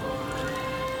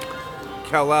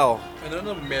 Kal-El.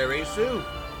 Another Mary Sue.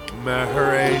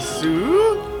 Mary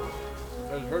Sue?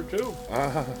 That's her too.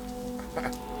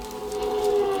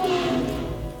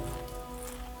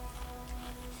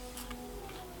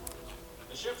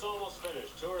 The ship's almost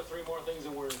finished. 2 or 3 more things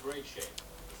and we're in great shape.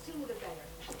 Sooner the better.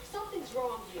 Something's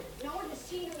wrong here. No one has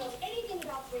seen or knows anything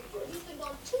about Threepwood. He's been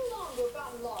gone too long to have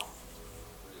gotten lost.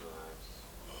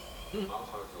 Relax. I'll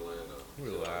talk to Lando.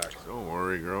 Relax. Don't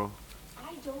worry, girl.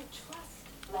 I don't trust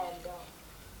Lando.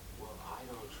 Well, I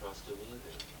don't trust him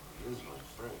either. He is my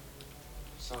friend.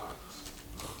 Besides,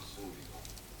 I'll soon be home.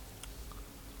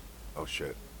 Oh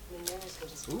shit. Ramirez go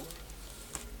to Ooh. school.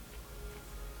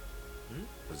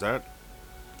 Is that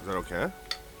okay?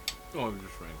 Oh, I'm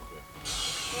just trying to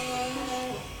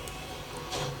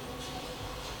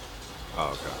Oh,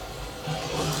 okay.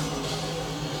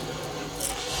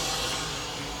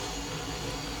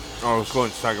 Oh, let's go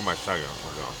in second by second.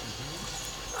 Okay.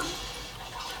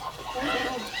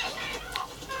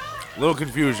 A little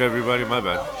confused, everybody. My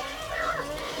bad.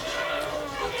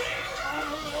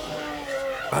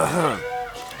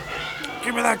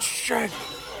 Give me that shit.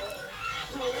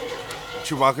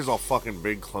 Chewbacca's all fucking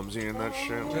big, clumsy in that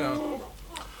shit. Yeah.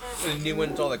 And the new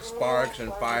one's all like sparks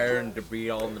and fire and debris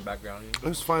all in the background. It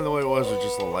was fine the way it was with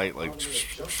just the light, like. What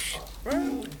a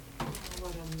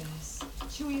mess.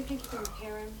 Chewie, you think you can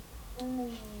repair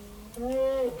him?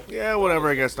 Yeah, whatever,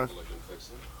 I guess not. I can fix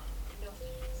it. No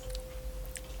thanks.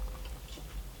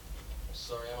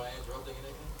 Sorry, am I interrupting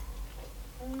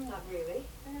anything? Not really.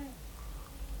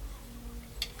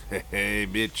 Hey,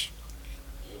 bitch.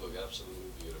 You look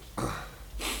absolutely beautiful.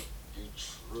 You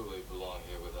truly belong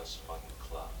here with us fun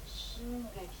class.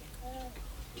 Thank you.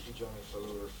 Would you join me for a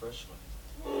little refreshment?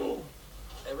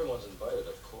 Everyone's invited,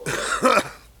 of course.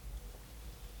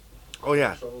 Oh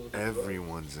yeah,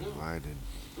 everyone's invited.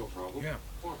 No problem. Yeah.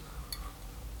 Fine.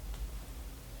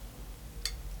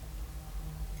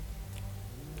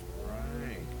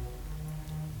 Right.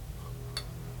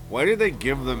 Why did they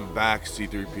give them back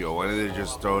C-3PO? Why did they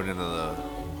just throw it into the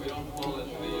We don't fall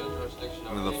into the jurisdiction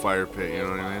of into the fire pit? You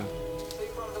know what I mean? So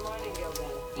you're from the mining guild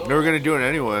then? They were gonna do it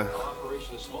anyway. Our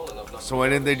operation is small enough not So why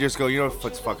didn't they just go? You know,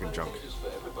 it's fucking junk. to use for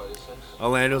everybody since.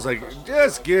 Orlando's like,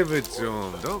 just give it to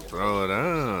him. Don't throw it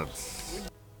out.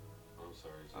 I'm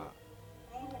sorry, sir.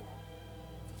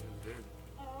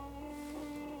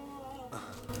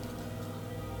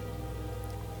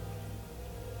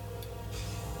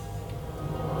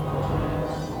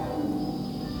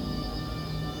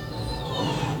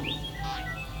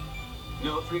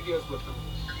 No, 3PO's with them.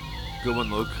 Good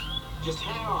one, Luke. Just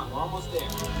hang on, we're almost there.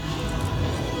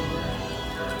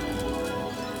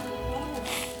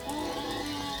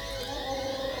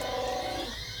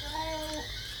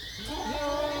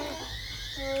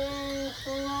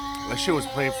 That shit was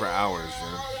playing for hours,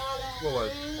 man. What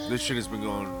was? This shit has been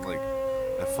going like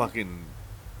that fucking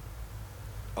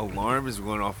alarm is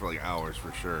going off for like hours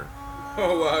for sure.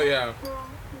 Oh wow, yeah.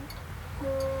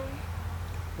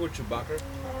 Poor Chewbacca.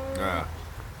 Yeah.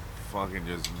 Fucking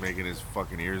just making his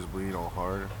fucking ears bleed all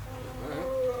hard.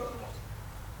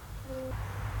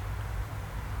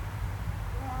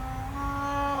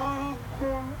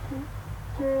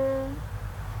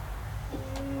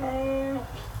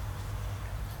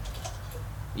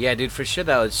 Yeah, dude, for sure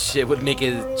that shit would make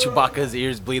his Chewbacca's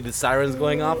ears bleed. The sirens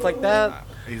going off like that.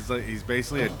 He's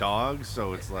basically a dog,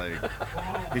 so it's like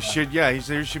his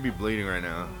ears should be bleeding right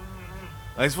now.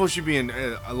 Like, this fool should be in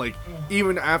like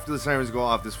even after the sirens go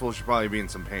off, this fool should probably be in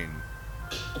some pain.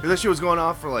 Cause that shit was going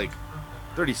off for like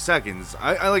 30 seconds.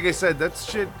 I like I said, that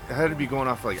shit had to be going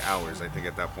off for like hours. I think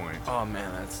at that point. Oh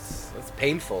man, that's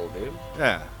painful, dude.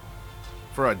 Yeah.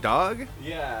 For a dog?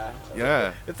 Yeah.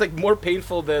 Yeah. It's like more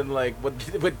painful than like what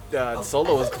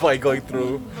Solo was probably going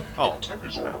through. Oh,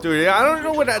 dude, yeah, I don't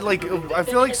know what I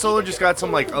feel like Solo just got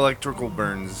some like electrical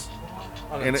burns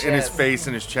in his face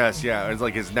and his chest. Yeah, it's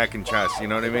like his neck and chest. You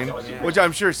know what I mean? Which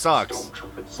I'm sure sucks.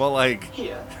 But like,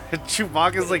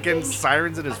 Chewbacca's like getting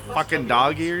sirens in his fucking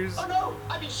dog ears.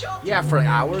 Yeah, for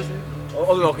hours.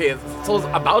 Oh, okay. Solo's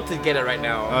about to get it right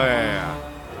now. Oh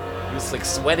yeah. He was like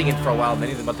sweating it for a while, and then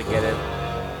he's about to get it.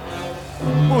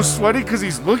 Oh, sweaty because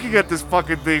he's looking at this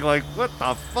fucking thing like, what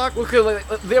the fuck? Well, cause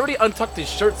like, they already untucked his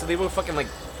shirt, so they were fucking like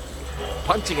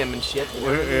punching him and shit. You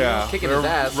know? Yeah, kicking his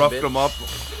ass. Roughed him up.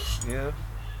 Yeah.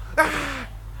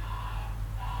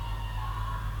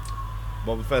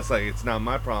 Boba Fett's like, it's not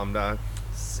my problem, dog.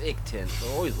 Sick tint. I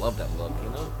always love that look, you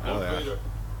know? Hell yeah.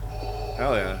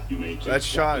 Hell yeah. That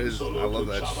shot is, I love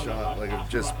that shot. Like, of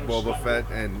just Boba Fett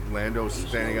and Lando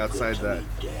standing outside that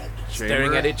chamber.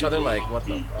 Staring at each other like, what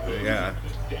the fuck? Yeah.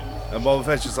 And Boba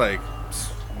Fett's just like,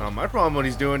 not my problem what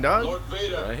he's doing, dog. Lord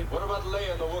Vader, Right? what about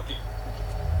Leia and the Wookiee?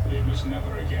 They must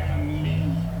never again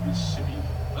leave the city.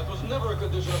 That was never a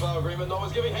condition of our agreement, nor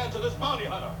was giving hand to this bounty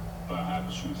hunter.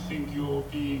 Perhaps you think you're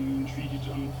being treated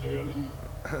unfairly.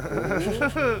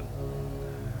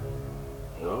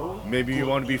 Maybe you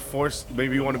want to be forced,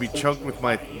 maybe you want to be choked with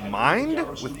my mind?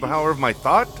 With the power of my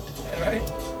thought? Right?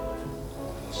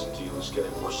 This deal is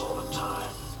getting worse all the time.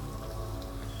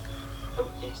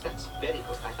 Oh, yes, that's very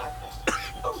good. I like that.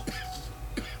 Oh.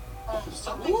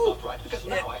 Something's not right, because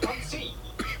now I can't see.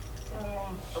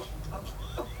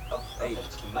 Oh,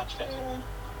 that's much better.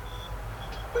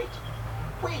 Wait.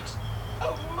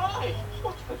 Oh my!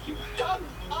 What have you done?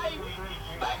 I'm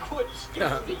backwards. You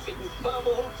sleeping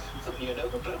bubble. Only an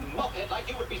overgrown mophead like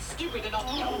you would be stupid enough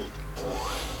to know.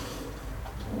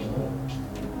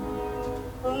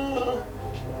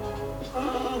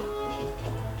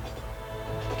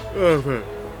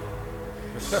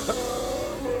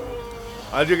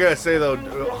 I just gotta say though,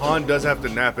 Han does have to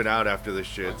nap it out after this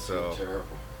shit, so.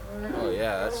 Oh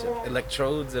yeah, that's shit.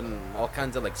 Electrodes and all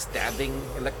kinds of like stabbing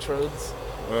electrodes.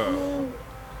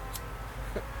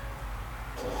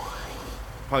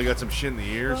 Probably got some shit in the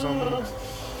ear or something. Who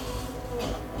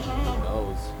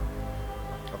knows?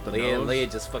 Up the Leia, nose. Leia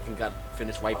just fucking got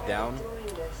finished wiped down.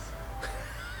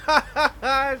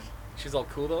 She's all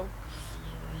cool though.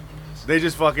 They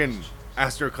just fucking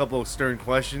asked her a couple of stern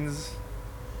questions.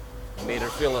 Made her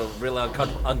feel real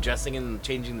uncomfortable undressing and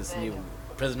changing this new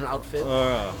prisoner outfit.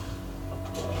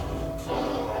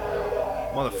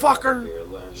 Motherfucker!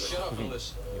 Shut up and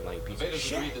listen. You like piece of Vader's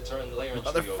shit. agreed to turn Leia and Chewie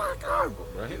over. Motherfucker!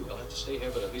 Right? They'll have to stay here,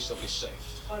 but at least they'll be safe.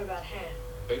 What about Han?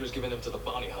 Vader's giving them to the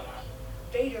bounty hunter.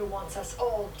 Vader wants us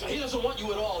all He dead. doesn't want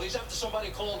you at all. He's after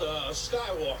somebody called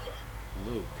Skywalker.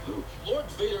 Luke. Lord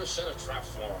Vader set a trap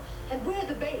for him. And we're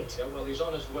the bait. Yeah, well, he's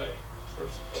on his way.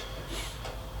 Perfect.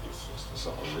 You fixed this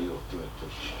all real good, but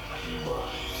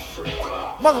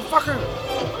Motherfucker!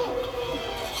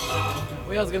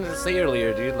 Well, I was gonna say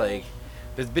earlier, dude, like,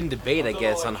 there's been debate, I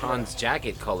guess, on Han's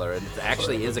jacket color, and it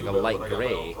actually is like a light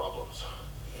gray.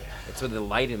 It's with the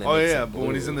light in it. Oh makes yeah, it but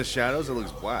when he's blue. in the shadows, it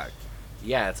looks black.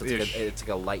 Yeah, it's like Ish. it's like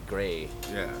a light gray.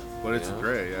 Yeah, but it's Yeah.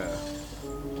 gray, yeah.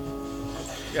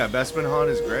 Yeah, Bespin Han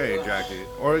is gray jacket.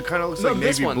 Or it kind of looks No, like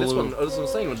this navy one, blue. this one. That's what I'm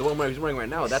saying. The one he's wearing right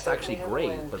now, that's actually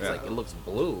gray, but it's Yeah. like it looks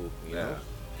blue. You Yeah. know?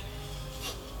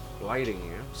 Lighting,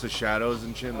 yeah. So shadows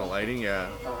and shit and the lighting, yeah.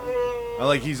 I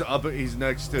like he's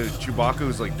next to Chewbacca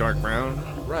who's like dark brown.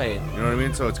 Right. You know what I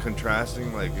mean? So it's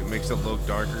contrasting, like it makes it look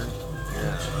darker.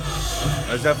 Yeah.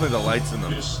 There's definitely the lights in the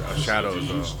This shadows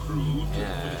though. is proved that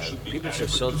Yeah. it should be People should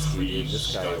adequate show to this dude. freeze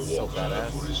This guy is so Skywalker for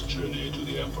badass. his journey to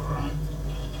the Emperor.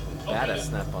 Badass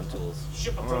snap-on tools.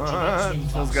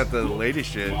 Phil's got the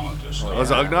latest shit. Those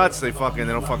Ugnaughts, they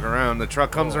don't fuck around. The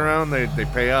truck comes around, they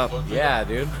pay up. Yeah,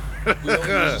 dude. We don't use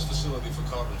this facility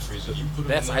for carbon freezing. You put it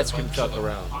Best in there ice cream by truck killer.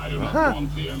 around. I do not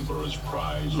want the Emperor's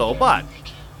prize. Lobot.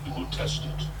 We will test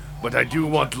it. But I do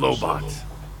want Lobot.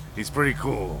 He's pretty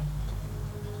cool.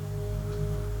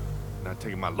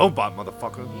 taking my Lobot,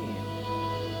 motherfucker.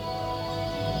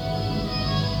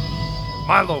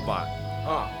 My Lobot.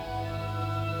 Oh.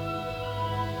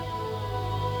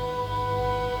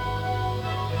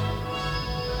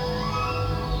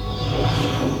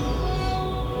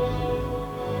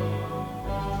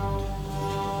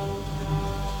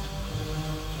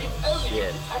 If only you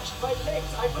Shit. detached my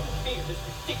legs, I wouldn't be in this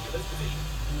ridiculous position.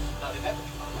 Not in every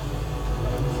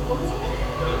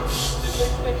Did you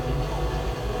expect me?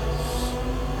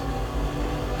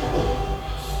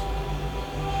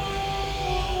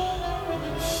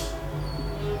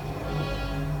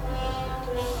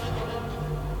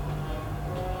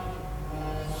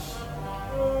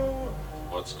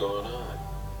 What's going on,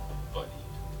 buddy?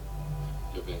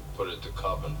 You're being put into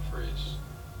carbon freeze.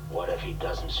 What if he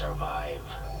doesn't survive?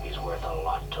 He's worth a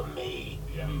lot to me.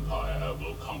 The Empire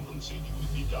will compensate you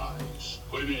if he dies.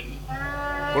 Put him in.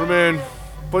 Put him in.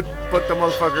 Put the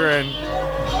motherfucker in.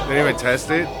 They didn't even test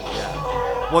it?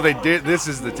 Yeah. Well, they did. This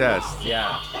is the test.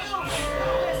 Yeah.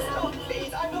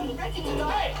 Please, I'm not ready to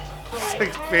die.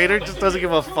 Like, Vader just doesn't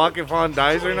give a fuck if Han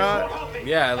dies or not.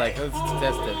 Yeah, like, let's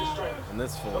test it. In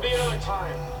this film. There'll be another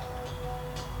time.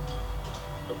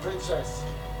 The princess.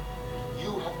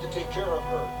 You have to take care of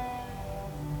her.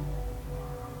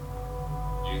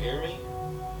 You hear me?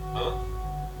 Huh?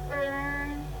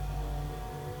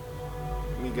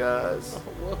 Me guys.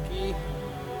 Wookie.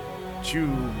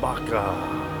 Chewbacca.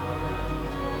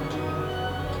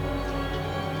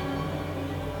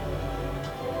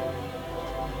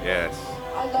 Yes.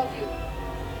 I love you.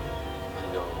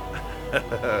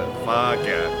 Fuck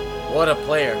yeah. What a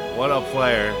player. What a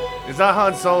player. Is that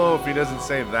Han Solo if he doesn't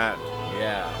say that?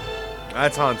 Yeah.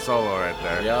 That's Han Solo right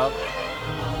there. Yup.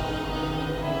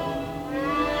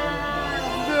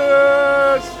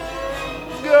 Yes!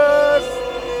 Yes!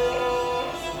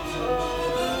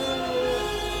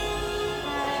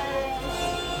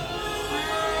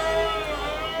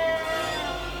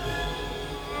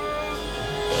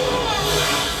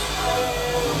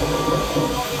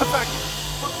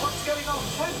 What's going on?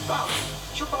 Turn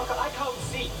Chewbacca, I can't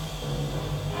see.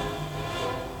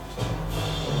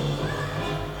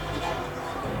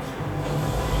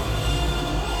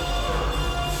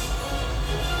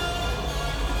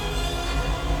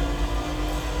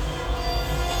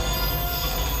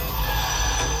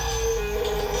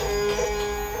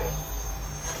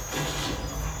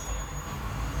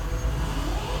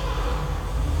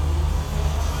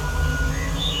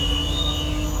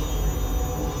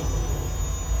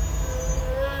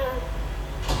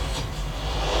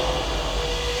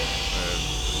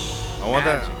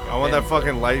 I want that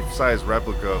fucking life-size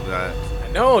replica of that.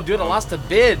 No, dude, I lost a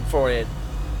bid for it.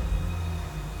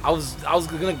 I was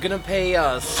gonna pay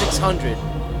 600,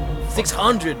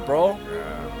 600, bro.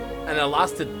 Yeah. And I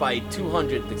lost it by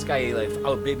 200. This guy like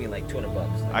outbid me like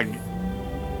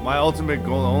 $200. My ultimate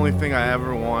goal, the only thing I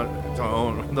ever want to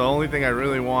own, the only thing I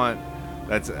really want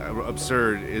that's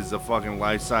absurd is a fucking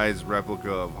life-size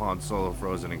replica of Han Solo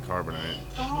frozen in carbonite.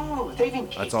 Oh, they've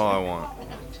encased That's all I want.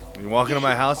 You walk into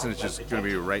my house and it's just gonna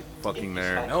be right fucking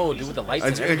there. No, dude, with the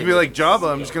lights. It could be like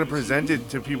Jabba. I'm just gonna present it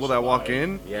to people that walk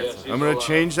in. Yeah. I'm gonna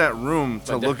change that room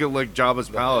to look at like Jabba's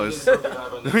palace.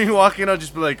 Then you walk in, I'll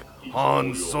just be like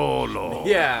Han Solo.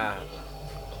 Yeah.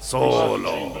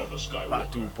 Solo.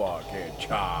 Tupac and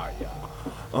Chaya.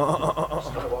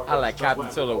 I like Captain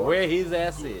Solo. Where his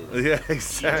ass is. Yeah,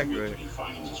 exactly. He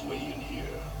finds his way in here.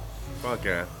 Fuck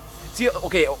yeah. See,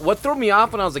 okay, what threw me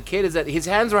off when I was a kid is that his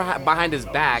hands were behind his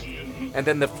back, and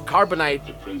then the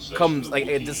carbonite comes, like,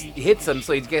 it just hits him,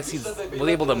 so I guess he's was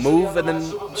able to move and then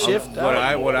shift. What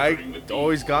I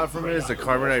always got from it is the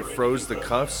carbonite froze the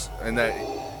cuffs, and that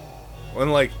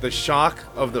when like the shock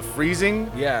of the freezing,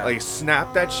 Yeah. like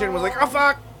snapped that shit and was like, oh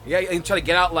fuck. Yeah, and try to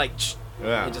get out, like,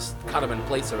 Yeah. it just caught him in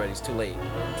place already. It's too late.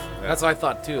 That's what I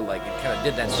thought too. Like it kind of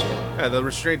did that shit. Yeah, the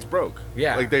restraints broke.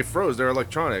 Yeah. Like they froze. They're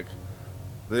electronic.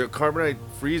 The carbonite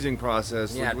freezing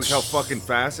process, Yeah. look how fucking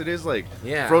fast it is. Like,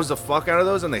 Yeah. froze the fuck out of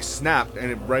those, and they snapped.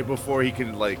 And right before he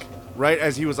could, like, right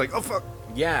as he was like, oh fuck.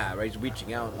 Yeah, right. He's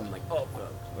reaching out. I'm like, oh,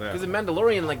 fuck. Yeah. Because in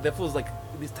Mandalorian, like that fool's like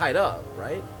he's tied up,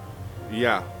 right?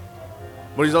 Yeah.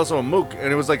 But he's also a mook,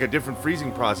 and it was like a different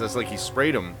freezing process. Like he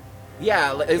sprayed him.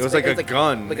 Yeah, It was like a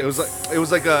gun. It was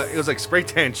like spray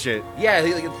tan shit. Yeah,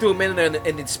 he like, threw him in there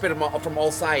and then spit him out from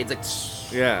all sides. Like,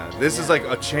 Yeah. This is like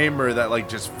a chamber that like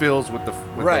just fills with the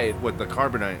with the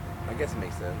carbonite. I guess it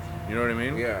makes sense. You know what I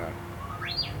mean? Yeah.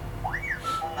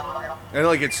 And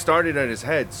like it started at his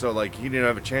head, so like he didn't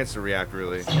have a chance to react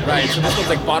really. Right. So this was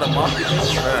like bottom up.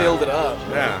 Filled it up.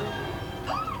 Yeah.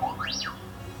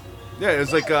 Yeah,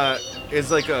 it's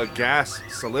like a gas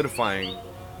solidifying.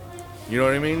 You know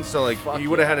what I mean? So like Fuck he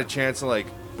would have yeah. had a chance to like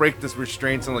break this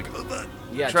restraints and like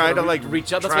Yeah, try to re- like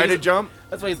reach up. That's try why to his- jump.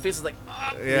 That's why his face is like.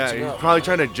 Yeah, reaching he's up. probably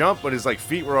trying to jump, but his like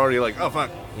feet were already like, oh fuck.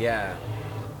 Yeah.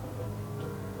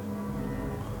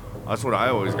 That's what I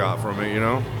always got from it, you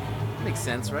know? Makes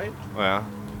sense, right? Yeah,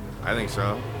 I think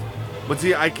so. But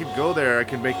see, I could go there. I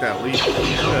could make that leap.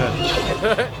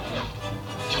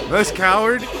 This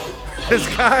coward, this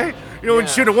guy, you wouldn't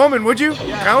Yeah. shoot a woman, would you?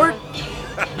 Coward?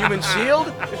 Human shield?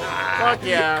 Fuck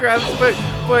yeah. Grabs, but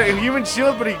human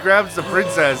shield, but he grabs the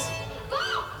princess.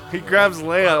 He grabs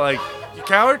Leia, like, you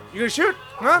coward? You gonna shoot?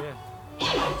 Huh?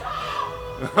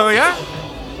 Oh yeah?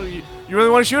 You really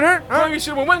want to shoot her? Huh? You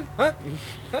shoot a woman? Huh?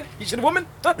 Huh? You shoot a woman?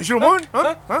 Huh? You shoot a woman?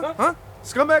 Huh? Huh?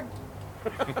 Scumbag?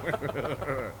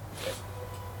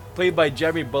 Played by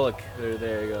Jeremy Bullock.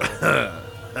 There you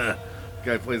go.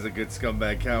 Guy plays a good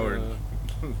scumbag coward.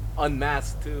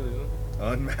 Unmasked, too.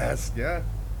 Unmasked, yeah.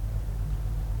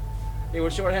 Hey, we're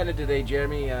short-handed today,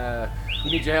 Jeremy.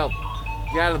 We need your help.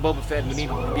 Get out of the Boba Fett. We need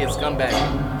to be a scumbag.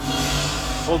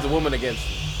 Hold the woman against.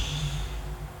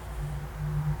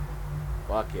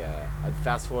 Fuck yeah. I'd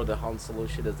fast forward the Han Solo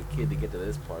shit as a kid to get to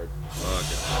this part.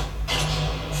 Okay.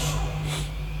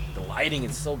 The lighting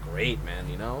is so great, man,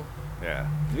 you know? Yeah.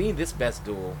 To me, this best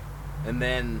duel. And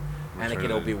then Return Anakin of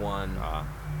the- Obi-Wan,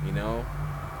 you know?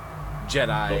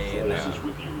 Jedi, The and Force is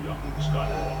with you, young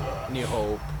Skywalker. New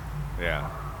Hope. Yeah.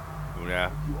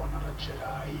 Yeah. You are not a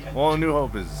Jedi yet. Well, New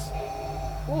Hope is.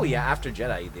 Oh yeah, after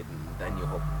Jedi, you did then New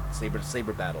Hope.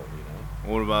 Saber battle, you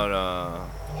know? What about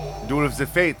Duel of the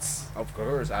Fates? Of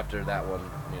course, after that one,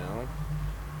 you know?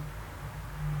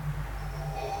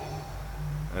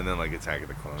 And then like Attack of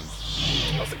the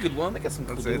Clones. That's a good one. They got some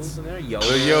cool That's duels in there. The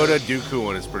Yoda Dooku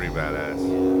one is pretty badass.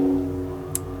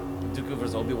 Dooku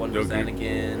versus Obi-Wan versus Dooku.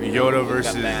 Anakin. Yoda Got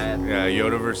versus that.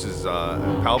 Yoda versus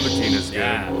Palpatine is good.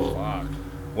 Yeah, fuck.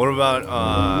 What about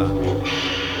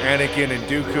Anakin and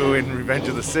Dooku in Revenge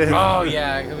of the Sith? Oh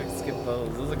yeah, I gotta skip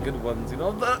those. Those are good ones, you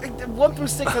know. 1 through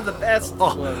 6 are the best.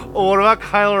 ones. Oh, what about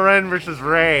Kylo Ren versus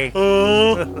Rey?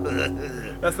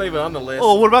 That's not even on the list.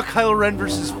 Oh, what about Kylo Ren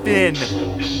versus Finn?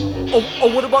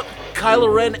 Oh, what about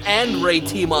Kylo Ren and Rey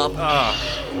team up?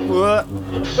 What?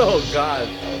 Oh god.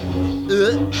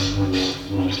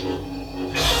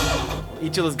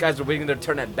 Each of those guys were waiting their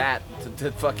turn at bat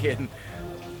to fucking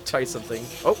try something.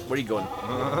 Oh, where are you going?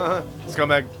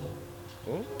 Scumbag.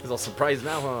 Oh, he's all surprised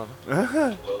now,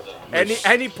 huh? and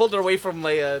he pulled her away from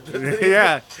Leia.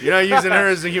 Yeah, you're not using her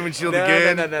as a human shield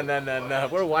again. No.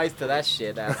 We're wise to that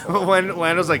shit, asshole. When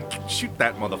Lando's like, shoot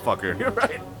that motherfucker. You're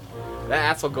right.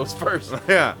 That asshole goes first.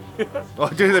 Yeah. Oh,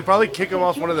 dude, they probably kick him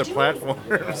off one of their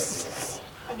platforms.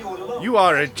 You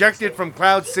are ejected from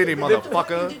Cloud City,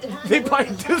 motherfucker. They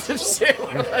probably do this shit.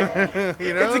 Like,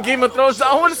 You know? it's a Game of Thrones.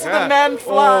 I want to see Yeah. the man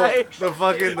fly. Oh, the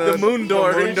fucking the moon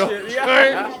door. the moon and door. shit.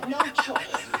 Yeah.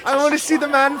 I want to see the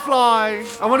man fly.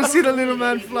 I want to see the little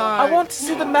man fly. I want to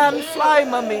see the man fly,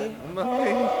 mummy.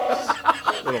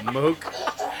 Little mook.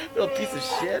 Little piece of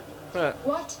shit. Huh.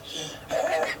 What?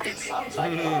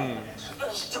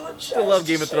 Still love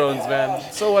Game of Thrones, man.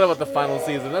 So what about the final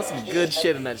season? That's some good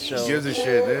shit in that show. Gives a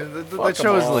shit. That Fuck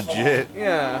show 'em is all. legit.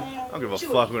 Yeah. I don't give a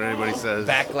fuck what anybody says.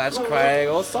 Backlash crying.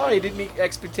 Oh, sorry, didn't meet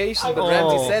expectations. But Oh.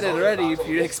 Ramsey said it already. If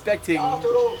you're expecting,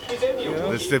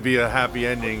 This to be a happy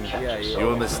ending. Yeah. You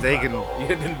were mistaken. You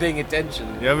haven't been paying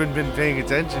attention. You haven't been paying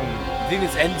attention. I think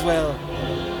this ends well.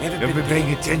 You You haven't been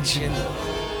paying attention.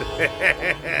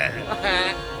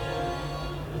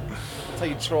 That's how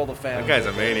you troll the fans. That guy's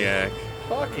a maniac.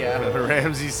 Fuck yeah.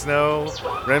 Ramsey Snow,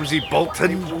 Ramsey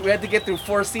Bolton. We had to get through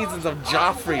 4 seasons of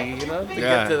Joffrey, you know, to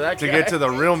get to that guy. get to the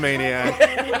real maniac.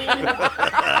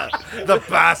 The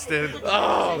bastard.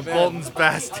 Oh, The man. Bolton's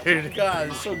bastard. God,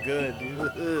 it's so good,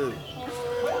 dude.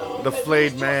 The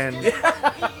flayed man.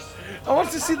 I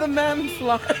want to see the man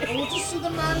fly. I want to see the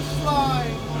man fly.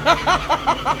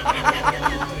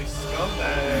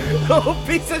 Scumbag. Oh,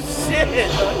 piece of shit.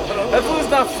 That fool's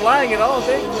not flying at all.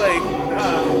 They're like,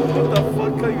 what the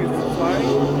fuck are you flying?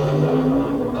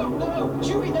 Oh no,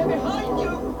 Chewie, they're behind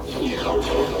you!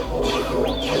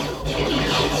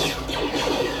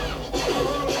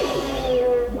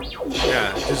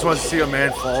 Yeah, just wants to see a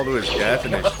man fall to his death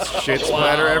and his shit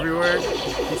splatter everywhere.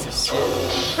 Piece of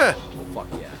shit. Fuck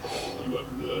yeah. You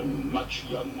have learned much,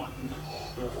 young one.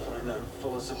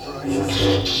 Full of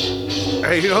surprises.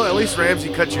 Hey, you know, at least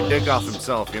Ramsey cut your dick off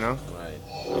himself, you know? Right.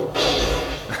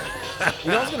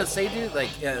 You know what I was gonna say, dude? Like,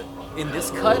 in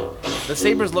this cut, the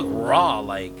sabers look raw,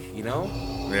 like, you know?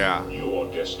 Yeah.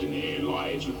 Your destiny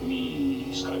lies with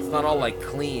me, Skywalker. It's not all like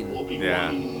clean. Obi-Wan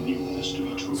Yeah. knew this to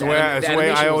be true. It's the way I The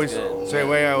animation was always, good. it's the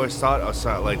way I always thought a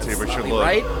lightsaber should look.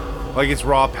 Right? Like it's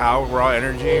raw power, raw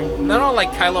energy. Not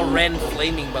like Kylo Ren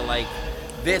flaming, but like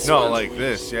this. No, one. like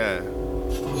this, yeah.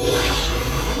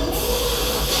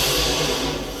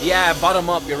 Yeah, bottom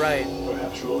up. You're right.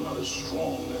 Perhaps you're not as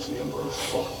strong as the Emperor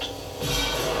thought.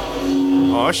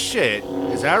 Oh shit,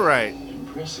 is that right?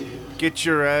 Impressive. Get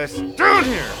your ass down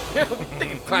here!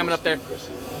 Climbing up there.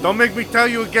 Don't make me tell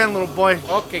you again, little boy.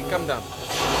 Okay, come down.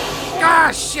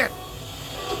 Ah, shit!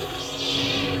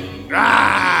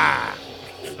 Ah!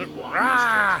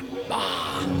 Ah!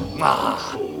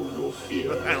 Ah!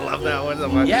 I love that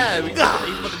one. Yeah, he's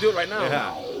about to do it right now.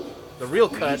 Yeah. The real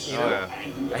cut, you know. yeah.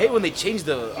 I hate when they change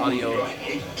the audio.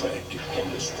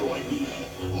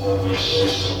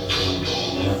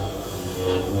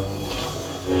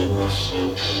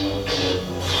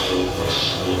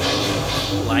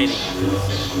 Lighting.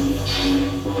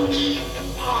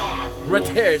 Right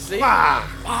there, see?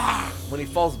 When he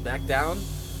falls back down.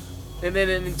 And then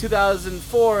in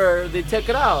 2004, they took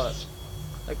it out.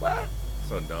 Like, what?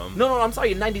 So dumb. No, I'm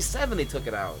sorry. In 97, they took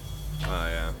it out. Oh,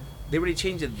 yeah. They already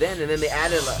changed it then, and then they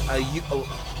added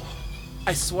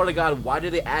I swear to God, why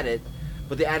did they add it?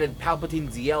 But they added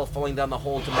Palpatine's yell falling down the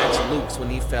hole to match Luke's when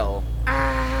he fell.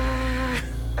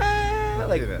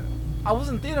 Like, I was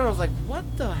in theater, I was like, what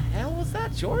the hell was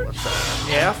that, George? What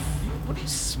the F? What are you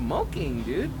smoking,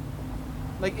 dude?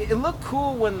 Like, it looked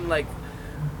cool when, like,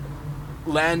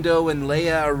 Lando and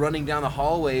Leia are running down the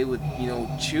hallway with, you know,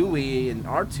 Chewie and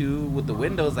R2 with the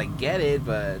windows. I get it,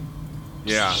 but...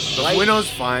 Yeah, the windows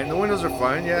fine. The windows are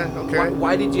fine, yeah, okay.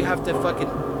 Why did you have to fucking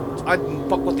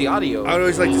fuck with the audio? I'd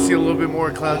always like to see a little bit more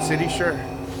of Cloud City, sure.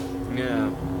 Yeah.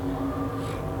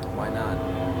 Why not?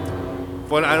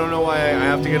 But I don't know why I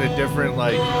have to get a different,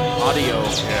 like... Audio.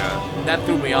 Yeah. That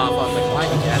threw me off. I was like, why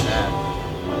did you add that?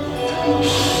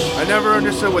 I never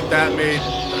understood what that made,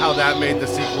 how that made the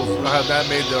sequels, how that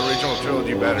made the original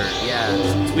trilogy better. Yeah,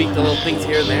 just tweak the little things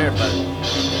here and there, but...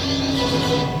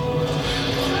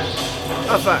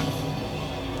 How's that?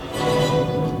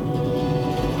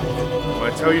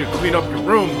 When I tell you to clean up your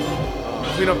room,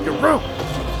 clean up your room.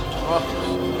 Oh,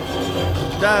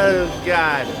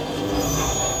 God.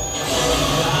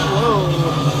 Whoa.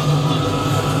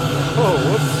 Oh,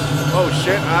 whoops. Oh,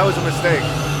 shit. That was a mistake.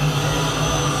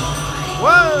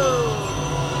 Whoa.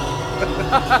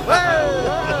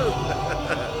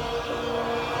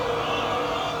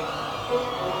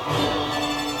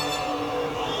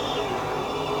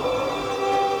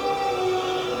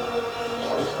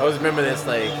 I always remember this,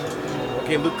 like,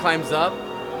 okay, Luke climbs up,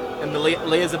 and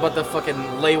Leia's about to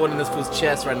fucking lay one in this fool's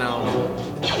chest right now.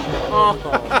 Oh.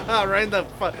 Right in the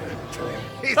fuck.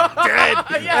 He's dead.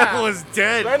 Yeah. That was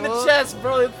dead. Right in the chest,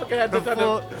 bro. His fucking head just had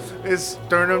his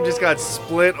sternum just got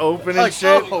split open and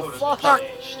shit. Oh, fuck.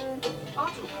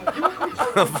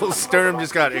 The full sternum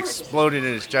just got exploded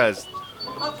in his chest.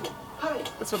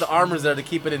 That's what the armor's there to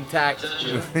keep it intact.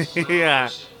 Yeah.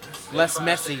 Less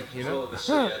messy, you know?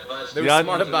 They were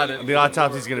smart about it. The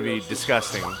autopsy's gonna be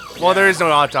disgusting. Well, there is no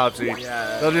autopsy.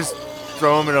 Yeah. They'll just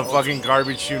throw him in a fucking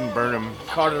garbage chute and burn him.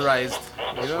 Carterized,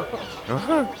 you know?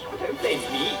 Uh-huh. Don't blame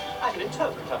me. I'm an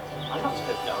interpreter. I'm not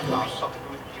supposed to know about something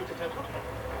with computer temple.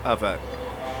 How about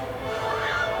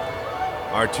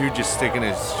R2 just sticking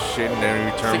his shit in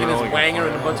every terminal. Sticking his wanger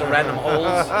in a bunch of random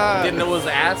holes. Didn't know it was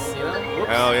ass, you know? Whoops.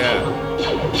 Hell yeah.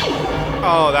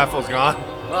 Oh, that fool's gone.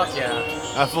 Fuck yeah.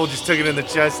 That fool just took it in the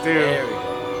chest, too. There we go.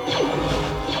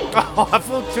 Oh, that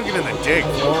fool took it in the dick,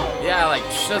 fool. Yeah, like,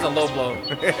 that's a low blow.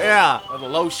 Yeah. Or the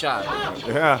low shot.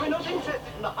 Yeah.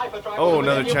 Oh,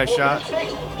 another chest shot.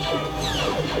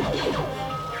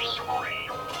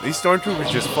 These stormtroopers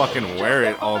just fucking wear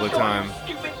it all the time.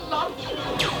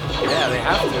 Yeah, they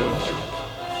have to.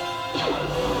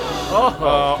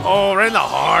 Oh, right in the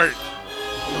heart.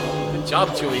 Good job,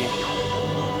 Chewie.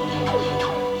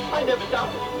 I never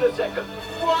doubted you for a second.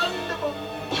 Wonderful.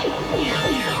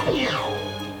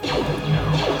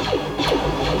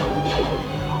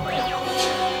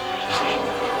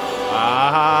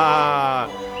 Ah.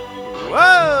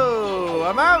 Whoa,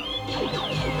 I'm out.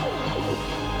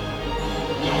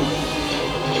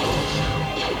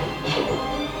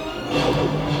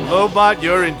 Lobot,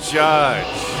 you're in charge.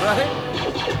 Right?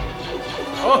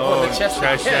 Oh, the chest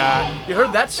shot. You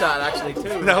heard that shot, actually,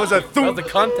 too. That was a That was the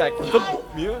contact.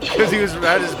 Because he was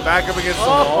had his back up against the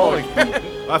wall.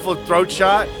 I full throat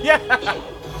shot. Yeah.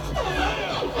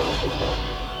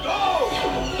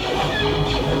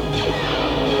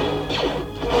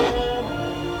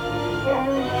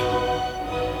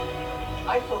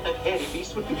 I thought that hairy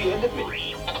beast would be the end of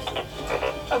me.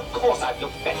 Of course I've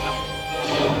looked better.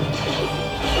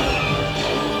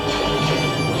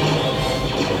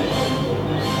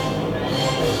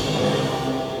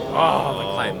 Oh, the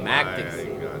climactic my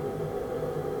scene. God.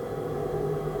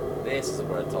 This is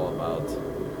what it's all about.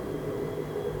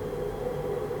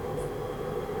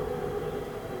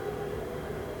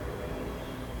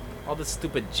 All this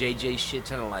stupid JJ shit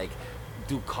trying to like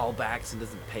do callbacks and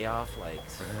doesn't pay off, like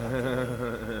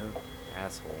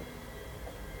asshole.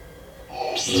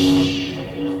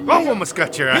 I almost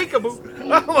got your ass.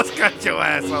 I almost got your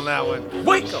ass on that one.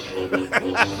 Wake up!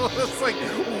 It's like,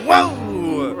 whoa!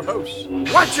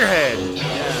 Watch your head!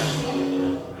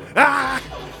 Yeah. Ah!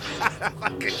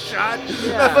 Fucking shot.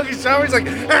 That fucking shot where he's like,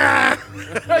 ah!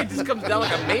 He just comes down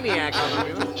like a maniac on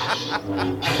him.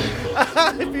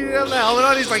 If you have the helmet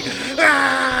on, he's like,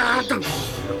 ah!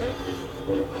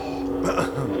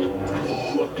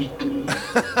 You are beaten.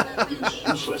 It is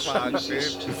useless to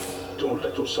resist. Don't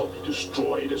let yourself be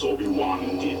destroyed as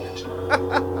Obi-Wan did. So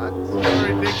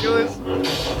ridiculous.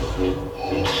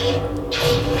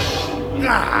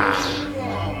 Ah!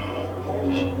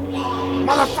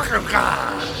 Motherfucker!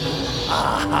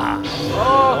 Ah!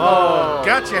 Oh,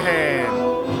 got your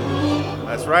hand.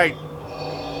 That's right.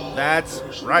 That's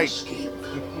right.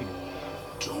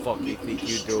 Fuck you think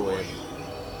you doing?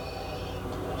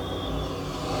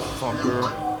 Fucker.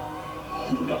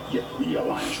 You do not yet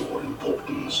realize your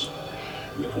importance.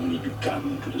 You have only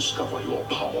begun to discover your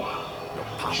power.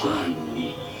 Join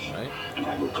me, and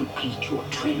I will complete your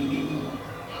training.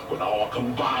 With our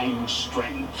combined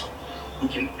strength, we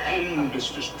can end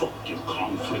this destructive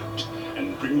conflict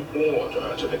and bring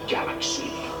order to the galaxy.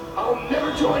 I'll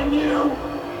never join you!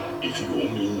 If you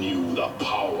only knew the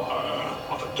power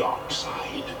of the dark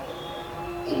side.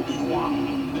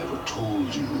 Obi-Wan never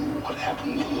told you what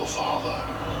happened to your father.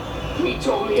 He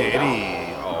told me Did about he?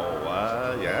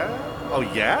 Oh, yeah? Oh,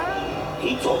 yeah?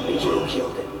 He told me you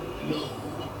killed him. No.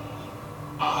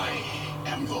 I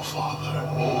am your father.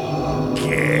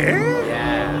 Yeah?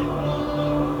 Yeah.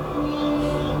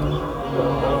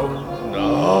 No.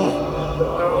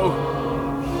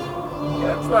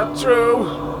 That's not true.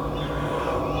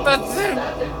 That's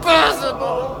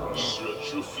impossible.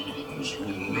 Search your feelings. You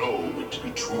know it to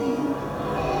be true.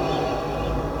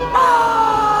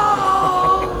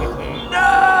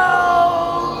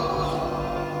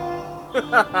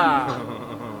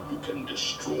 You can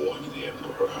destroy the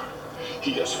Emperor.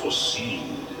 He has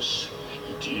foreseen this.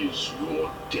 It is your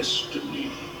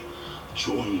destiny.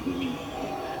 Join me,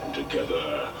 and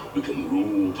together we can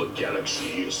rule the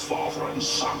galaxy as father and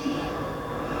son.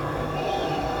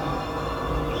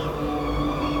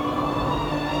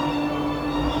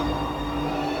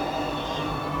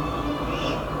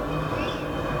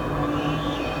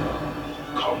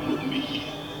 Come with me.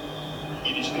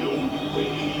 It is the only way.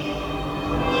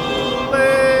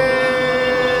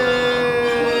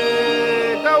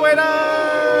 Throw it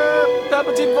up!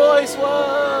 Palpatine voice, what?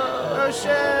 Oh,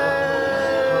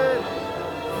 shit!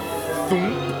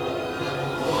 Thump.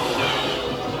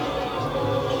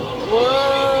 Whoa!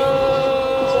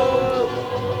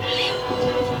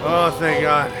 Oh, thank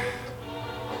God.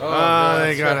 Oh,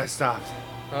 Thank God I stopped.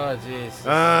 Oh, jeez.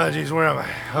 Jeez, where am I?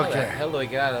 How the Okay. hell do I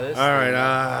get out of this? All right, thing?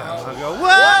 I'll go.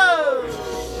 Whoa!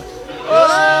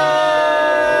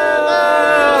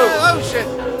 Oh, shit!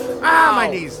 Ah, my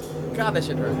Ow. knees. God, that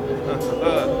shit hurt.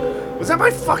 Was that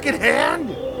my fucking hand?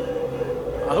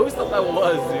 I always thought that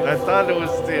was, dude. I thought it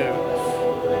was too.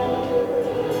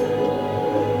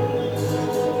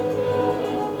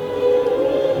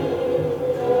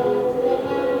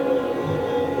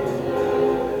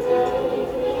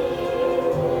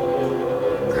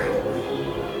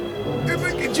 If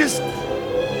I could just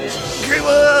give a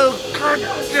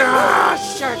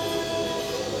shit.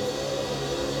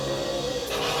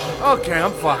 Okay,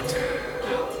 I'm fucked.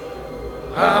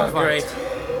 I'm great.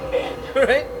 fucked.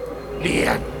 Right?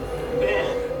 Ben.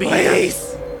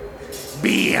 Please.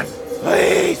 Ben.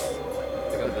 Please.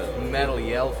 I got the metal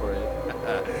yell for it.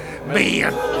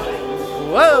 Ben.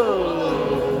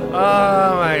 Whoa.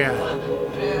 Oh my God.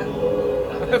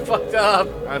 I fucked up.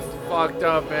 I fucked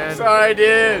up, man. Sorry,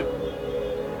 dude.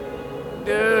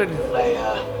 Dude.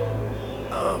 Leia.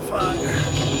 Oh, fuck.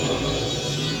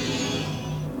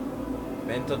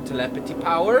 Mental telepathy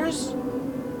powers?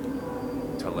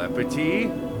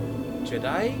 Telepathy?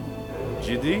 Jedi?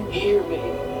 Jiddy? Hear me.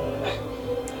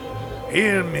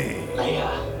 Hear me. Leia.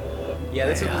 Yeah,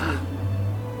 this was.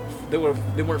 They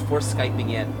weren't force Skyping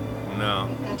yet. No.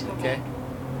 Okay.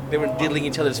 They weren't diddling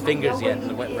each other's fingers yet,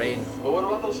 and it went rain. But what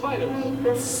about those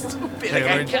fighters? Stupid.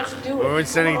 Hey, I can't do we it. weren't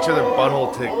sending each other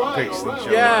butthole pics and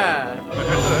shit. Yeah.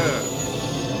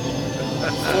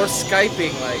 Force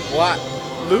Skyping, like what?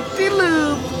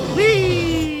 Loop-de-loop.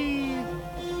 Whee.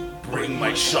 Bring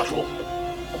my shuttle.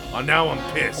 Oh, now I'm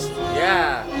pissed.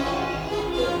 Yeah.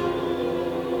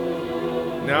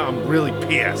 now I'm really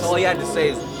pissed. All he had to say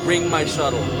is, "Bring my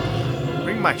shuttle."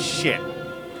 Bring my shit.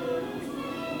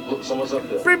 Look, someone's up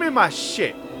there. Bring me my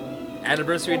shit.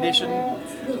 Anniversary edition.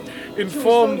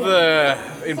 Inform the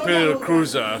Imperial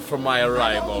cruiser for my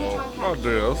arrival. Oh,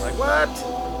 dude. Like, what?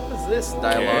 What is this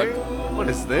dialogue? Okay. What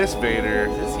is this, Vader?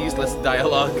 This useless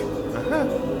dialogue.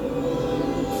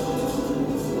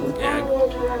 Yeah.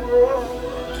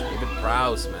 David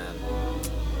Prowse, man.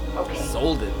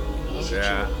 Sold it.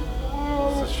 Yeah.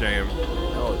 It's a shame.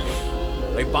 No,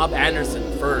 dude. Like Bob Anderson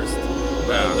first.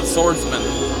 Yeah. The Swordsman.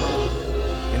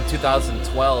 In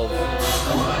 2012.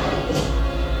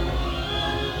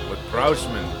 With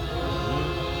Proushman.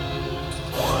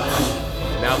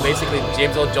 Now basically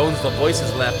James Earl Jones, the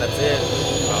voices left, that's it.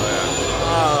 Oh,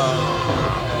 yeah.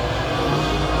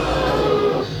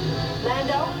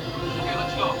 Lando? Okay,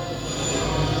 let's go.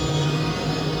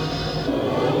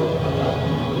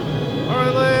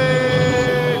 Harley!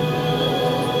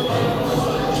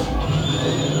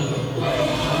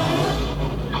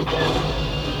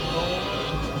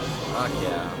 Fuck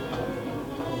yeah.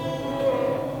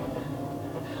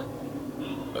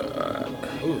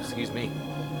 Ooh, excuse me.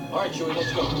 All right, Chewie,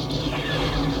 let's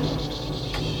go.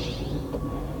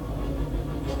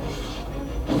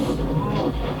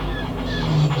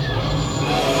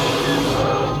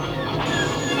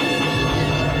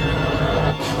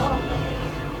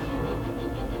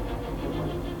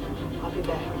 I'll be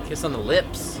back. Kiss on the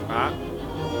lips. Huh?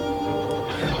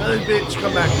 Another bitch,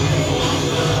 come back.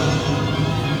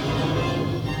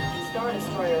 Star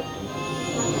Destroyer.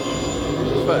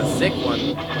 But a sick one.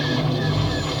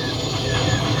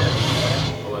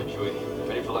 All right, Chewie,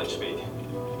 ready for light speed.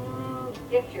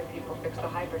 If your people fix the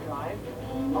hyperdrive,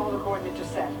 all the coordinates are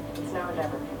set. It's now or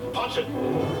never. Punch it.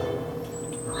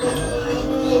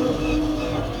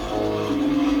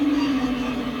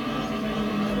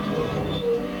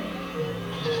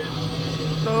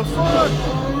 The fuck?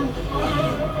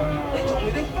 They told me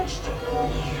they fixed it.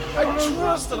 I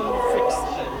trusted him to fix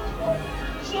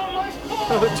It's not my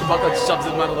fault. it. Chewbacca shoves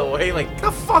him out of the way, like, Get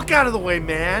the fuck out of the way,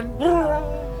 man.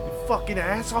 You fucking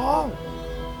asshole.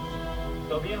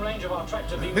 They'll be in range of our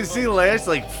tractor beam. You see Leia's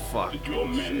like, fuck. Your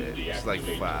men It's like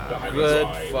deactivate five. the high Good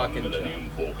drive fucking on the Millennium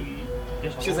Falcon.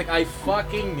 she's like, I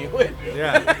fucking knew it.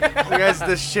 Yeah. You guys,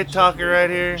 this shit talker right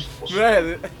here.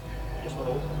 Man,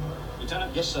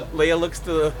 Lieutenant, yes, sir. Leia looks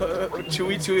to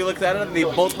Chewie looks at him, and they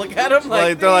both look at him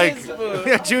like, They're like, "This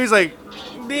yeah, Chewie's like,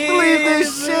 believe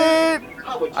this shit.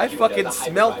 How would you I do fucking that?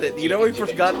 smelt it. You know when we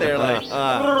first got there, like,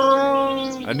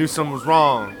 I knew something was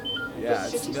wrong. yeah, I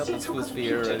smelled this fool's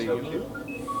fear already. You know?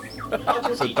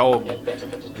 It's a dog.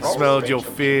 I smelled your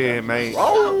fear, mate.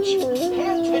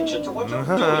 Pay attention to what you're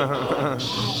doing.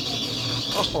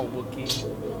 Oh, Wookiee.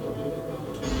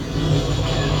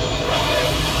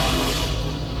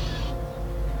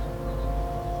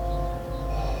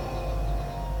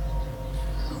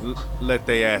 Let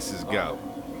their asses go.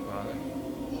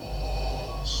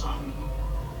 Son,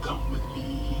 come with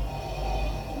me.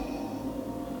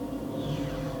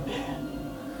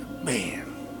 Man.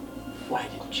 Why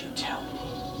didn't you tell me?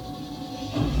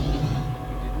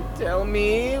 Tell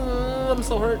me, I'm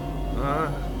so hurt.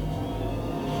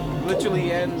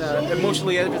 Literally and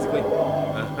emotionally and physically.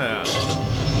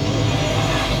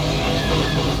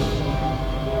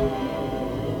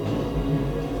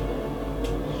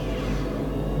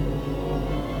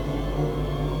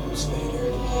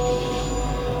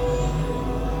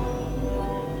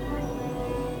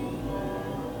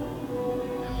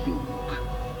 Luke,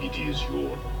 it is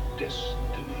your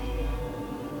destiny.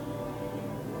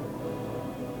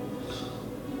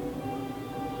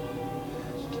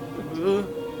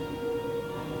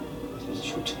 Didn't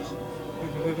you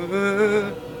tell?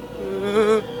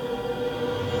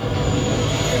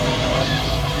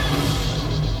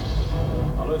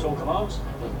 Alert all commands.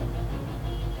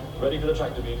 Ready for the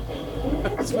tractor beam.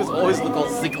 This was always look all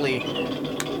sickly.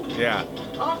 Yeah.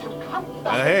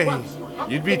 Hey,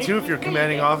 you'd be too if your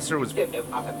commanding officer was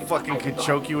fucking could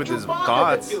choke you with his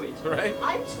thoughts. Right?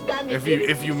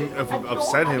 If you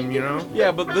upset him, you know.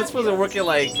 Yeah, but this wasn't working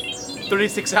like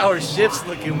 36-hour shifts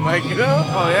looking like, you know?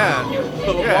 Oh yeah. The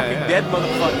Walking yeah. Dead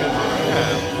motherfucker.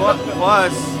 Yeah.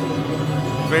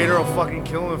 Plus, Vader will fucking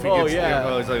kill him if he Oh, gets. yeah.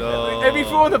 Oh, he's like, oh. Every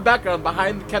fool in the background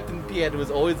behind Captain Piet was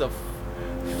always a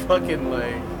fucking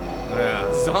like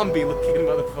Yeah. zombie looking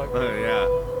motherfucker. Yeah.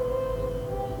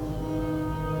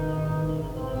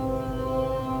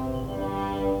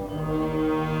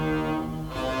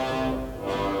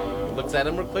 Looks at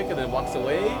him real quick and then walks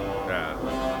away. Yeah.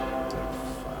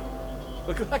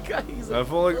 Look at that guy. He's I like,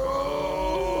 feel like,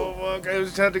 oh fuck! I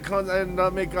just had to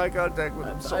not make eye contact with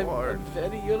him so I'm hard. a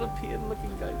very European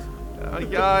looking guy.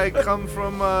 Yeah, I come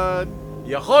from.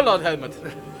 You hold on, helmet.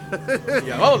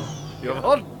 You hold. You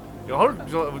hold. You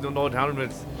hold. Lord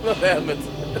helmets. Not helmet.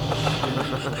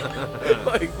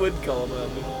 I would call them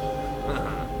helmet.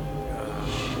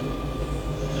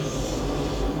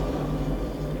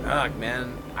 Fuck,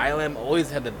 man. ILM always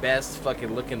had the best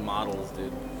fucking looking models,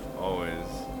 dude. Always.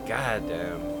 God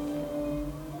damn.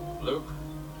 Luke,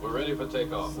 we're ready for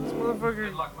takeoff. This motherfucker.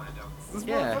 Good luck, Lando. This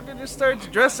Yeah. motherfucker just starts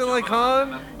dressing like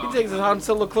Han. He takes his Han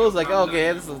Solo clothes like, oh,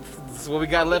 okay, this is what we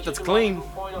got left that's clean.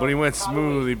 But he went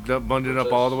smooth. He bundled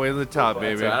up all the way to the top,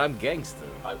 That's baby. right, I'm gangster.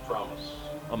 I promise.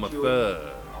 I'm a thug.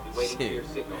 I'll be waiting for your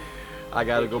signal. I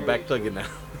gotta go back thugging now.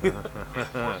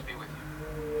 Force be with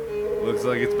you. Looks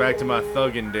like it's back to my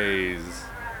thugging days.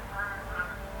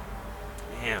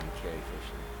 Damn, Carrie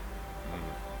Fisher.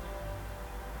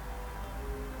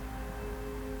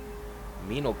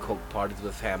 Me no coke parties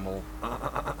with Hamill.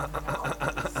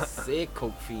 Sick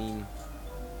coke fiend.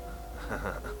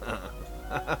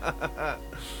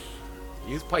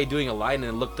 He was probably doing a line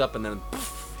and looked up and then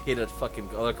poof, hit a fucking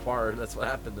other car. That's what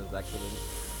happened in the accident.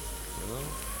 You know?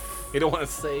 He don't want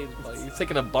to say, but he's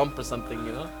taking a bump or something,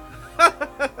 you know?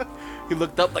 He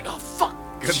looked up like, oh fuck!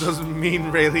 Got those mean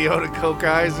Ray Liotta coke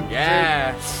eyes and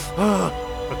Yeah. So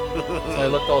I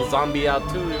looked all zombie out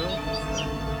too, you know?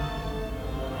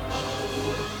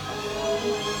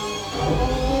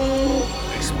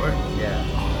 shit. They swear. Yeah.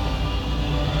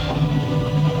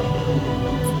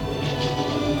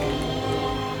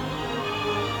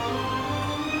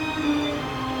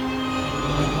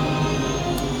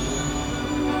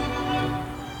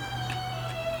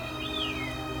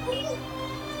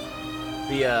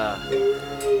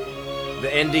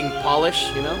 The ending polish,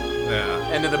 you know? Yeah.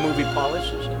 End of the movie polish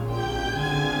and shit.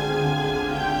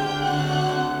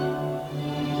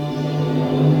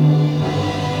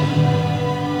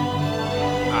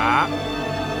 Ah.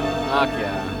 Fuck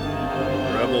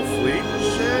yeah. Rebel fleet and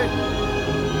shit.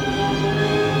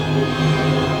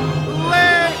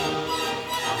 Lit.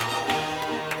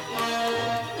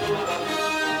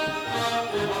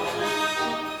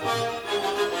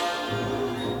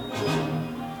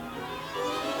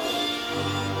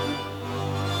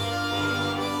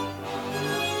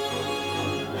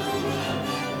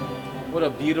 What a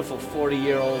beautiful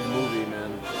 40-year-old movie,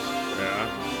 man. Yeah.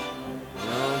 You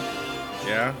know?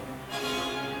 Yeah.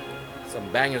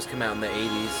 Some bangers come out in the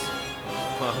 80s.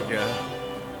 Fuck yeah.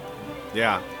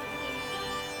 Yeah.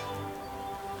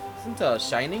 Isn't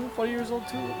Shining 40 years old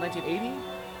too? 1980?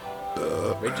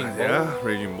 Raging Bull? Yeah,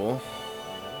 Raging Bull.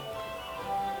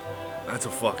 That's a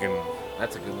fucking.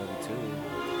 That's a good movie too.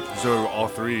 So all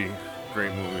three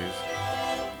great movies.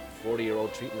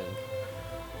 40-year-old treatment.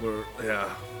 Yeah.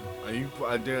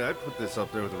 I'd put this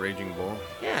up there with Raging Bull.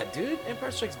 Yeah, dude.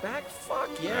 Empire Strikes Back? Fuck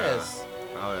yes.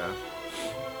 Yeah. Oh yeah.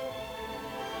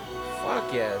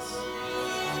 Fuck yes.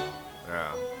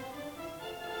 Yeah.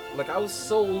 Like, I was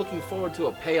so looking forward to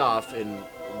a payoff in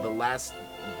The Last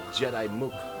Jedi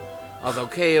Mook. I was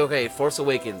like, okay, Force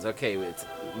Awakens. Okay, it's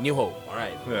New Hope. All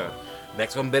right. Yeah.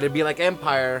 Next one better be like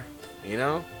Empire, you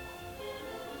know?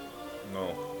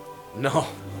 No. No.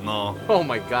 No. Oh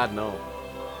my god, no.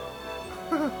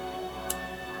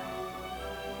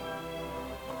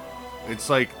 It's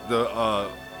like the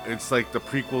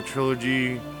prequel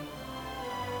trilogy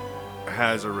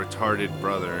has a retarded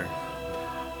brother.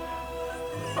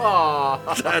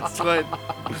 Aww. That's what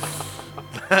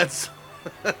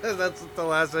the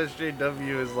last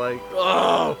SJW is like.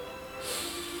 Oh.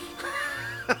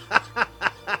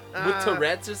 With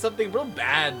Tourette's or something, real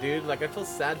bad, dude. Like, I feel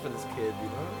sad for this kid, you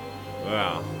know?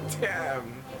 Wow.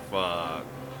 Damn. Fuck.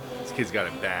 This kid's got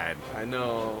it bad. I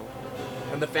know.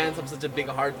 And the fans have such a big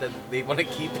heart that they want to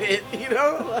keep it, you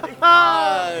know? Like,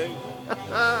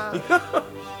 fuck.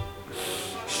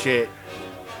 Shit.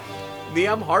 Me,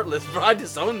 I'm heartless, bro. I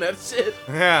disown that shit.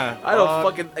 Yeah. I don't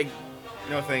fucking... Like,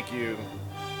 no, thank you.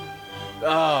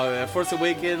 oh, man. Force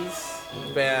Awakens,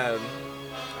 man.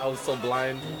 I was so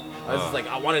blind. I was just like,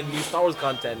 I wanted new Star Wars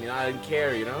content, you know? I didn't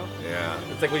care, you know? Yeah.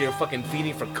 It's like when you're fucking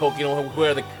feeding for coke, you know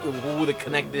who the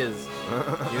connect is.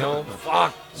 You know?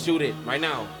 Fuck, shoot it right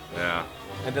now. Yeah.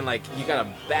 And then like you got a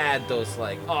bad dose,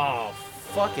 like, oh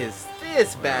fuck is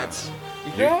this batch?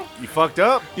 You fucked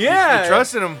up. Yeah. You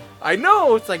trusted him. I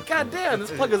know. It's like, goddamn,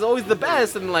 this plug is always the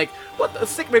best. And like, what the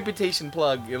sick reputation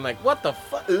plug? And like, what the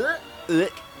fuck?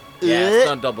 Yeah,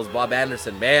 stunt doubles, Bob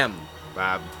Anderson, bam.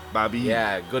 Bobby.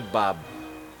 Yeah, good Bob.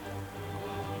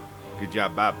 Good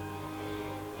job, Bob.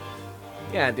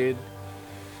 Yeah, dude.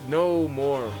 No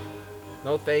more.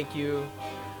 No, thank you.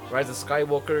 Rise of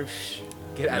Skywalker. Shh,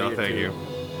 get out of here. No, thank too.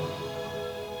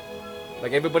 you.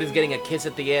 Like everybody's getting a kiss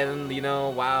at the end, you know.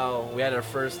 Wow, we had our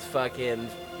first fucking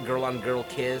girl-on-girl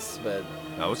kiss, but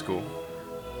That was cool.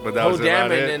 But that Poe was about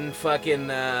Dameron it. and fucking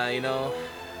you know,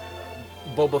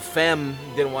 Boba Fett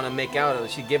didn't want to make out.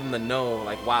 She gave him the no.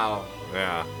 Like wow,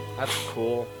 Yeah. that's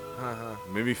cool. Uh-huh.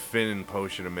 Maybe Finn and Poe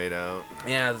should have made out.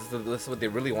 Yeah, this is what they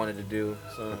really wanted to do.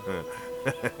 So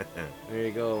there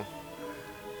you go.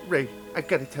 Ray, I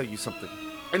gotta tell you something.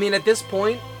 I mean, at this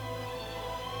point,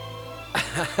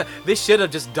 they should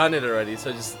have just done it already.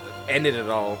 So just ended it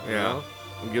all. You Yeah. know?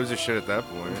 Who gives a shit at that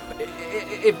point?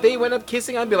 If they went up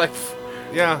kissing, I'd be like,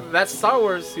 Yeah. that's Star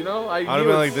Wars. You know? I'd have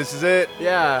been like, this is it.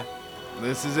 Yeah.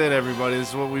 This is it, everybody. This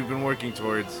is what we've been working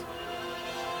towards.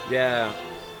 Yeah.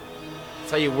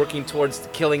 That's how you're working towards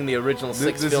killing the original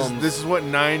six films. This is what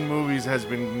 9 movies has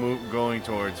been going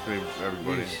towards,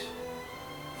 everybody. Yeesh.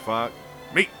 Fuck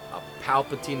me. A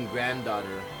Palpatine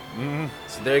granddaughter. Mm-hmm.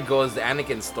 So there goes the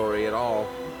Anakin story at all.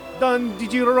 Dun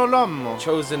digirolam.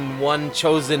 Chosen one,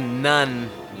 chosen none.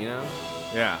 You know?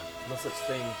 Yeah. No such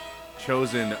thing.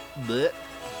 Chosen. Bleh.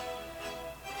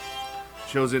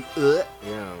 Chosen.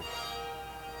 Yeah.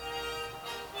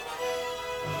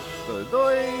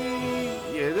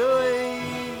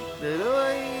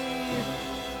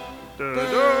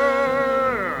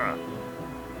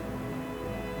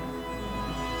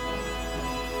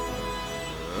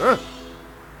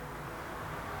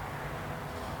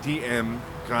 TM,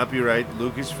 copyright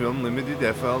Lucasfilm Limited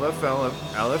FLFL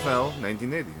LFL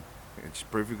 1980. It's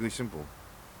perfectly simple.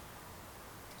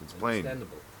 It's plain.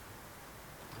 Understandable.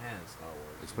 Man, Star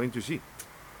Wars. It's plain to see.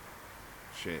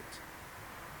 Shit.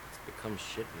 It's become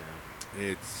shit now.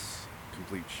 It's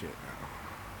complete shit now.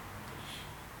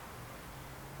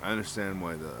 I understand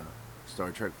why the Star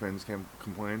Trek fans can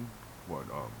complain. What,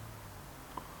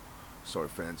 Star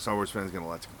Wars fans got a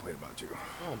lot to complain about too.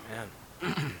 Oh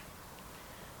man.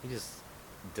 He just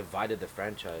divided the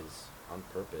franchise on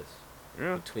purpose.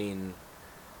 Yeah. Between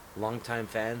longtime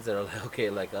fans that are like,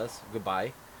 okay, like us,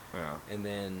 goodbye. Yeah. And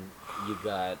then you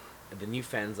got the new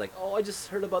fans like, oh, I just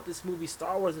heard about this movie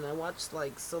Star Wars and I watched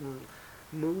like some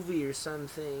movie or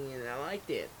something and I liked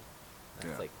it.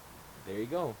 That's Yeah. like, there you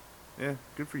go. Yeah,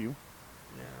 good for you.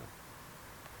 Yeah.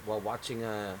 While watching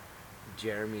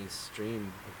Jeremy's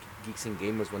stream, Geeks and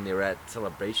Gamers, when they were at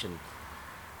Celebration,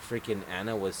 freaking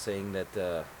Anna was saying that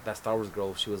that Star Wars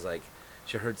girl, she was like,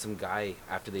 she heard some guy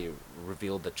after they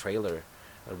revealed the trailer,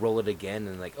 roll it again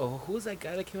and like, oh, who's that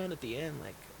guy that came out at the end?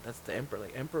 Like, that's the Emperor.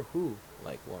 Like, Emperor who?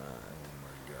 Like, what? Oh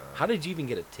my god. How did you even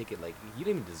get a ticket? Like, you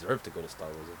didn't even deserve to go to Star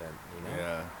Wars event, you know?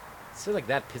 Yeah. So like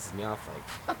that pisses me off. Like,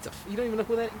 what the? You don't even know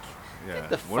who that? Yeah. Get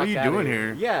the What are fuck you outta doing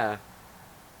here? Yeah.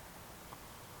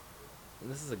 And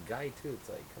this is a guy too. It's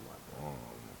like, come on, bro.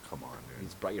 Oh, come on, You dude.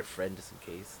 just brought your friend just in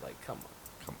case. Like, come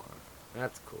on. Come on.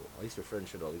 That's cool. At least your friend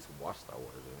should at least watch Star Wars,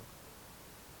 you know?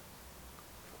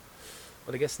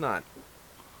 But I guess not.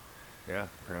 Yeah,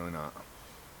 apparently not.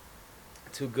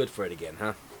 Too good for it again,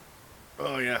 huh?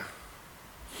 Oh yeah.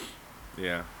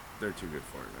 Yeah, they're too good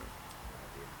for it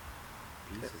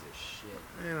Pieces of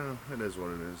shit. now. You know, it is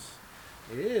what it is.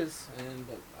 It is, and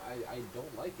I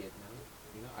don't like it, man.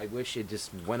 You know, I wish it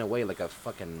just went away like a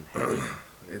fucking headache. you know?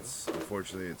 It's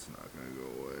unfortunately it's not gonna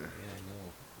go away. Yeah, I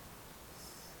know.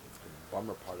 It's the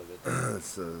bummer part of it.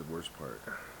 That's the worst part.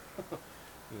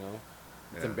 You know,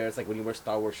 it's Yeah. embarrassing. Like when you wear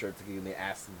Star Wars shirts and they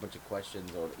ask a bunch of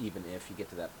questions, or even if you get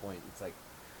to that point, it's like,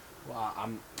 well,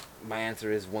 my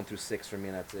answer is 1 through 6 for me,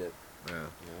 and that's it. Yeah, You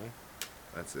know,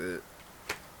 that's it.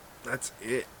 That's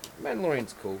it.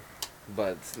 Mandalorian's cool,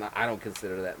 but it's not. I don't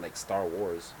consider that like Star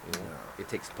Wars. You know, No. it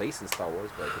takes place in Star Wars,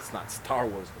 but it's not Star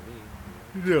Wars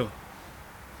for me. No.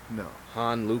 No.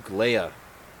 Han, Luke, Leia,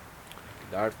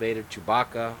 Darth Vader,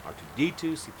 Chewbacca,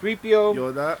 R2-D2, C-3PO,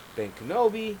 Yoda, Ben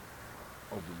Kenobi,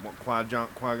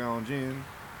 Qui-Gon Jinn,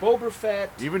 Boba Fett.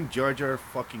 even Jar Jar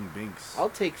fucking Binks. I'll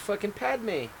take fucking Padme.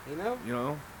 You know, You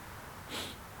know,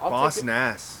 I'll Boss take,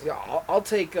 Nass, yeah, I'll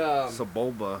take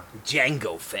Sebulba,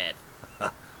 Jango Fett.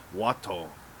 Watto.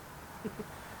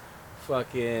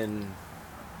 Fucking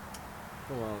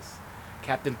who else?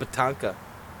 Captain Patanka.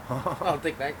 I'll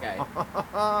take that guy.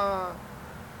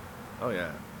 Oh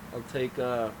yeah, I'll take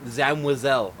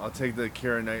Zamwazel, I'll take the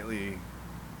Keira Knightley,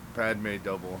 Padme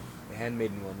double, the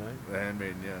handmaiden one, right? the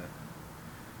handmaiden. Yeah,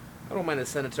 I don't mind a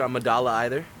Senator Amidala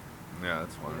either. yeah,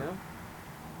 that's fine. You know.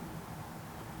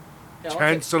 Yeah,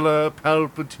 Chancellor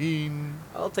Palpatine,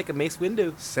 I'll take a Mace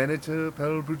Windu. Senator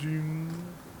Palpatine,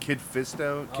 Kid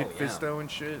Fisto, Oh, Kid yeah. Fisto and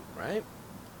shit. Right?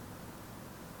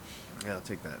 Yeah, I'll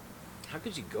take that. How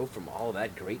could you go from all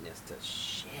that greatness to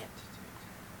shit,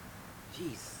 dude?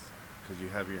 Jeez. Because you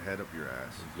have your head up your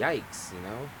ass. Yikes, you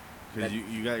know? Because That-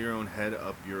 you got your own head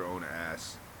up your own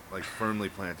ass. like firmly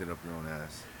planted up your own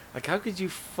ass. Like, how could you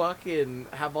fucking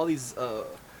have all these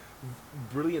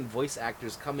brilliant voice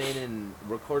actors come in and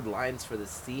record lines for the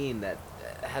scene that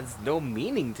has no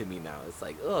meaning to me now? It's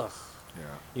like, ugh. Yeah.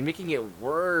 You're making it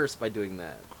worse by doing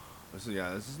that. This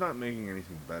is not making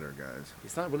anything better, guys.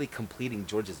 It's not really completing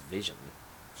George's vision.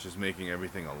 It's just making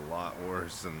everything a lot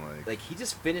worse and Like, he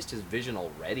just finished his vision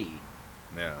already.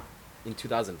 Yeah. In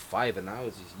 2005, and now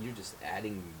you're just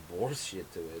adding more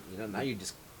shit to it. You know, now you're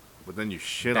just. But then you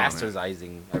shit on it.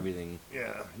 Bastardizing everything.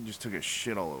 Yeah, you just took a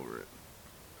shit all over it.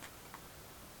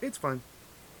 It's fine.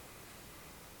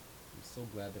 I'm so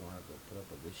glad they don't have to put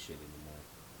up with this shit anymore.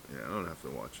 Yeah, I don't have to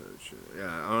watch that shit.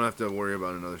 Yeah, I don't have to worry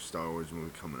about another Star Wars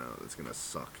movie coming out that's gonna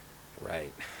suck.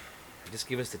 Right. Just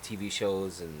give us the TV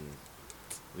shows and.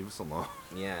 Leave us alone.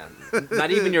 Yeah.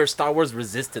 Not even your Star Wars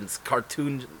Resistance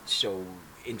cartoon show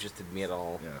interested me at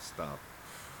all. Yeah, stop.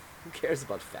 Who cares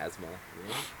about Phasma?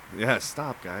 Really? Yeah,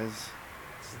 stop, guys.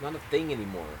 This is not a thing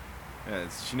anymore. Yeah,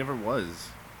 she never was.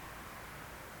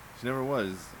 She never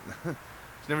was.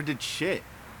 She never did shit.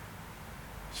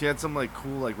 She had some like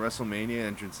cool like WrestleMania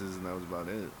entrances, and that was about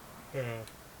it. Yeah.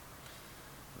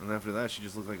 And after that, she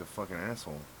just looked like a fucking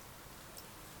asshole.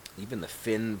 Even the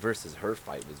Finn versus her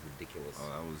fight was ridiculous. Oh,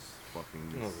 that was fucking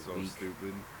That was so weak.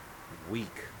 stupid.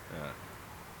 Weak.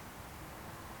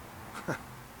 Yeah.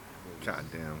 God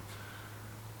damn.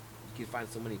 You can find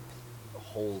so many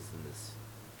holes in this.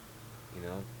 You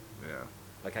know? Yeah.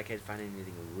 Like, I can't find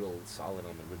anything real solid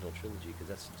on the original trilogy because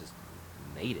that's just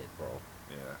made it, bro.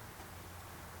 Yeah.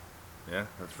 Yeah,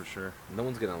 that's for sure. No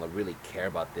one's gonna really care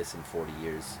about this in 40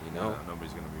 years, you know? Yeah,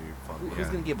 nobody's gonna be fun. Who's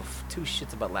gonna give two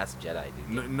shits about Last Jedi,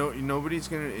 dude? Nobody's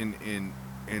gonna in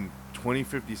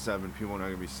 2057. People are not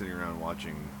gonna be sitting around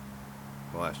watching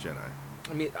The Last Jedi.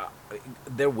 I mean,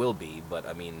 there will be, but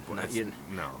I mean, Well,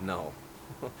 no,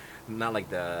 not like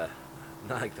the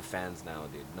fans now,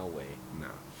 dude. No way. No.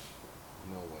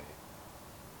 No way.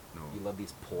 No. You love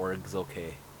these porgs,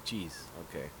 okay? Jeez,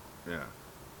 okay. Yeah.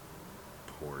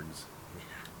 Porgs.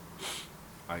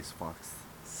 Ice Fox.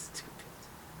 Stupid.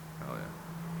 Hell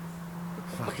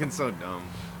yeah. Fucking so dumb.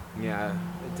 Yeah,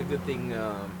 it's a good thing.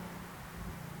 Well,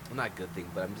 not a good thing,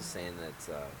 but I'm just saying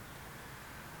that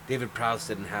David Prowse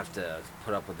didn't have to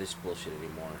put up with this bullshit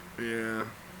anymore. Yeah.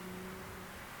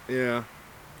 Yeah.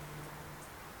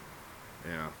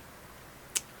 Yeah.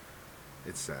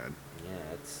 It's sad.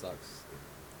 Yeah, it sucks.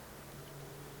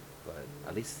 But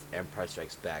at least Empire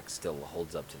Strikes Back still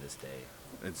holds up to this day.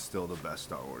 It's still the best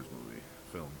Star Wars movie.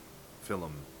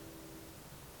 Film.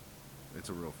 It's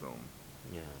a real film.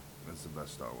 Yeah. It's the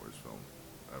best Star Wars film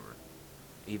ever.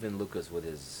 Even Lucas, with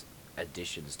his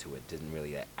additions to it, didn't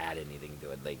really add anything to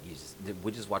it. Like,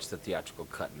 we just watched the theatrical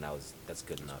cut, and that's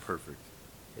good enough. Perfect.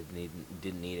 It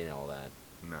didn't need all that.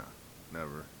 Nah,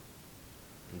 never.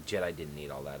 And Jedi didn't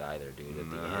need all that either, dude. At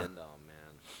the end, oh man.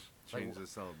 Change the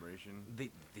celebration. They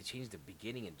changed the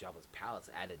beginning in Jabba's palace,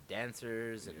 added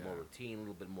dancers and more routine, a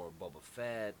little bit more Boba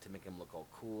Fett to make him look all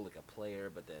cool like a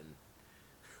player, but then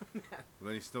But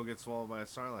then he still gets swallowed by a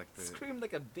Sarlacc pit. screamed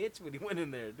like a bitch when he went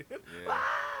in there, dude. Yeah.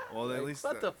 Well, Like, at least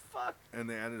what the fuck? And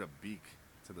they added a beak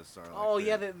to the Sarlacc. Oh pit.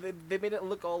 yeah, they made it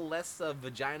look all less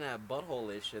vagina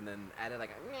butthole-ish, and then added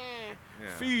like a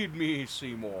Yeah. feed me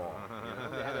Seymour. You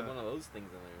know, they added one of those things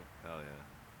in there. Hell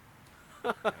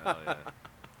yeah. Hell yeah.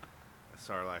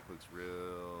 Sarlacc looks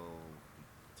real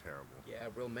terrible. Yeah,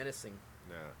 real menacing.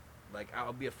 Yeah. Like,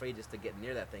 I'll be afraid just to get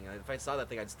near that thing. If I saw that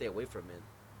thing, I'd stay away from it.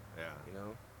 Yeah. You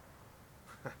know?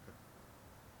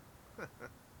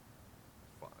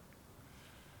 Fuck.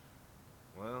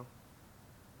 Well.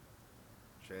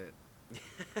 Shit.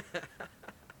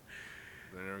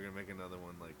 They're never gonna make another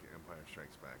one like Empire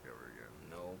Strikes Back ever again.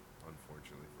 No.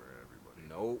 Unfortunately for everybody.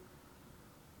 Nope.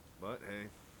 But hey,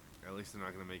 at least they're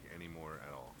not gonna make any more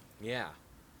at all. Yeah.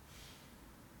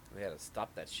 They had to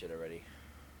stop that shit already.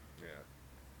 Yeah.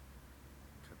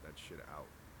 Cut that shit out.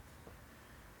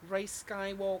 Ray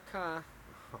Skywalker.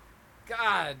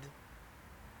 God.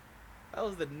 That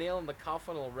was the nail in the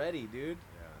coffin already, dude.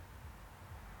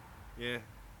 Yeah. Yeah.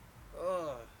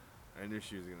 Ugh. I knew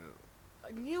she was gonna.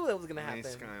 I knew that was gonna happen. Ray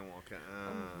Skywalker.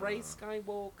 I'm Ray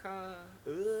Skywalker.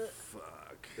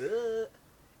 Fuck.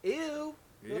 Ew.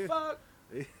 The Ew. fuck.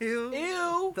 Ew.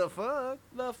 Ew. The fuck.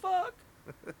 The fuck.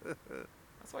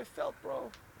 That's how I felt, bro.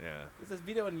 Yeah. There's this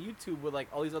video on YouTube where like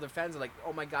all these other fans are like,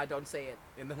 "Oh my god, don't say it,"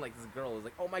 and then like this girl is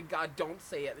like, "Oh my god, don't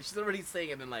say it." And she's already saying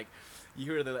it, and like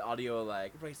you hear the audio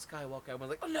like Ray Skywalker. I was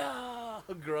like, "Oh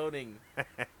no!" groaning,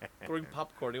 throwing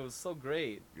popcorn. It was so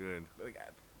great. Good. Like,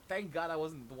 thank God I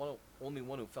wasn't the only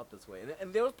one who felt this way.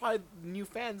 And there was probably new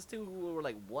fans too who were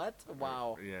like, "What?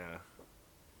 Wow." Yeah.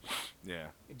 Yeah.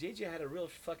 JJ had a real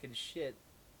fucking shit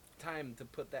time to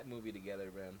put that movie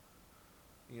together, man.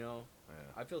 You know,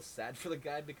 Yeah. I feel sad for the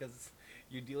guy because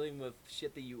you're dealing with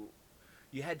shit that you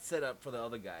had set up for the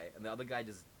other guy, and the other guy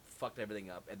just fucked everything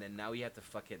up, and then now you have to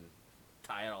fucking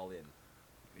tie it all in.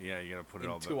 Yeah, you gotta put it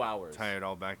In all 2 hours. tie it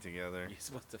all back together. You're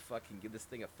supposed to fucking give this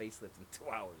thing a facelift in 2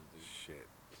 hours, dude. Shit.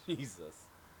 Jesus.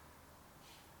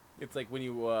 It's like when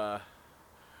you're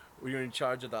in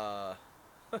charge of the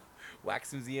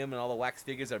wax museum and all the wax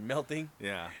figures are melting.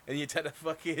 Yeah. And you try to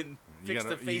fucking fix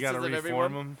the faces you gotta of reform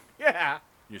everyone. them Yeah.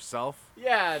 yourself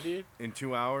Yeah, dude. in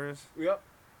 2 hours. Yep.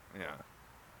 Yeah.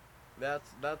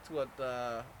 That's what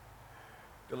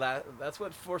that's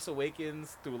what Force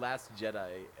Awakens through Last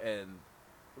Jedi and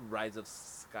Rise of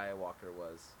Skywalker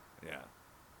was. Yeah.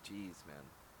 Jeez, man.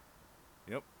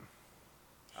 Yep.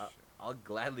 I'll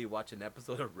gladly watch an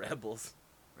episode of Rebels.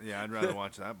 Yeah, I'd rather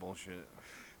watch that bullshit.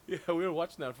 Yeah, we were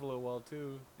watching that for a little while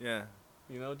too. Yeah.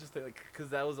 You know, just like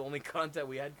because that was the only content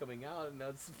we had coming out, and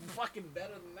that's fucking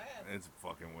better than that. It's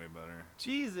fucking way better.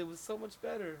 Jeez, it was so much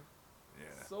better.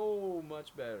 Yeah. So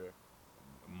much better.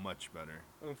 Much better.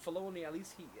 I mean, Filoni, at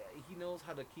least he knows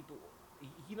how to keep it.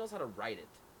 He knows how to write it.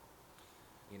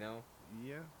 You know.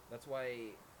 Yeah. That's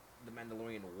why the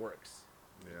Mandalorian works.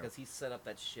 Yeah. Because he set up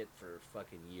that shit for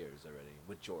fucking years already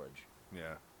with George.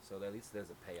 Yeah. So at least there's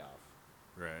a payoff.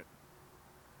 Right.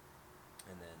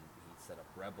 And then he set up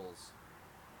Rebels.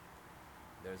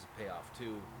 There's a payoff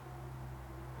too.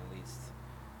 At least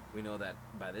we know that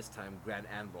by this time Grand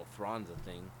Admiral Thrawn's a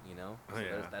thing, you know? Oh, So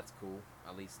yeah. that's cool.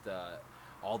 At least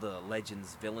all the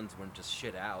Legends villains weren't just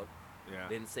shit out. Yeah.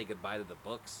 They didn't say goodbye to the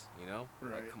books, you know?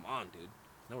 Right. Like, come on, dude.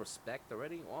 No respect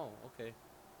already? Oh, okay.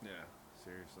 Yeah.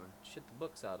 Seriously. Shit the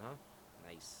books out, huh?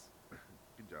 Nice.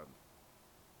 Good job.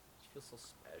 You feel so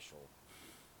special.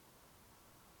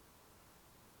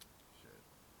 Shit.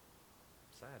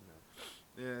 Sad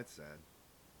now. Yeah, it's sad.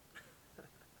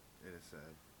 It is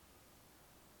sad.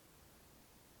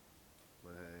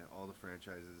 But hey, all the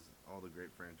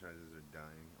great franchises are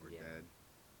dying or Yeah. dead.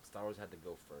 Star Wars had to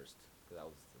go first because that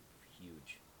was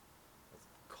huge. That's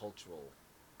a cultural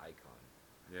icon.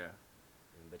 Yeah.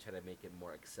 And they try to make it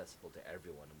more accessible to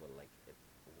everyone. But like,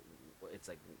 it's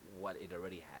like what it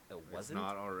already wasn't. It's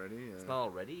not already. It's not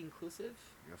already inclusive.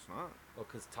 Guess not. Well,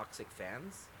 because toxic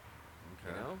fans.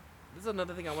 Okay. You know, this is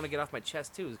another thing I want to get off my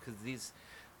chest too, is because these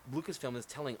Lucasfilm is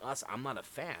telling us I'm not a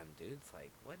fan, dude. It's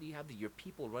like, what do you have your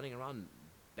people running around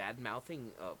bad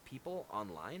mouthing people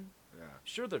online? Yeah.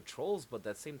 Sure, they're trolls, but at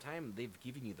the same time, they've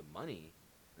given you the money.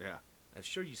 Yeah. I'm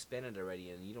sure you spend it already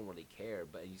and you don't really care,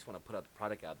 but you just want to put out the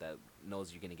product out that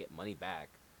knows you're going to get money back,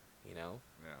 you know?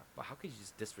 Yeah. But how could you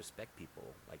just disrespect people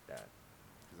like that?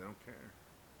 Because they don't care.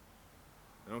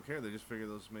 They don't care. They just figure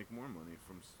they'll just make more money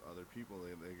from other people.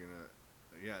 They're gonna,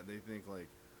 yeah. They think like,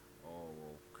 oh,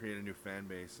 we'll create a new fan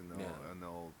base and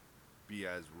they'll be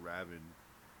as rabid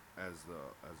as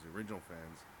the original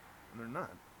fans, and they're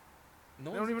not.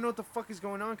 No they don't even know what the fuck is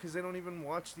going on because they don't even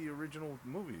watch the original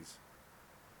movies.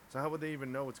 So how would they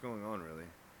even know what's going on, really?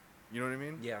 You know what I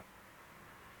mean? Yeah.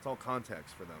 It's all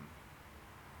context for them.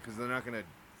 Because they're not going to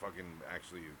fucking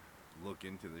actually look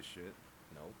into this shit.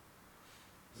 No.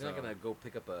 They're not going to go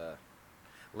pick up a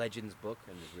Legends book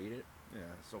and just read it.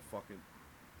 Yeah, so fucking...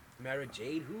 Mara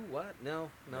Jade? Who? What? No.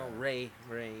 Yeah. Ray,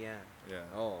 yeah. Yeah.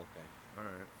 Oh, okay.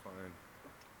 Alright, fine.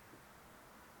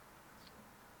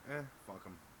 Fuck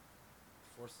them.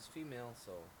 Force is female,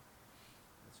 so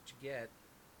that's what you get.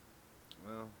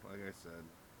 Well, like I said,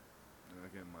 they're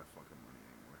not getting my fucking money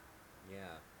anymore.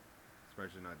 Yeah.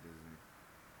 Especially not Disney.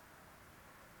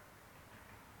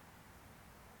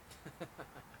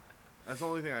 That's the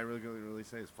only thing I really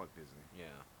say is fuck Disney. Yeah.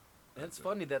 And it's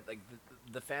funny that like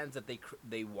the fans that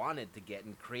they wanted to get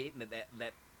and create and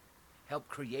that helped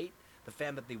create the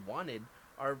fan that they wanted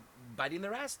are biting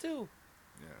their ass too.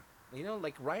 Yeah. You know,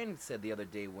 like Ryan said the other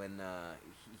day when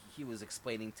he was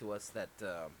explaining to us that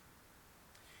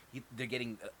they're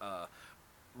getting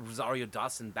Rosario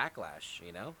Dawson backlash,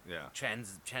 you know? Yeah.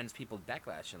 Trans people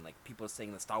backlash, and like people are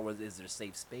saying that Star Wars is their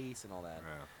safe space and all that.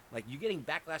 Yeah. Like you're getting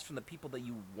backlash from the people that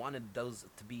you wanted those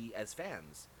to be as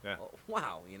fans. Yeah. Oh,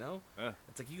 wow, you know? Yeah.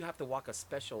 It's like you have to walk a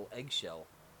special eggshell.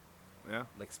 Yeah.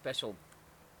 Like special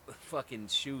fucking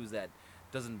shoes that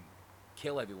doesn't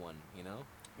kill everyone, you know?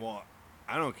 Well,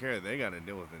 I don't care. They got to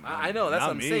deal with it. I know, that's Not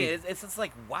what I'm me. saying. It's just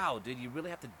like, wow, dude, you really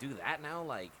have to do that now?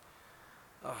 Like,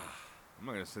 I'm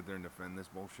not going to sit there and defend this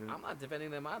bullshit. I'm not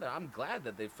defending them either. I'm glad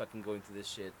that they're fucking going through this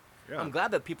shit. Yeah. I'm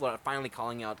glad that people are finally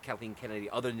calling out Kathleen Kennedy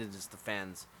other than just the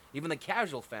fans. Even the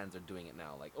casual fans are doing it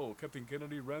now. Like, oh, Kathleen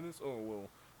Kennedy ran this? Oh, well,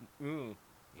 you know?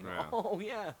 Yeah. Oh,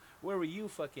 yeah. Where were you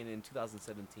fucking in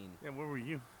 2017? Yeah, where were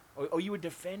you? Oh, you were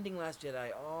defending Last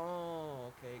Jedi. Oh,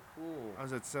 okay, cool. I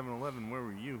was at 7-Eleven. Where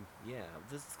were you? Yeah,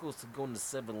 this is close to going to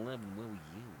 7-Eleven. Where were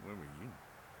you? Where were you?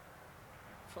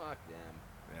 Fuck them.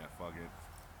 Yeah, fuck it.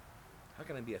 How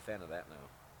can I be a fan of that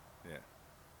now? Yeah.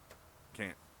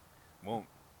 Can't. Won't.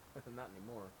 Not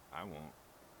anymore. I won't.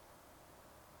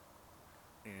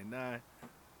 And I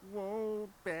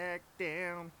won't back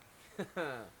down.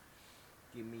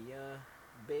 Give me a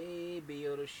baby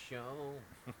Yoda show.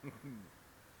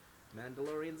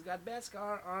 Mandalorian's got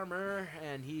Beskar armor,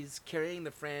 and he's carrying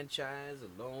the franchise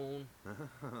alone.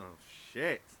 Oh,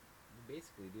 shit.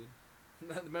 Basically, dude.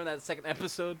 Remember that second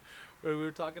episode where we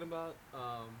were talking about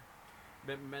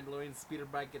Mandalorian's speeder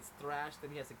bike gets thrashed,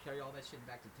 and he has to carry all that shit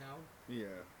back to town? Yeah.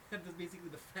 That's basically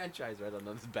the franchise right on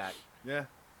his back. Yeah.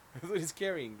 That's what he's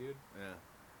carrying, dude. Yeah.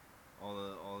 All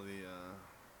the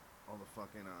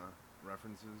fucking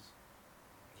references.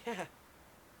 Yeah.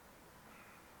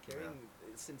 Carrying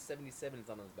since '77 is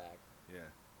on his back. Yeah.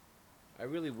 I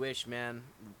really wish, man,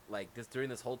 like this during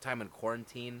this whole time in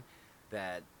quarantine,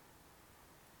 that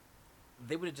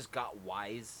they would have just got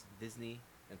wise, Disney,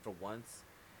 and for once,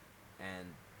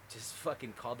 and just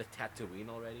fucking called it Tatooine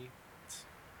already,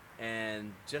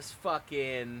 and just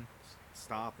fucking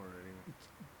stop already.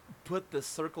 Put the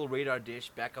circle radar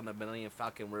dish back on the Millennium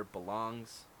Falcon where it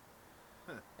belongs.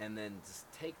 And then just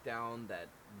take down that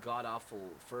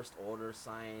god-awful First Order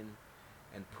sign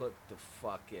and put the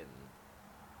fucking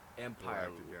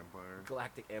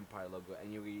Galactic Empire logo,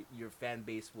 and your fan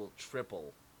base will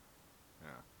triple.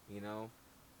 Yeah. You know?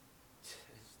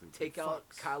 Stupid Take out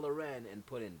fucks. Kylo Ren and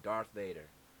put in Darth Vader.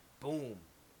 Boom.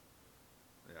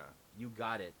 Yeah. You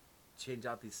got it. Change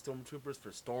out these stormtroopers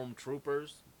for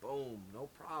stormtroopers. Boom. No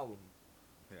problem.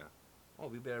 Yeah. Oh,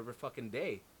 we better every fucking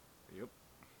day. Yep.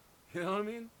 You know what I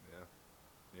mean? Yeah.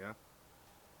 Yeah.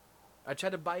 I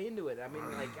tried to buy into it. I mean,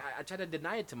 like, I tried to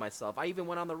deny it to myself. I even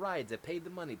went on the rides. I paid the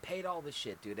money, paid all the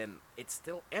shit, dude, and it's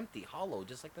still empty, hollow,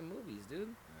 just like the movies, dude.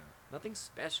 Yeah. Nothing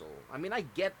special. I mean, I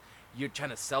get you're trying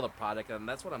to sell the product, and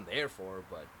that's what I'm there for,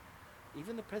 but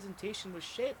even the presentation was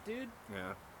shit, dude.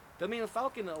 Yeah. The Millennium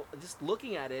Falcon, just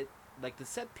looking at it, like, the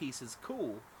set piece is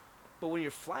cool, but when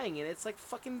you're flying it, it's like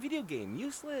fucking video game.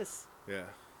 Useless. Yeah.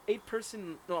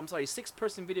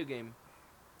 6-person video game.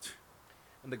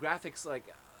 And the graphics, like,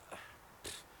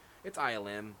 it's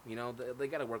ILM, you know, they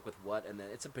gotta work with what, and then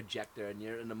it's a projector, and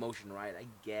you're in a motion ride. I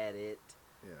get it.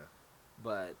 Yeah.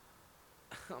 But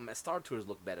Star Tours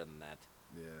look better than that.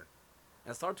 Yeah.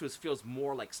 And Star Tours feels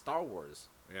more like Star Wars.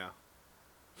 Yeah.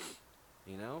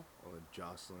 You know? All the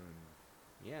Jocelyn.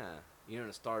 Yeah. You're in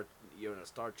a Star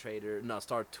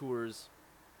Tours.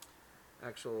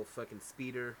 Actual fucking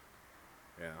speeder.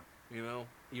 Yeah. You know?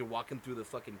 You're walking through the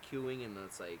fucking queuing, and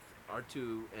it's like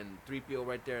R2 and 3PO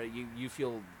right there. You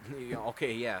feel,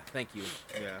 okay, yeah, thank you.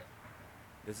 Yeah.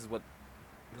 This is what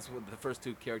the first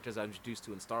two characters I introduced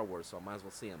to in Star Wars, so I might as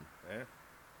well see them. Yeah.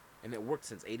 And it worked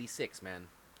since '86, man.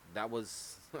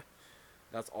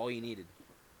 That's all you needed.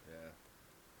 Yeah.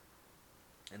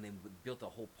 And they built a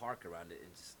whole park around it,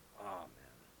 and just, oh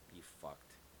man, you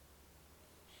fucked.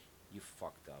 You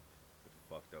fucked up.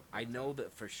 Fucked up. I know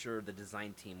that for sure the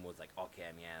design team was like,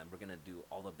 okay, man, we're gonna do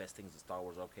all the best things in Star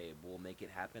Wars. Okay, we'll make it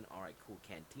happen. All right, cool.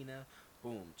 Cantina,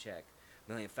 boom, check.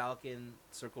 Millennium Falcon,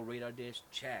 circle radar dish,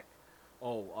 check.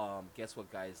 Oh, guess what,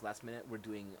 guys? Last minute, we're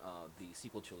doing the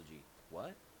sequel trilogy.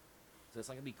 What? So it's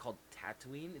not gonna be called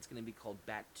Tatooine. It's gonna be called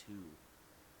Bat 2.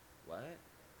 What?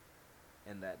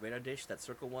 And that radar dish, that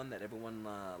circle one that everyone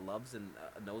loves and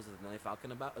knows the Millennium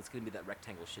Falcon about, it's gonna be that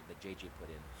rectangle shit that JJ put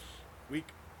in. Weak.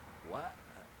 What?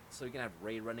 So you're gonna have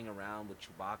Rey running around with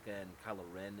Chewbacca and Kylo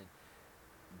Ren and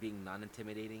being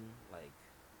non-intimidating? Like,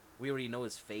 we already know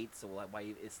his fate, so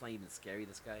why it's not even scary,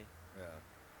 this guy? Yeah.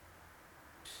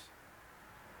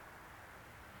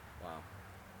 Wow.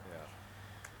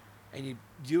 Yeah. And you're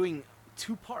doing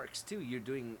 2 parks, too. You're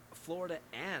doing Florida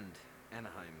and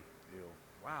Anaheim. Ew.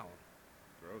 Wow.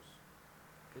 Gross.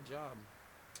 Good job.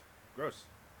 Gross.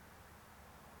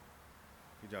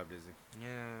 Good job, Disney.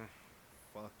 Yeah.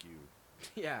 Fuck you.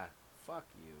 Yeah. Fuck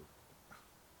you.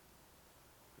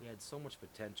 You had so much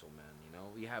potential, man, you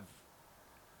know? You have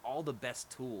all the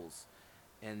best tools,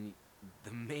 and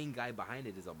the main guy behind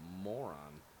it is a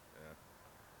moron.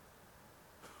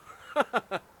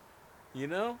 Yeah. You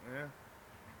know? Yeah.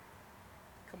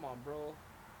 Come on, bro.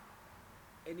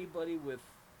 Anybody with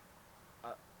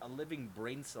a living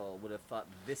brain cell would have thought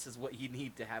this is what you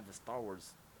need to have a Star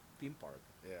Wars theme park.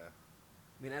 Yeah.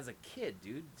 I mean, as a kid,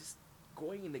 dude, just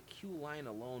going in the queue line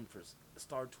alone for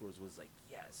Star Tours was like,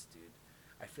 yes, dude.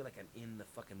 I feel like I'm in the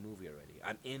fucking movie already.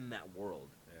 I'm in that world.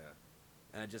 Yeah.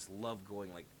 And I just love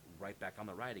going, like, right back on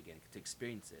the ride again to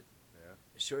experience it. Yeah.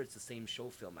 Sure, it's the same show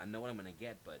film. I know what I'm gonna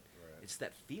get, but Right. it's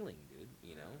that feeling, dude.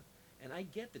 You know, and I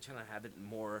get they're trying to have it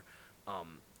more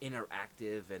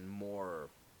interactive and more.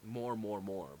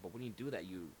 But when you do that,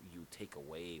 you take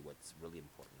away what's really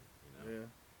important. You know, Yeah,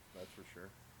 that's for sure.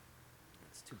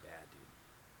 it's too bad,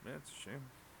 dude. Man, it's a shame.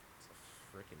 It's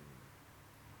a freaking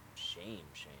shame.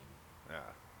 Yeah.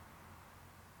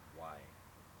 Why?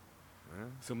 Yeah.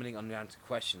 So many unanswered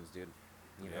questions, dude.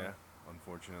 You know? Yeah,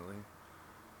 unfortunately.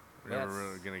 We're That's- never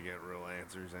really gonna get real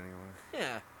answers anyway.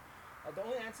 Yeah. The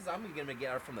only answers I'm gonna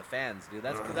get are from the fans, dude.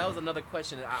 That's because that was another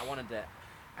question that I wanted to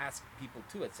ask people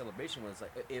too at Celebration. Was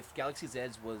like, if Galaxy's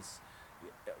Edge was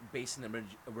based in the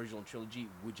original trilogy,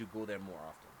 would you go there more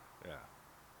often? Yeah.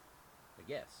 Like,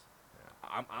 yes.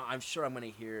 Yeah. I'm sure I'm gonna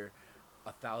hear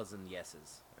 1,000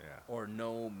 yeses. Yeah. Or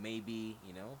no, maybe.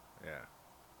 You know, Yeah.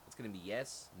 it's gonna be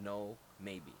yes, no,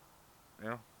 maybe.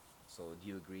 Yeah. So do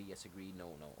you agree? Yes, agree.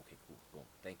 No, no. Okay, cool. Boom.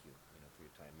 Thank you. You know, for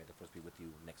your time. May the force be with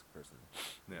you, next person.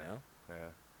 Yeah. You know? Yeah.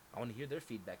 I want to hear their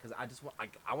feedback because I just want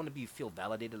I want to feel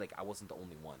validated. Like I wasn't the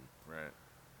only one. Right.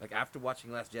 Like after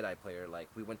watching Last Jedi Player, like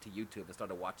we went to YouTube and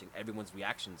started watching everyone's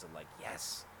reactions and like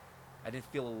yes, I didn't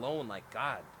feel alone. Like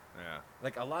God, Yeah.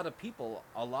 like a lot of people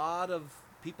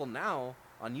now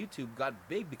on YouTube got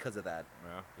big because of that.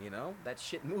 Yeah. You know, that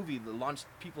shit movie that launched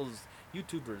people's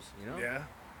YouTubers. You know. Yeah.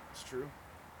 It's true.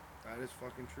 That is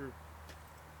fucking true.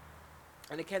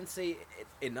 And I can't say it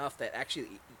enough that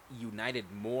actually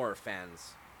united more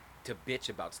fans to bitch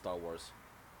about Star Wars.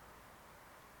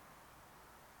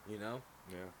 You know?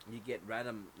 Yeah. You get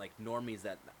random, like, normies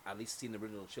that at least seen the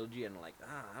original trilogy and are like,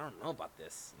 I don't know about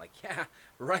this. Like, yeah,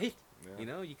 right? Yeah. You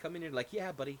know, you come in here like,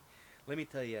 yeah, buddy, let me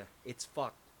tell you, it's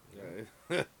fucked. You know?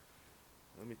 Yeah.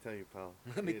 Let me tell you, pal.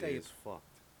 Let me tell you. It is fucked.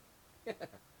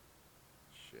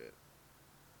 Shit.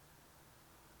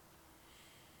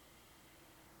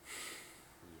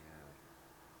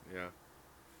 Yeah. Yeah.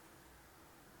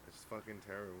 It's fucking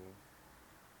terrible.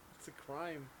 It's a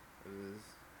crime. It is.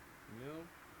 You know?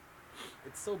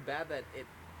 It's so bad that it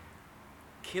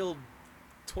killed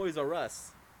Toys R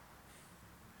Us.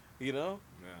 You know?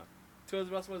 Yeah. Toys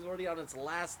R Us was already on its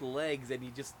last legs and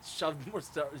you just shoved more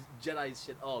Jedi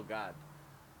shit. Oh, God.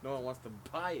 No one wants to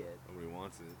buy it. Nobody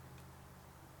wants it.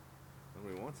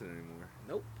 Nobody wants it anymore.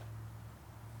 Nope.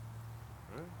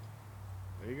 Huh?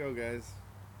 There you go, guys.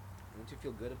 Don't you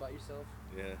feel good about yourself?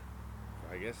 Yeah.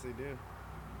 I guess they do.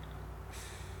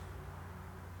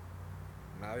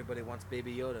 Now everybody wants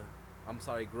Baby Yoda. I'm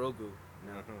sorry, Grogu.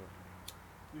 No.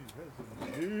 He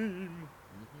has a name.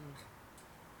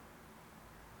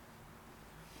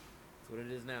 That's what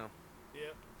it is now.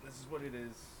 Yep. This is what it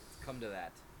is. It's come to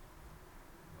that.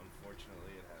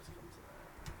 Unfortunately, it has come to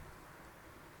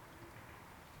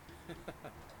that.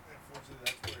 Unfortunately,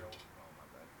 that's where it'll... Oh, my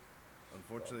bad.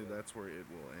 Unfortunately, that's where it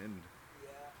will end. Yeah.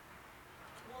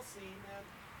 We'll see, man.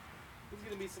 There's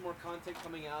going to be some more content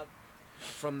coming out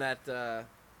from that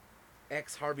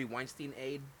ex-Harvey Weinstein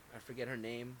aide. I forget her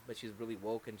name, but she's really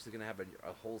woke, and she's going to have a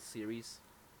whole series.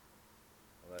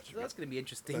 Well, So that's going to be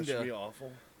interesting. That should be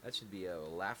awful. That should be a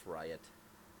laugh riot.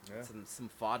 Yeah. Some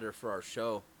fodder for our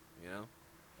show, you know?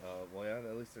 Well, yeah,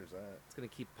 at least there's that. It's going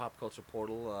to keep Pop Culture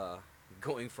Portal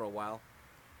going for a while.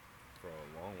 For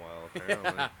a long while,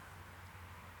 apparently.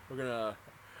 We're going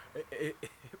to...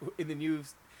 In the new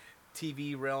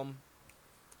TV realm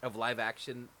of live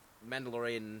action,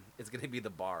 Mandalorian is going to be the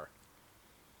bar.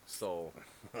 So,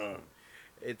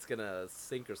 it's going to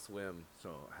sink or swim. So,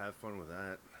 have fun with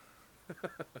that.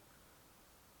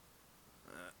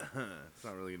 It's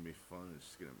not really going to be fun. It's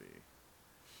just going to be...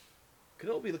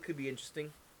 Kenobi could be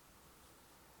interesting.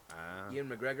 Ian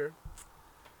McGregor.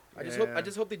 I Yeah.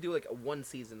 just hope they do like one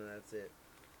season and that's it.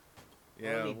 I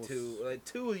Yeah, don't need we'll two. Like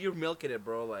two, you're milking it,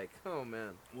 bro. Like, oh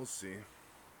man, we'll see.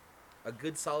 a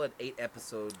good solid 8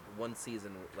 episode, one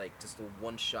season, like just a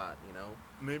one shot, you know?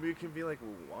 Maybe it can be like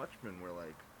Watchmen, where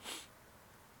like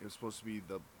it was supposed to be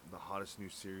the hottest new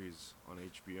series on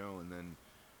HBO, and then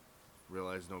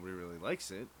realized nobody really likes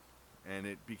it, and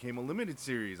it became a limited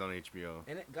series on HBO.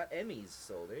 And it got Emmys,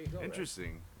 so there you go. right?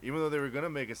 Interesting. Even though they were gonna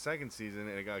make a second season,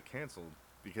 and it got canceled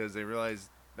because they realized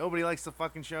nobody likes the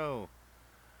fucking show.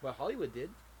 Well, Hollywood did.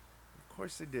 Of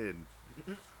course they did.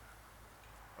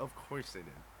 Of course they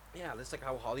did. Yeah, that's like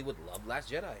how Hollywood loved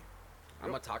Last Jedi. I'm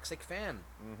a Yep. toxic fan.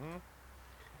 Mm-hmm.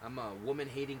 I'm a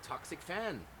woman-hating toxic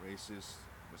fan. Racist,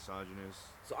 misogynist.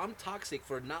 So I'm toxic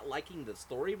for not liking the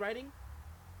story writing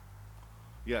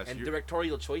Yes. and you're-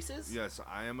 directorial choices. Yes,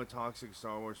 I am a toxic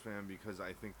Star Wars fan because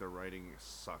I think the writing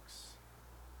sucks.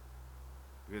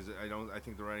 Because I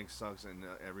think the writing sucks and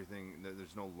everything.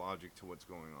 There's no logic to what's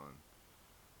going on.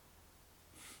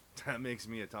 That makes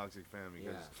me a toxic fan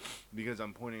because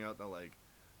I'm pointing out that like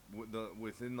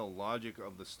within the logic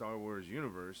of the Star Wars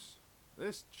universe,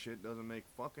 this shit doesn't make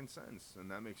fucking sense,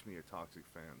 and that makes me a toxic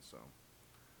fan. So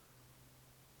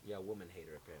Yeah, woman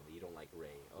hater apparently. You don't like Rey.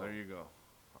 Oh. there you go.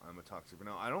 I'm a toxic. But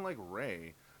no, I don't like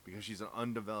Rey because she's an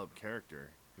undeveloped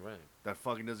character. Right. That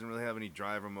fucking doesn't really have any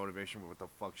drive or motivation for what the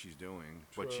fuck she's doing.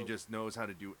 True. But she just knows how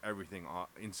to do everything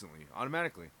instantly,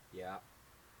 automatically. Yeah.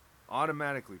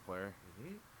 Automatically, player.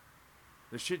 Mm-hmm.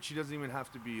 The shit she doesn't even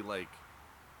have to be like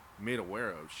made aware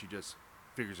of. She just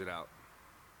figures it out.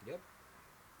 Yep.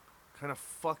 Kind of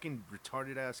fucking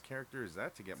retarded ass character is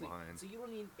that to get behind? So you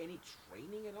don't need any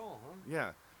training at all, huh?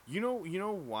 Yeah. You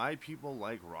know why people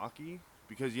like Rocky?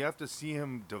 Because you have to see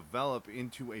him develop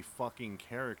into a fucking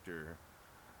character.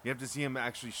 You have to see him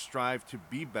actually strive to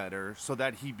be better so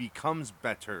that he becomes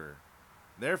better.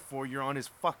 Therefore, you're on his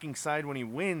fucking side when he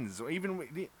wins. Or even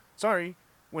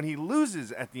when he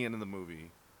loses at the end of the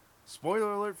movie.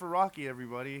 Spoiler alert for Rocky,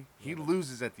 everybody. He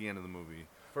loses at the end of the movie.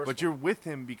 But you're with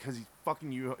him because he's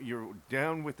fucking you. You're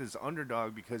down with his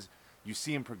underdog because you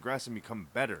see him progress and become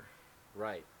better.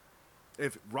 Right.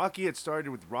 If Rocky had started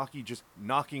with Rocky just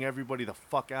knocking everybody the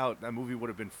fuck out, that movie would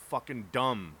have been fucking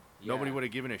dumb. Yeah. Nobody would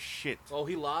have given a shit. Oh,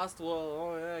 he lost?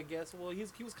 Well, yeah, I guess. Well,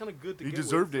 he was kind of good to He get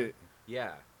deserved with. it.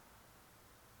 Yeah.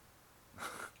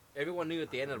 Everyone knew at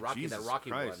the end of Rocky Jesus that Rocky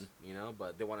Christ. won, you know,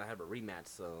 but they want to have a rematch,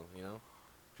 so, you know.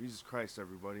 Jesus Christ,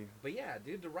 everybody. But yeah,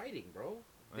 dude, the writing, bro.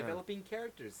 Yeah. Developing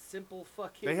characters. Simple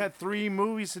fucking... They had 3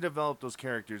 movies to develop those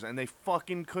characters, and they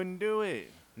fucking couldn't do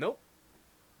it. Nope.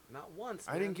 Not once,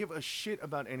 I man. didn't give a shit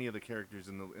about any of the characters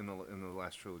in the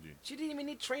last trilogy. She didn't even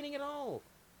need training at all.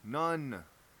 None.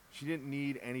 She didn't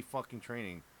need any fucking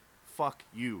training. Fuck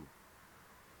you.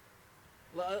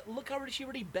 Look how she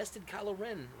already bested Kylo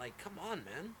Ren. Like, come on,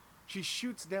 man. She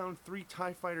shoots down 3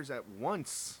 TIE fighters at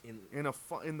once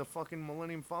in the fucking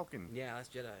Millennium Falcon. Yeah, that's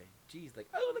Jedi. Jeez, like,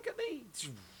 oh, look at me.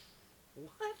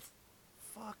 What?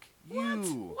 Fuck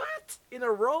you. What? In a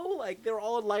row? Like, they're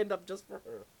all lined up just for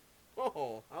her.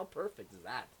 Oh, how perfect is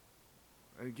that?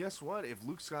 And guess what? If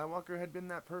Luke Skywalker had been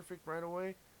that perfect right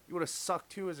away, he would have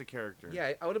sucked too as a character.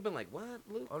 Yeah, I would have been like, what,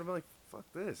 Luke? I would have been like, fuck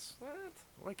this. What?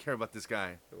 Why do I care about this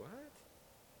guy? What?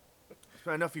 It's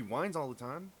not enough he whines all the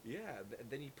time. Yeah,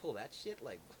 then you pull that shit,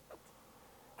 like, what?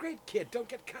 Great kid, don't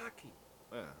get cocky.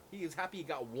 Yeah. He is happy he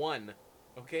got one.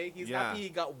 Okay? He's happy he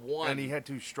got one. And he had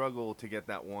to struggle to get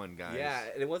that one, guys. Yeah,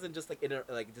 and it wasn't just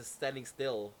like just standing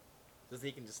still, just so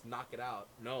he can just knock it out.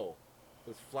 No. It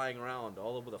was flying around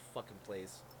all over the fucking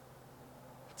place.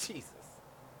 Jesus.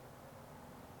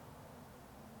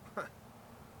 You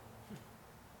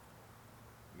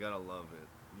gotta love it.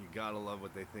 You gotta love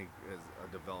what they think is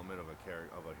a development of a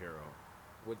hero.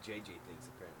 What JJ thinks,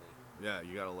 apparently. Yeah,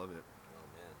 you gotta love it. Oh,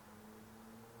 man.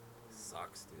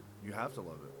 Sucks, dude. You have to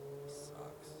love it.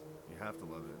 Sucks. You have to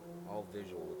love it. All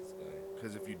visual with this guy.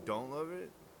 Because if you don't love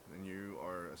it, then you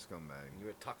are a scumbag.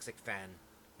 You're a toxic fan.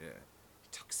 Yeah.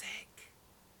 You're toxic.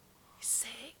 You're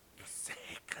sick. You're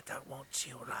sick. I don't want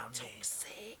you around me.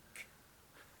 Toxic.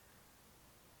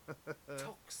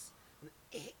 Tox. An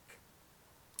ick.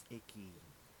 Icky.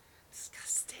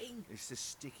 Disgusting. It's a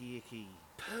sticky icky.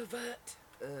 Pervert.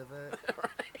 Pervert.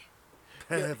 Right.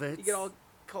 Perverts. You can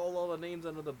call all the names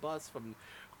under the bus from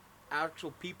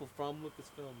actual people from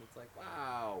Lucasfilm. It's like,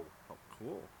 wow. Oh,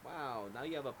 cool. Wow. Now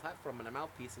you have a platform and a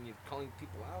mouthpiece, and you're calling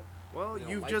people out. Well,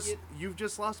 You don't like you've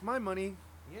just lost my money.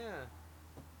 Yeah.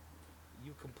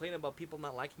 You complain about people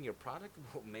not liking your product?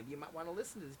 Well, maybe you might want to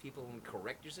listen to these people and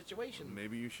correct your situation.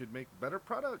 Maybe you should make better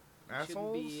product, You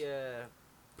assholes. shouldn't be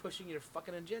pushing your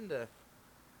fucking agenda.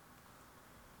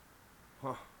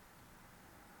 Huh.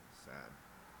 Sad.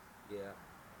 Yeah.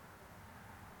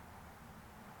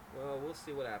 Well, we'll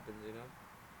see what happens, you know?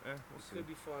 Yeah, we'll It see. could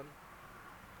be fun.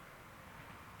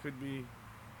 Could be.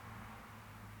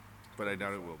 But I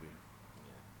doubt it will be.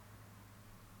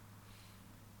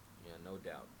 Yeah, no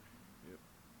doubt.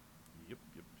 Yep.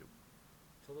 Yep.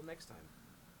 Till the next time.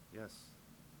 Yes.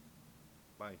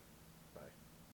 Bye.